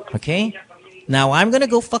 Okay? Now I'm going to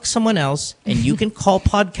go fuck someone else, and you can call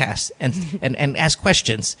podcasts and ask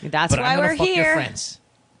questions. That's why we're fuck here. Your friends.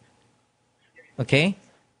 Okay?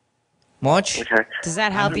 Moch? Okay. Does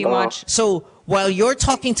that help you, Moch? So while you're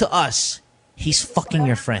talking to us, he's fucking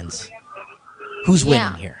your friends. Who's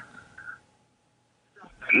winning here?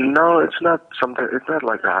 No, it's not something. It's not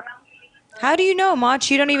like that. How do you know, Moch?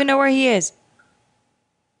 You don't even know where he is.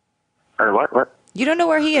 What? You don't know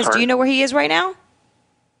where he is. Sorry? Do you know where he is right now?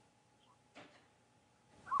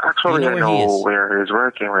 Actually, I know where he's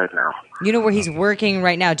working right now. You know where he's working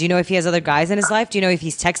right now. Do you know if he has other guys in his life? Do you know if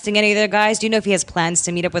he's texting any other guys? Do you know if he has plans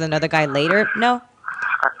to meet up with another guy later? No?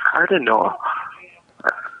 I didn't know.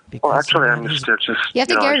 Well, actually, I'm just You have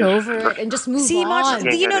to get over it and just move See, on.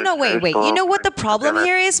 Mach, you know, no, wait. You know what the problem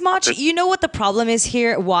here is, Mach? You know what the problem is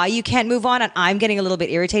here? Why you can't move on? And I'm getting a little bit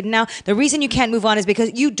irritated now. The reason you can't move on is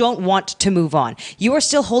because you don't want to move on. You are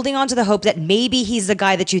still holding on to the hope that maybe he's the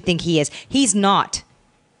guy that you think he is. He's not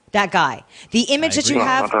that guy. The image that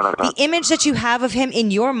you have of him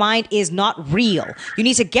in your mind is not real. You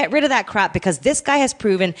need to get rid of that crap because this guy has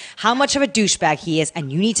proven how much of a douchebag he is,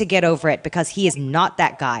 and you need to get over it because he is not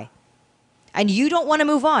that guy. And you don't want to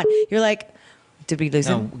move on. You're like, did we lose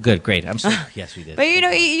him? Good, great. I'm sorry. Yes, we did. But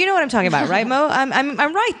you know what I'm talking about, right, Mo? I'm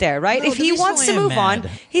right there, right? No, if he wants to move on,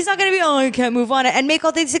 he's not going to be, I can't move on, and make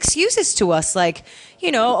all these excuses to us, like,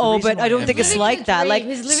 but I don't think it's like that. Like,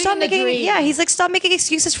 stop making, he's like, stop making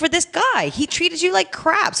excuses for this guy. He treated you like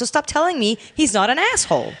crap, so stop telling me he's not an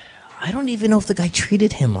asshole. I don't even know if the guy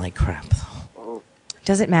treated him like crap, though.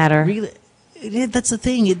 Does it matter? Really? That's the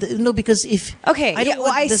thing. No, because if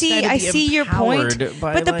I see your point,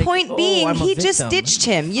 but the point being, he just ditched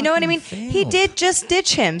him. You know what I mean? He did just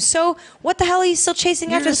ditch him. So what the hell are you still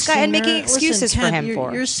chasing after this guy and making excuses for him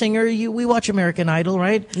for? You're a singer. We watch American Idol,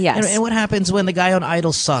 right? Yes. And what happens when the guy on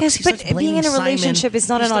Idol sucks? Yes, but being in a relationship is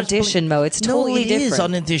not an audition, Mo. It's totally different. No, it is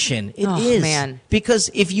an audition. It is, man.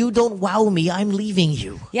 Because if you don't wow me, I'm leaving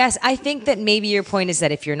you. Yes, I think that maybe your point is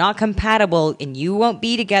that if you're not compatible and you won't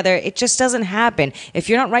be together, it just doesn't happen. If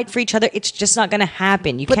you're not right for each other, it's just not going to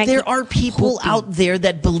happen. But there are people out there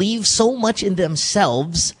that believe so much in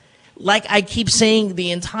themselves. Like I keep saying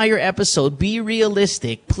the entire episode, be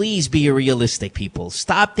realistic. Please be realistic, people.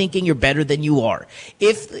 Stop thinking you're better than you are.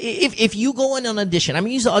 If you go on an audition, I'm going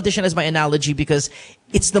to use the audition as my analogy because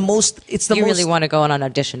it's the most. You really want to go on an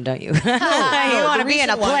audition, don't you? You want to be in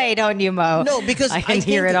a play, don't you, Mo? No, because I can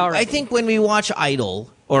hear it already. I think when we watch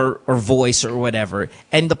Idol or Voice or whatever,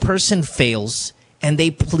 and the person fails and they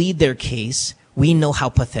plead their case, we know how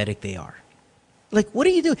pathetic they are. Like, what do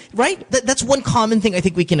you do? Right? That's one common thing I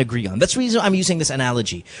think we can agree on. That's the reason I'm using this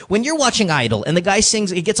analogy. When you're watching Idol and the guy sings,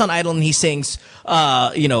 he gets on Idol and he sings,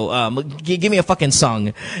 give me a fucking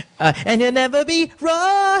song. And you'll never be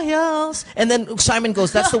royals. And then Simon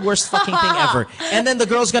goes, that's the worst fucking thing ever. And then the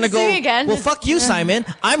girl's going to go, well, fuck you, Simon.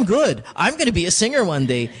 I'm good. I'm going to be a singer one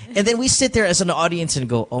day. And then we sit there as an audience and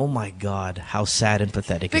go, oh my God, how sad and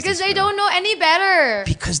pathetic because they don't know any better.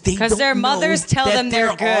 Because their mothers tell them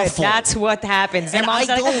they're good. Awful. That's what happens. And I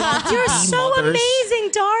don't want to You're be so mothers. amazing,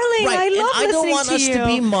 darling. Right. I love and I don't want us to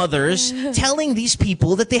be mothers telling these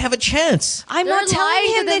people that they have a chance. I'm not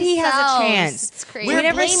telling him that he has a chance. It's crazy.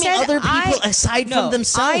 We're blaming other people aside from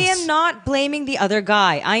themselves. I am not blaming the other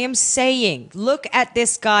guy. I am saying, look at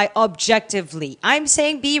this guy objectively. I'm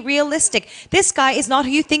saying be realistic. This guy is not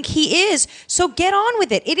who you think he is. So get on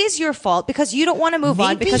with it. It is your fault because you don't want to move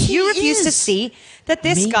on because you refuse to see that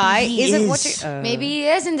this guy isn't what you... Maybe he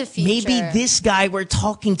is in the future. Maybe this guy we're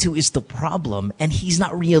talking to is the problem and he's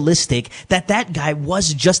not realistic that guy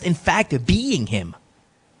was just in fact being him.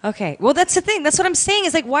 Okay. Well, that's the thing. That's what I'm saying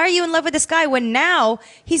is like, why are you in love with this guy when now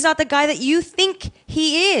he's not the guy that you think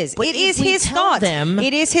he is? But it is his thoughts.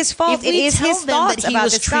 It is his fault. It is his thoughts about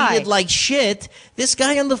this guy. That he was treated like shit. This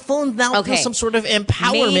guy on the phone now feels some sort of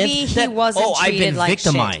empowerment. Maybe he wasn't treated I've been like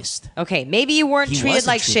victimized. Shit. Okay. Maybe you weren't treated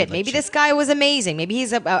like shit. Maybe this guy was amazing. Maybe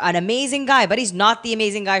he's an amazing guy, but he's not the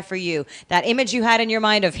amazing guy for you. That image you had in your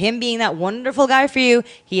mind of him being that wonderful guy for you,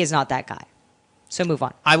 he is not that guy. So move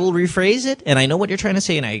on. I will rephrase it, and I know what you're trying to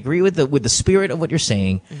say, and I agree with the spirit of what you're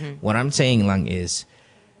saying. Mm-hmm. What I'm saying, Lang, is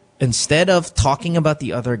instead of talking about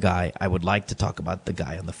the other guy, I would like to talk about the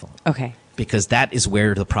guy on the phone. Okay. Because that is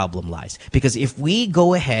where the problem lies. Because if we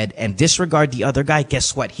go ahead and disregard the other guy,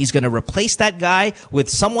 guess what? He's going to replace that guy with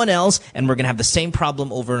someone else, and we're going to have the same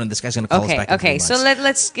problem over, and this guy's going to call us back in 3 months. So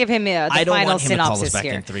let's give him the final synopsis here. I don't want him to call us back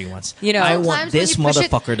in 3 months. I want this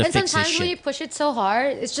motherfucker to fix his shit. And sometimes when you push it so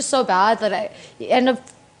hard, it's just so bad that I end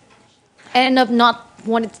up not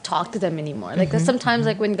wanting to talk to them anymore. Like sometimes,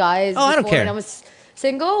 like when guys, I don't care. When I was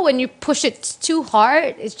single, when you push it too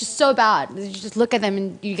hard, it's just so bad. You just look at them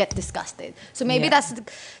and you get disgusted. So maybe that's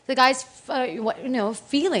the guy's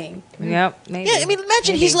feeling. Yep. Maybe. Yeah, I mean,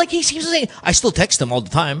 imagine he's saying, I still text him all the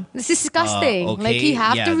time. This is disgusting. Okay, like you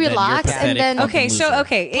have to relax and then play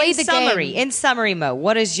the game. In summary, Mo,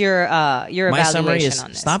 what is your evaluation My summary is on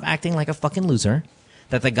this? Stop acting like a fucking loser.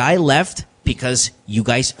 That the guy left because you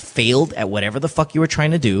guys failed at whatever the fuck you were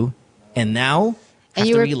trying to do, and now have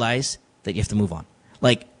to realize that you have to move on.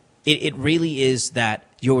 Like, it really is that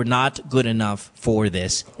you're not good enough for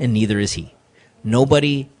this, and neither is he.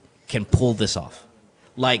 Nobody can pull this off.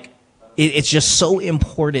 Like, it's just so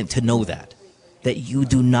important to know that you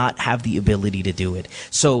do not have the ability to do it.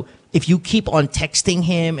 So if you keep on texting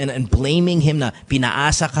him and blaming him na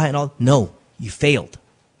pinaasa ka and all, no, you failed.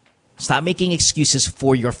 Stop making excuses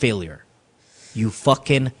for your failure. You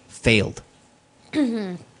fucking failed.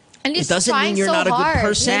 And it doesn't mean you're not a good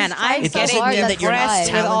person. Man, I'm it doesn't getting mean that you're not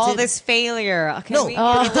depressed with all talented. this failure. Okay, No,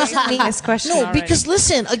 it doesn't mean this question. No, already. because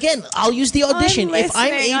listen, again, I'll use the audition. If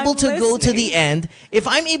I'm able to go to the end, if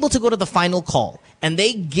I'm able to go to the final call and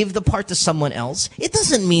they give the part to someone else, it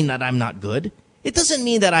doesn't mean that I'm not good. It doesn't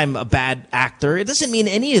mean that I'm a bad actor. It doesn't mean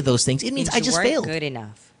any of those things. It means I you just weren't failed. good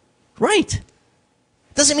enough. Right.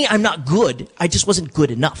 Doesn't mean I'm not good. I just wasn't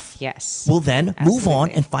good enough. Yes. Well, then move on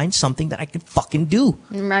and find something that I can fucking do.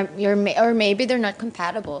 Or maybe they're not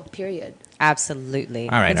compatible. Period. Absolutely.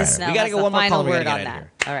 All right, Princess all right. We Snell gotta has go the one more final call. We word gotta on get out of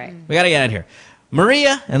that. All right. We gotta get out of here.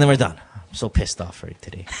 Maria, and then we're done. I'm so pissed off for you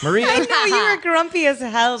today. Maria, I know you were grumpy as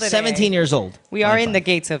hell today. 17 years old. We are in the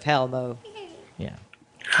gates of hell, Mo. Yeah.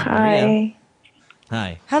 Hi. Maria.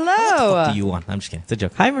 Hi. Hello. What the fuck do you want? I'm just kidding. It's a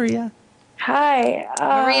joke. Hi, Maria. Hi.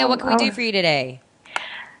 Maria, what can we do for you today?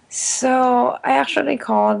 So I actually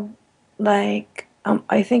called like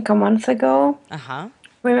I think a month ago.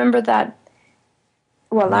 Remember that?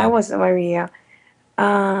 Well, I wasn't Maria.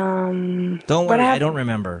 Don't worry, I don't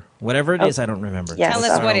remember. Whatever it is, I don't remember. Yes, Tell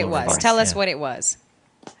us what it was. Tell us what it was.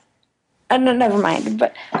 No, never mind.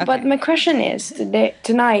 But my question is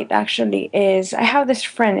tonight actually is I have this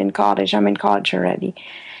friend in college. I'm in college already,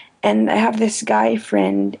 and I have this guy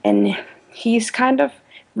friend, and he's kind of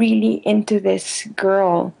really into this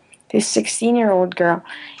girl, this 16-year-old girl,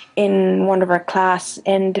 in one of our class,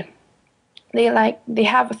 and they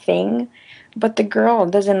have a thing, but the girl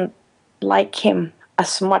doesn't like him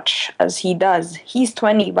as much as he does. He's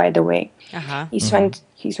 20, by the way. He's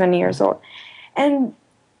 20 years old, and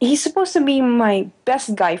he's supposed to be my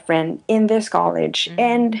best guy friend in this college.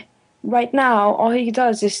 And right now, all he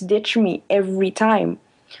does is ditch me every time,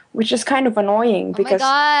 which is kind of annoying Oh my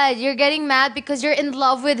God, you're getting mad because you're in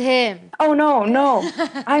love with him. Oh, no.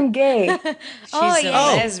 I'm gay. She's a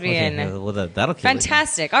lesbian. Okay, well, that'll kill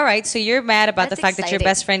Fantastic. All right, so you're mad about the fact that your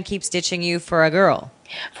best friend keeps ditching you for a girl.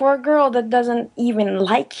 For a girl that doesn't even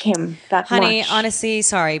like him that much. Honey, honestly,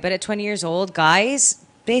 sorry, but at 20 years old, guys,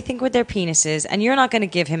 they think with their penises, and you're not going to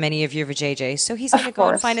give him any of your vajayjay, so he's going to go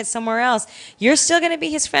and find it somewhere else. You're still going to be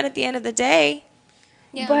his friend at the end of the day.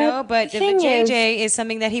 Yeah. But the vajayjay is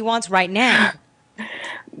something that he wants right now.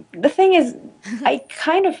 The thing is, I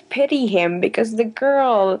kind of pity him because the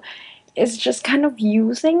girl is just kind of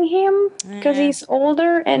using him because he's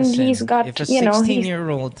older and he's got, If a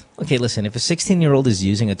 16-year-old... Okay, listen. If a 16-year-old is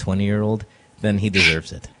using a 20-year-old, then he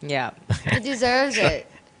deserves it. Yeah. He deserves it.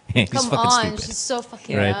 He's Come fucking on, stupid. she's so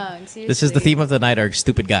fucking Right. young. Seriously. This is the theme of the night, are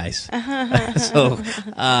stupid guys. So,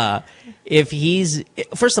 if he's...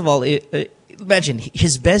 First of all, imagine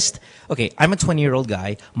his best... Okay, I'm a 20-year-old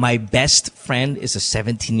guy. My best friend is a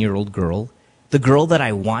 17-year-old girl. The girl that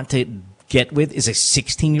I want to get with is a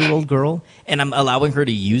 16-year-old girl, and I'm allowing her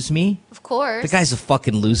to use me? Of course. The guy's a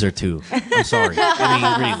fucking loser, too. I'm sorry.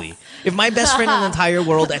 I mean, really. If my best friend in the entire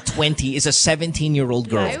world at 20 is a 17-year-old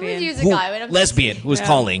girl, I would use a guy when I'm lesbian, who's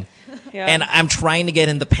calling, and I'm trying to get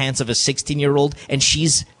in the pants of a 16-year-old, and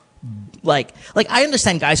she's like I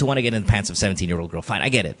understand guys who want to get in the pants of a 17-year-old girl. Fine, I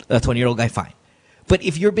get it. A 20-year-old guy, fine. But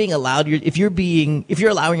if you're being allowed, if you're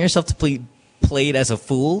allowing yourself to be played as a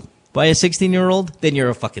fool by a 16-year-old, then you're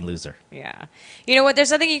a fucking loser. Yeah. You know what? There's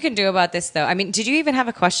nothing you can do about this, though. I mean, did you even have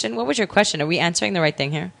a question? What was your question? Are we answering the right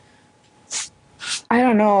thing here? I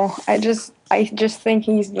don't know. I just think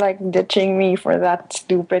he's like ditching me for that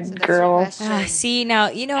stupid girl. See, now,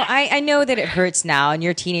 you know, I know that it hurts now and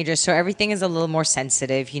you're teenagers, so everything is a little more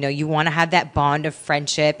sensitive. You know, you want to have that bond of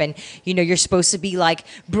friendship and, you know, you're supposed to be like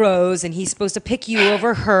bros and he's supposed to pick you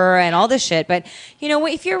over her and all this shit. But, you know,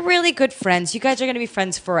 if you're really good friends, you guys are going to be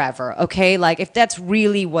friends forever, okay? Like, if that's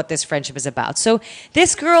really what this friendship is about. So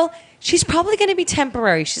this girl... She's probably going to be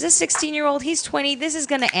temporary. She's a 16-year-old. He's 20. This is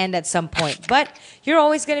going to end at some point. But you're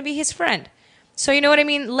always going to be his friend. So you know what I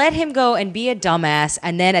mean? Let him go and be a dumbass.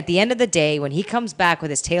 And then at the end of the day, when he comes back with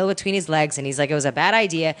his tail between his legs and he's like, it was a bad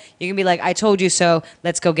idea, you can be like, I told you so.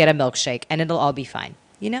 Let's go get a milkshake. And it'll all be fine.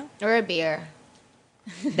 You know? Or a beer.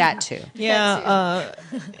 That too. Yeah.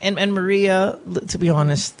 And Maria, to be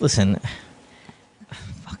honest, listen...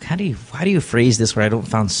 How do you phrase this where I don't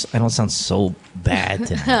sound so bad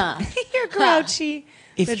tonight? You're grouchy.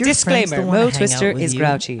 If the your friends disclaimer, don't wanna Mo hang Twister out with is you-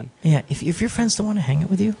 grouchy. Yeah, if your friends don't want to hang out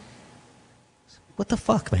with you, what the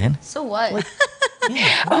fuck, man? So what?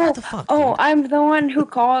 What the fuck? Oh, I'm the one who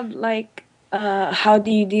called like, how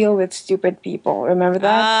do you deal with stupid people? Remember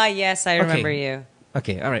that? Ah, yes, I remember you.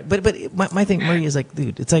 Okay, all right. But my thing, Maria, is like,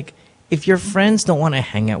 dude, it's like, if your friends don't want to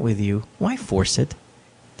hang out with you, why force it?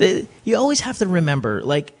 You always have to remember,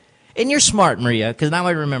 like, and you're smart, Maria, because now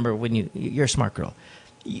I remember when you're a smart girl.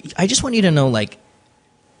 I just want you to know, like,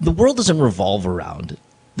 the world doesn't revolve around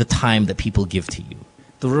the time that people give to you.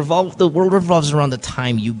 The world revolves around the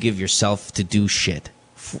time you give yourself to do shit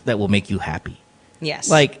that will make you happy. Yes.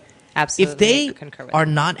 Like, absolutely. if they are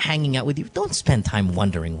not hanging out with you, don't spend time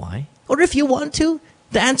wondering why. Or if you want to,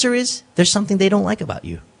 the answer is there's something they don't like about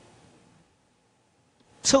you.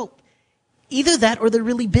 So either that or they're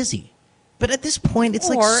really busy. But at this point, it's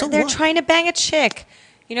like, so they're what? trying to bang a chick.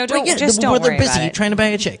 You know, don't worry they're about busy it. trying to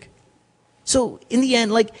bang a chick. So in the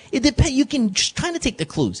end, like, it depends. You can just kind of take the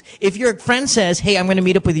clues. If your friend says, "Hey, I'm going to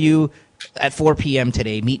meet up with you at 4 p.m.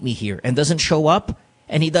 today. Meet me here," and doesn't show up,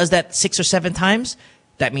 and he does that 6 or 7 times,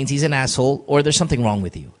 that means he's an asshole or there's something wrong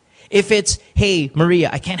with you. If it's, "Hey, Maria,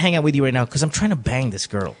 I can't hang out with you right now because I'm trying to bang this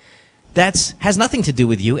girl," that has nothing to do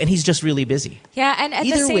with you, and he's just really busy. Yeah, and at the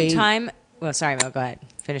Either same way- time, well, sorry, Mo, go ahead.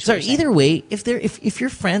 Finish. Sorry, what you're saying. either way, if your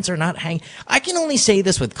friends are not hanging, I can only say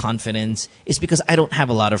this with confidence, is because I don't have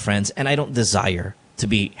a lot of friends and I don't desire to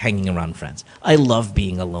be hanging around friends. I love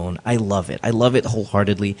being alone. I love it. I love it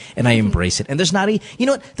wholeheartedly, and I embrace it. And there's not a, you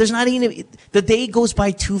know what? There's not even, the day goes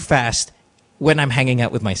by too fast when I'm hanging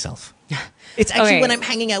out with myself. It's actually Okay. when I'm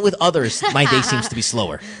hanging out with others, my day seems to be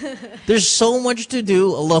slower. There's so much to do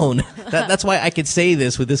alone. That's why I could say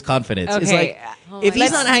this with this confidence. It's Okay. like, if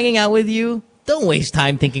he's not hanging out with you, don't waste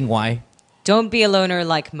time thinking why. Don't be a loner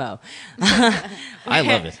like Mo. I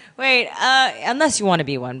love it. Wait, unless you want to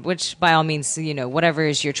be one, which by all means, you know, whatever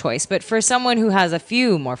is your choice. But for someone who has a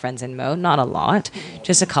few more friends than Mo, not a lot,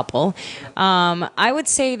 just a couple, I would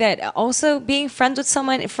say that also being friends with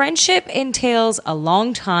someone, friendship entails a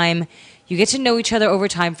long time. You get to know each other over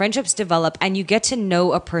time. Friendships develop, and you get to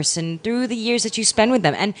know a person through the years that you spend with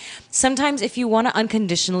them. And sometimes, if you want to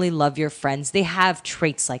unconditionally love your friends, they have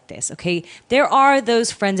traits like this, okay? There are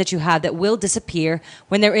those friends that you have that will disappear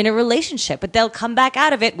when they're in a relationship, but they'll come back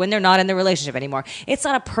out of it when they're not in the relationship anymore. It's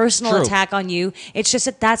not a personal True. attack on you. It's just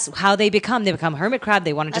that that's how they become. They become hermit crab.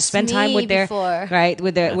 They want to just spend time me with their before. right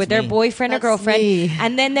with their me. boyfriend or That's girlfriend, me.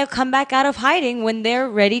 and then they'll come back out of hiding when they're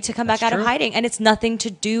ready to come back out of true. hiding, and it's nothing to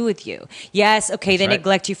do with you. Yes, okay, they right.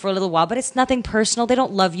 neglect you for a little while, but it's nothing personal. They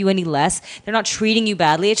don't love you any less. They're not treating you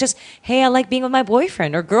badly. It's just, hey, I like being with my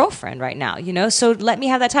boyfriend or girlfriend right now, you know? So let me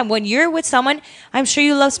have that time. When you're with someone, I'm sure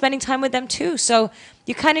you love spending time with them too. So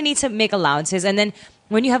you kind of need to make allowances. And then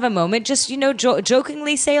when you have a moment, just, you know,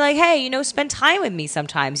 jokingly say like, hey, you know, spend time with me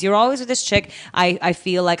sometimes. You're always with this chick. I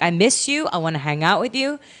feel like I miss you. I want to hang out with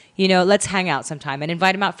you. You know, let's hang out sometime, and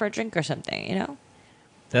invite him out for a drink or something, you know?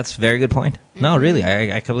 That's a very good point. No, really,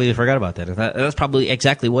 I completely forgot about that. That's probably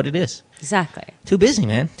exactly what it is. Exactly. Too busy,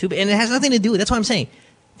 man. And it has nothing to do with. That's what I'm saying.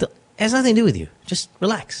 It has nothing to do with you. Just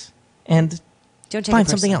relax and Don't take find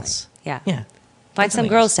it something personally. else. Yeah. Yeah. Find some something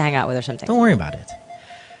girls else. to hang out with or something. Don't worry about it.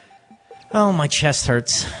 Oh, my chest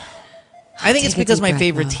hurts. I think it's Take a because deep my breath,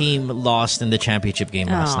 favorite Mo. team lost in the championship game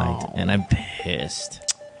last Oh. night, and I'm pissed.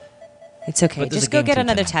 It's okay. But there's Just a go game get too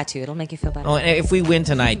another tonight. tattoo. It'll make you feel better. Oh, and if we win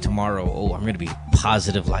tonight, tomorrow, I'm going to be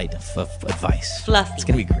positive light of advice. Fluffy. It's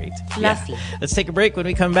going to be great. Fluffy. Yeah. Let's take a break. When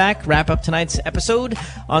we come back, wrap up tonight's episode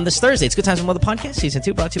on this Thursday. It's Good Times with Mo, the podcast, Season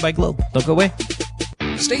 2, brought to you by Globe. Don't go away.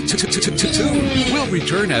 Stay tuned. We'll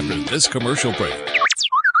return after this commercial break.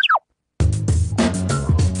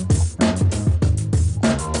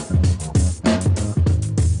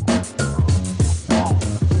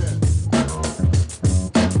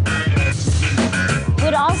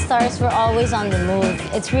 With All Stars, we're always on the move.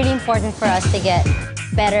 It's really important for us to get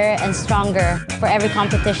better and stronger for every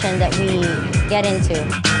competition that we get into.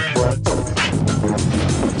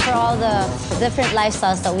 For all the different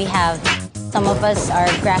lifestyles that we have, some of us are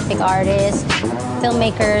graphic artists,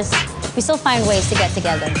 filmmakers. We still find ways to get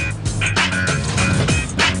together.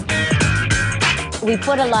 We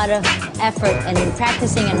put a lot of effort in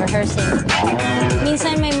practicing and rehearsing.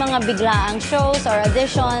 Minsan may mga biglaang shows or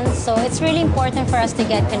auditions, so it's really important for us to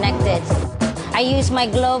get connected. I use my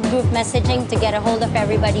Globe group messaging to get a hold of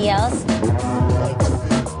everybody else.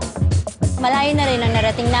 Malayo na rin ang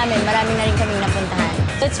narating namin, marami na rin kaming napuntahan.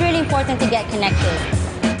 So it's really important to get connected.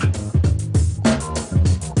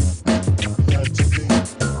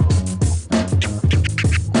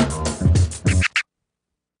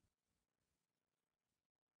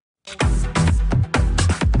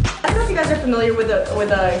 I don't know if you guys are familiar with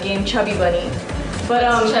a game Chubby Bunny, but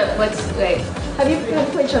have you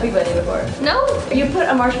played Chubby Bunny before? No. You put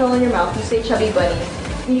a marshmallow in your mouth. You say Chubby Bunny.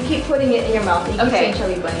 And you keep putting it in your mouth. And you keep saying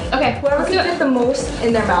Chubby Bunny. Okay. Whoever can fit the most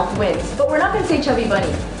in their mouth wins. But we're not gonna say Chubby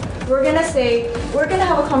Bunny. We're gonna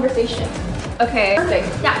have a conversation. Okay. Perfect.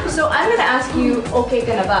 Yeah. So I'm gonna ask you, okay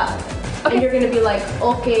ka na ba? And you're gonna be like,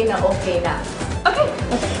 okay na. Okay.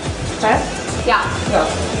 Okay? Yeah. Go.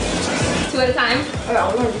 2 at a time? Okay,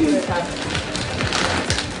 I'll learn 2 at a time.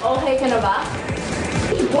 Okay ka na ba?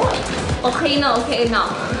 What? Okay na.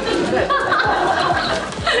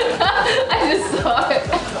 I just saw it.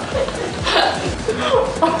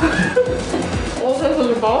 Okay ka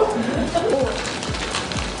na ba?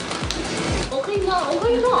 Okay na.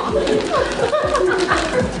 Okay na.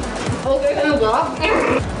 Okay ka na ba?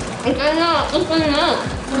 Okay na.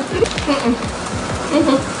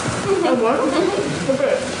 What?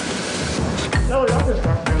 Okay. No, that's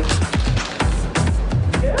disgusting.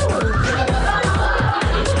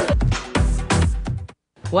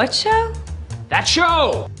 What show? That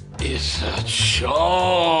show! It's a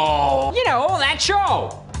show! You know, that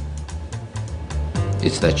show!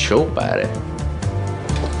 It's that show, pare.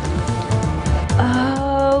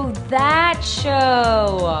 Oh, that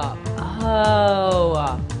show.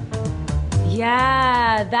 Oh.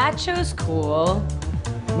 Yeah, that show's cool.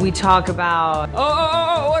 We talk about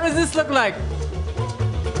what does this look like?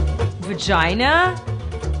 vagina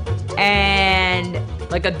and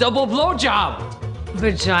like a double blowjob.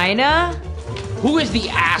 Vagina? Who is the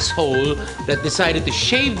asshole that decided to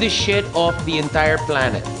shave this shit off the entire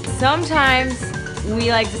planet? Sometimes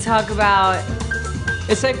we like to talk about.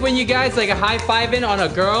 It's like when you guys like high-fiving on a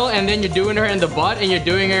girl and then you're doing her in the butt and you're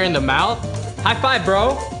doing her in the mouth. High five,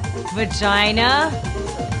 bro. Vagina.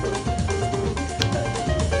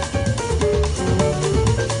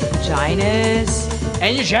 Vaginas.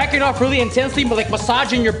 And you're jacking off really intensely, but like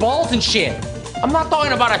massaging your balls and shit. I'm not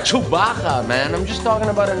talking about a Chewbacca, man. I'm just talking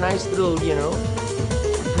about a nice little,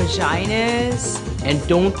 Vaginas. And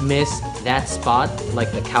don't miss that spot,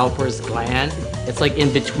 like the cowper's gland. It's like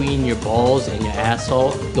in between your balls and your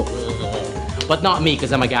asshole. But not me,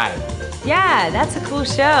 because I'm a guy. Yeah, that's a cool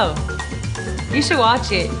show. You should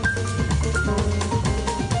watch it.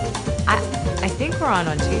 I think we're on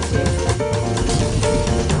Tuesday.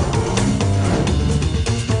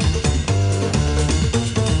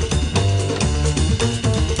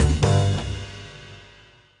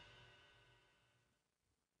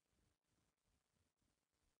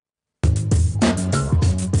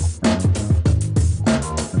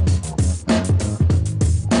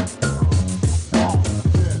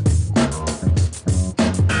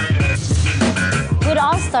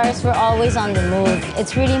 We're always on the move.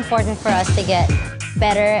 It's really important for us to get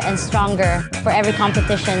better and stronger for every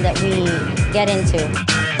competition that we get into.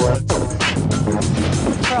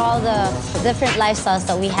 For all the different lifestyles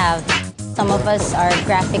that we have, some of us are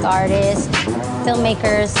graphic artists,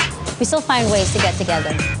 filmmakers. We still find ways to get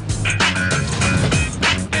together.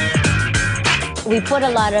 We put a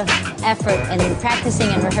lot of effort in practicing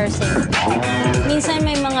and rehearsing. Minsan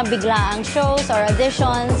may mga biglaang shows or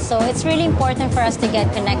auditions, so it's really important for us to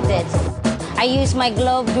get connected. I use my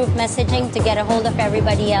Globe group messaging to get a hold of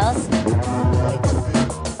everybody else.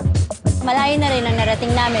 Malayo na rin ang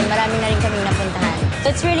narating namin, marami na rin kaming napuntahan. So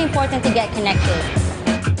it's really important to get connected.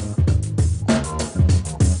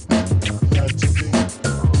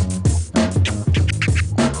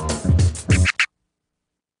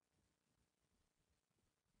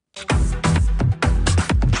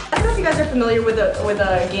 Familiar with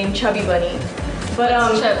a game Chubby Bunny, but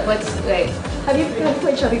what's like? Have you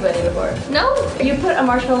played Chubby Bunny before? No. You put a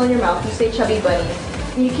marshmallow in your mouth. You say Chubby Bunny.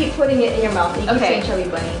 And you keep putting it in your mouth. And you keep saying Chubby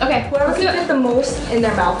Bunny. Okay. Whoever can fit the most in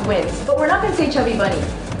their mouth wins. But we're not gonna say Chubby Bunny.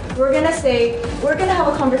 We're gonna have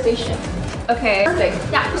a conversation. Okay. Perfect.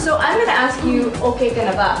 Yeah. So I'm gonna ask you, okay ka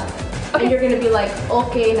na ba? Okay. And you're gonna be like,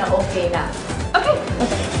 okay na. Okay.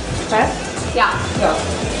 Okay? Yeah. Go.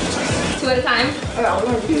 2 at a time? Okay, I'll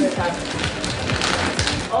learn 2 at a time.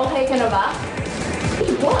 Okay ka na ba?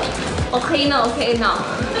 What? Okay na. I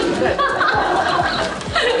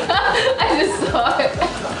just saw it.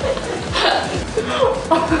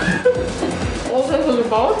 Okay ka na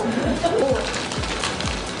ba?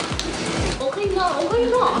 Okay na. Okay ka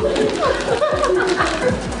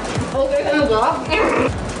na ba?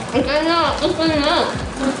 Okay na.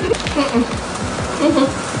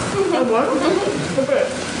 What? Okay.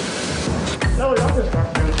 No, that's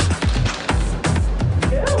disgusting.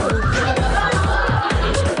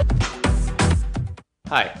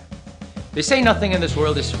 Hi. They say nothing in this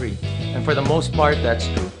world is free, and for the most part,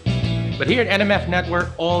 that's true. But here at NMF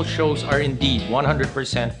Network, all shows are indeed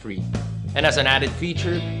 100% free. And as an added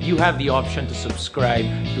feature, you have the option to subscribe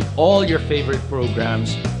to all your favorite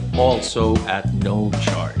programs, also at no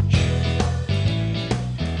charge.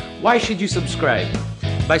 Why should you subscribe?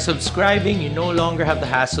 By subscribing, you no longer have the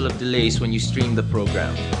hassle of delays when you stream the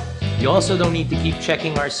program. You also don't need to keep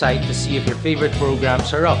checking our site to see if your favorite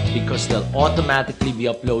programs are up because they'll automatically be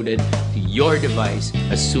uploaded to your device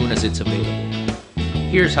as soon as it's available.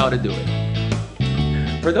 Here's how to do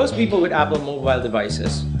it. For those people with Apple mobile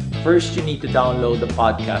devices, first you need to download the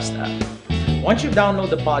podcast app. Once you download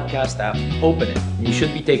the podcast app, open it, and you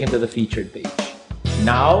should be taken to the featured page.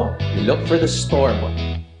 Now, you look for the store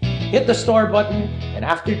button. Hit the store button, and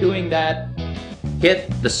after doing that, hit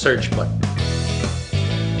the search button.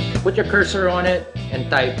 Put your cursor on it and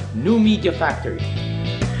type New Media Factory.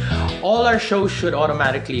 All our shows should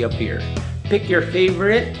automatically appear. Pick your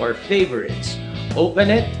favorite or favorites,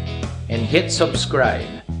 open it, and hit subscribe.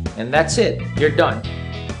 And that's it, you're done.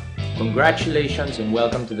 Congratulations and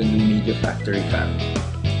welcome to the New Media Factory family.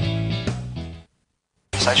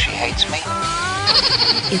 So she hates me?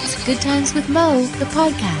 It's Good Times with Mo, the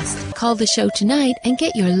podcast. Call the show tonight and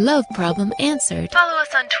get your love problem answered. Follow us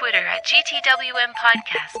on Twitter at GTWM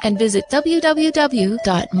Podcast. And visit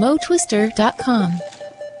www.motwister.com.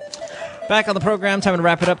 Back on the program, time to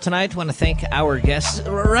wrap it up tonight. Want to thank our guests.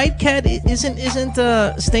 Right, Kat?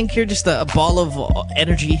 Isn't Stink here just a ball of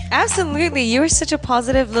energy? Absolutely. You were such a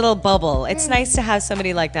positive little bubble. It's nice to have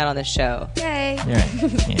somebody like that on the show. Yay. Yeah.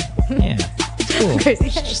 Yeah. Cool.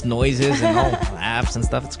 It's just noises and all laughs and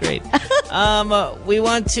stuff. It's great. We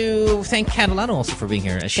want to thank Kat Alano also for being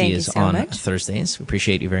here, as she is on Thursdays. We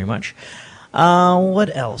appreciate you very much.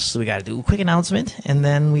 What else we got to do? A quick announcement, and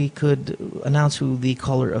then we could announce who the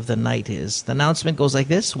caller of the night is. The announcement goes like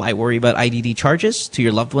this. Why worry about IDD charges to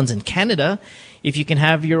your loved ones in Canada if you can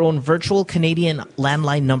have your own virtual Canadian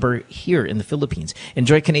landline number here in the Philippines?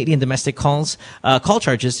 Enjoy Canadian domestic call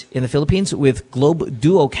charges in the Philippines with Globe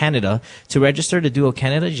Duo Canada. To register to Duo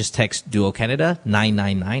Canada, just text Duo Canada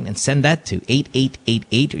 999 and send that to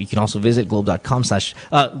 8888. Or you can also visit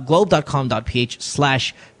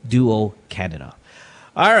globe.com.ph/Duo Canada.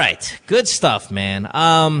 All right, good stuff, man.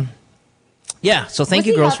 Yeah. So thank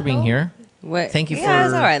you, girls, for being here. What? Thank you for. Yeah,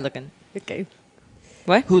 it's all right looking. Okay.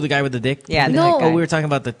 What? Who, the guy with the dick? Yeah, the dick guy. Oh, we were talking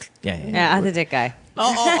about the. Yeah, the dick guy.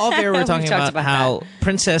 Off air, we're talking talked about how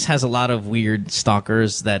Princess has a lot of weird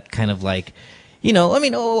stalkers that kind of like. You know, I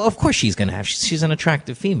mean, of course she's going to have. She's an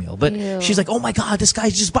attractive female. But she's like, oh, my God, this guy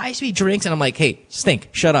just buys me drinks. And I'm like, hey, Stink,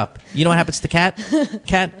 shut up. You know what happens to Kat?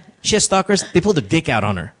 Kat, she has stalkers. They pull their dick out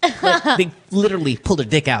on her. Like, they literally pull their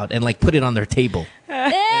dick out and, like, put it on their table.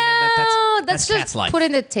 That's Kat's just life. put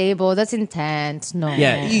in the table. That's intense. No.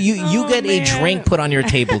 Yeah, you get a drink put on your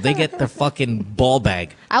table. They get their fucking ball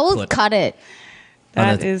bag. I will cut it.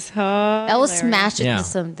 That is hilarious. I will smash it to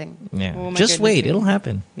something. Yeah. Oh my Just wait. goodness. It'll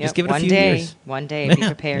happen. Yep. Just give it a One few day. years. One day. Be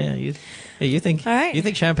prepared. Yeah, you think All right. you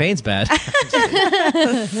think champagne's bad?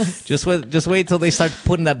 Just wait till they start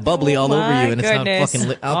putting that bubbly all over you, and it's not fucking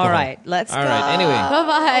alcohol. All right, let's go. All right. Anyway,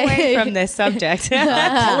 Bye-bye. Away from this subject.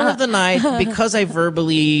 caller of the night, because I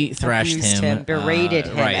verbally thrashed Abused him, berated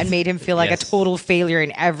him, right. and made him feel like a total failure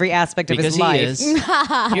in every aspect of Because his life. he is. Here's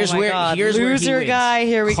Oh my where God. here's where he Loser wins. guy.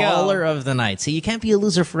 Here we go. Caller of the night. So you can't be a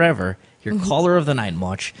loser forever. You're caller of the night,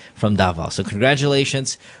 Moch, from Davao. So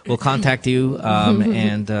congratulations. We'll contact you,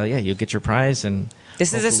 and you'll get your prize. And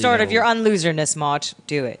This is the start of your unloserness, Mach.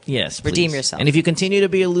 Do it. yes, Redeem please. yourself. And if you continue to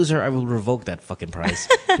be a loser, I will revoke that fucking prize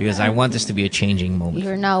because I want this to be a changing moment.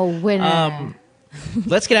 You're now a winner.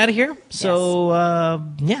 Let's get out of here. So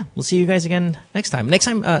we'll see you guys again next time. Next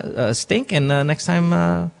time, Stink, and next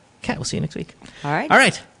time, Kat. We'll see you next week. All right. All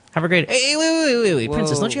right. Have a great. Hey, wait, Whoa.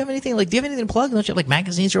 Princess. Don't you have anything? Like, do you have anything to plug? Don't you have like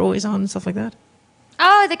magazines you're always on and stuff like that?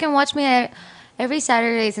 Oh, they can watch me every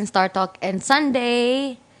Saturdays in Star Talk and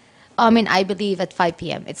Sunday. I believe at 5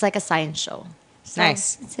 p.m. It's like a science show. So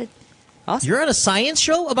Nice. That's it. Awesome. You're on a science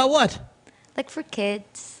show about what? Like for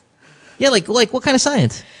kids. Yeah, like what kind of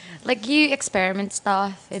science? Like you experiment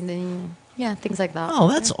stuff and then things like that. Oh,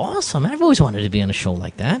 that's awesome. I've always wanted to be on a show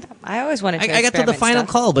like that. I always wanted to I got to the experiment final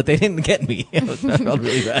stuff. call, but they didn't get me. I felt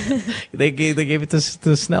really bad. They gave it to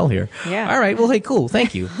Snell here. Yeah. All right. Well, hey, cool.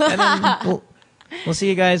 Thank you. And then we'll see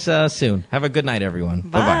you guys soon. Have a good night, everyone.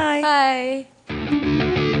 Bye-bye. Bye.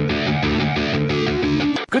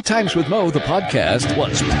 Good Times with Mo, the podcast,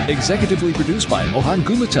 was executively produced by Mohan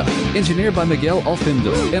Gumata, engineered by Miguel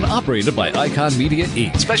Alfindo, and operated by Icon Media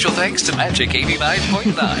Inc. Special thanks to Magic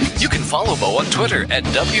 89.9. You can follow Mo on Twitter at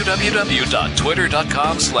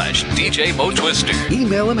www.twitter.com/DJ Mo Twister.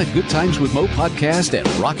 Email him at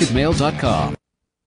goodtimeswithmopodcast@rocketmail.com.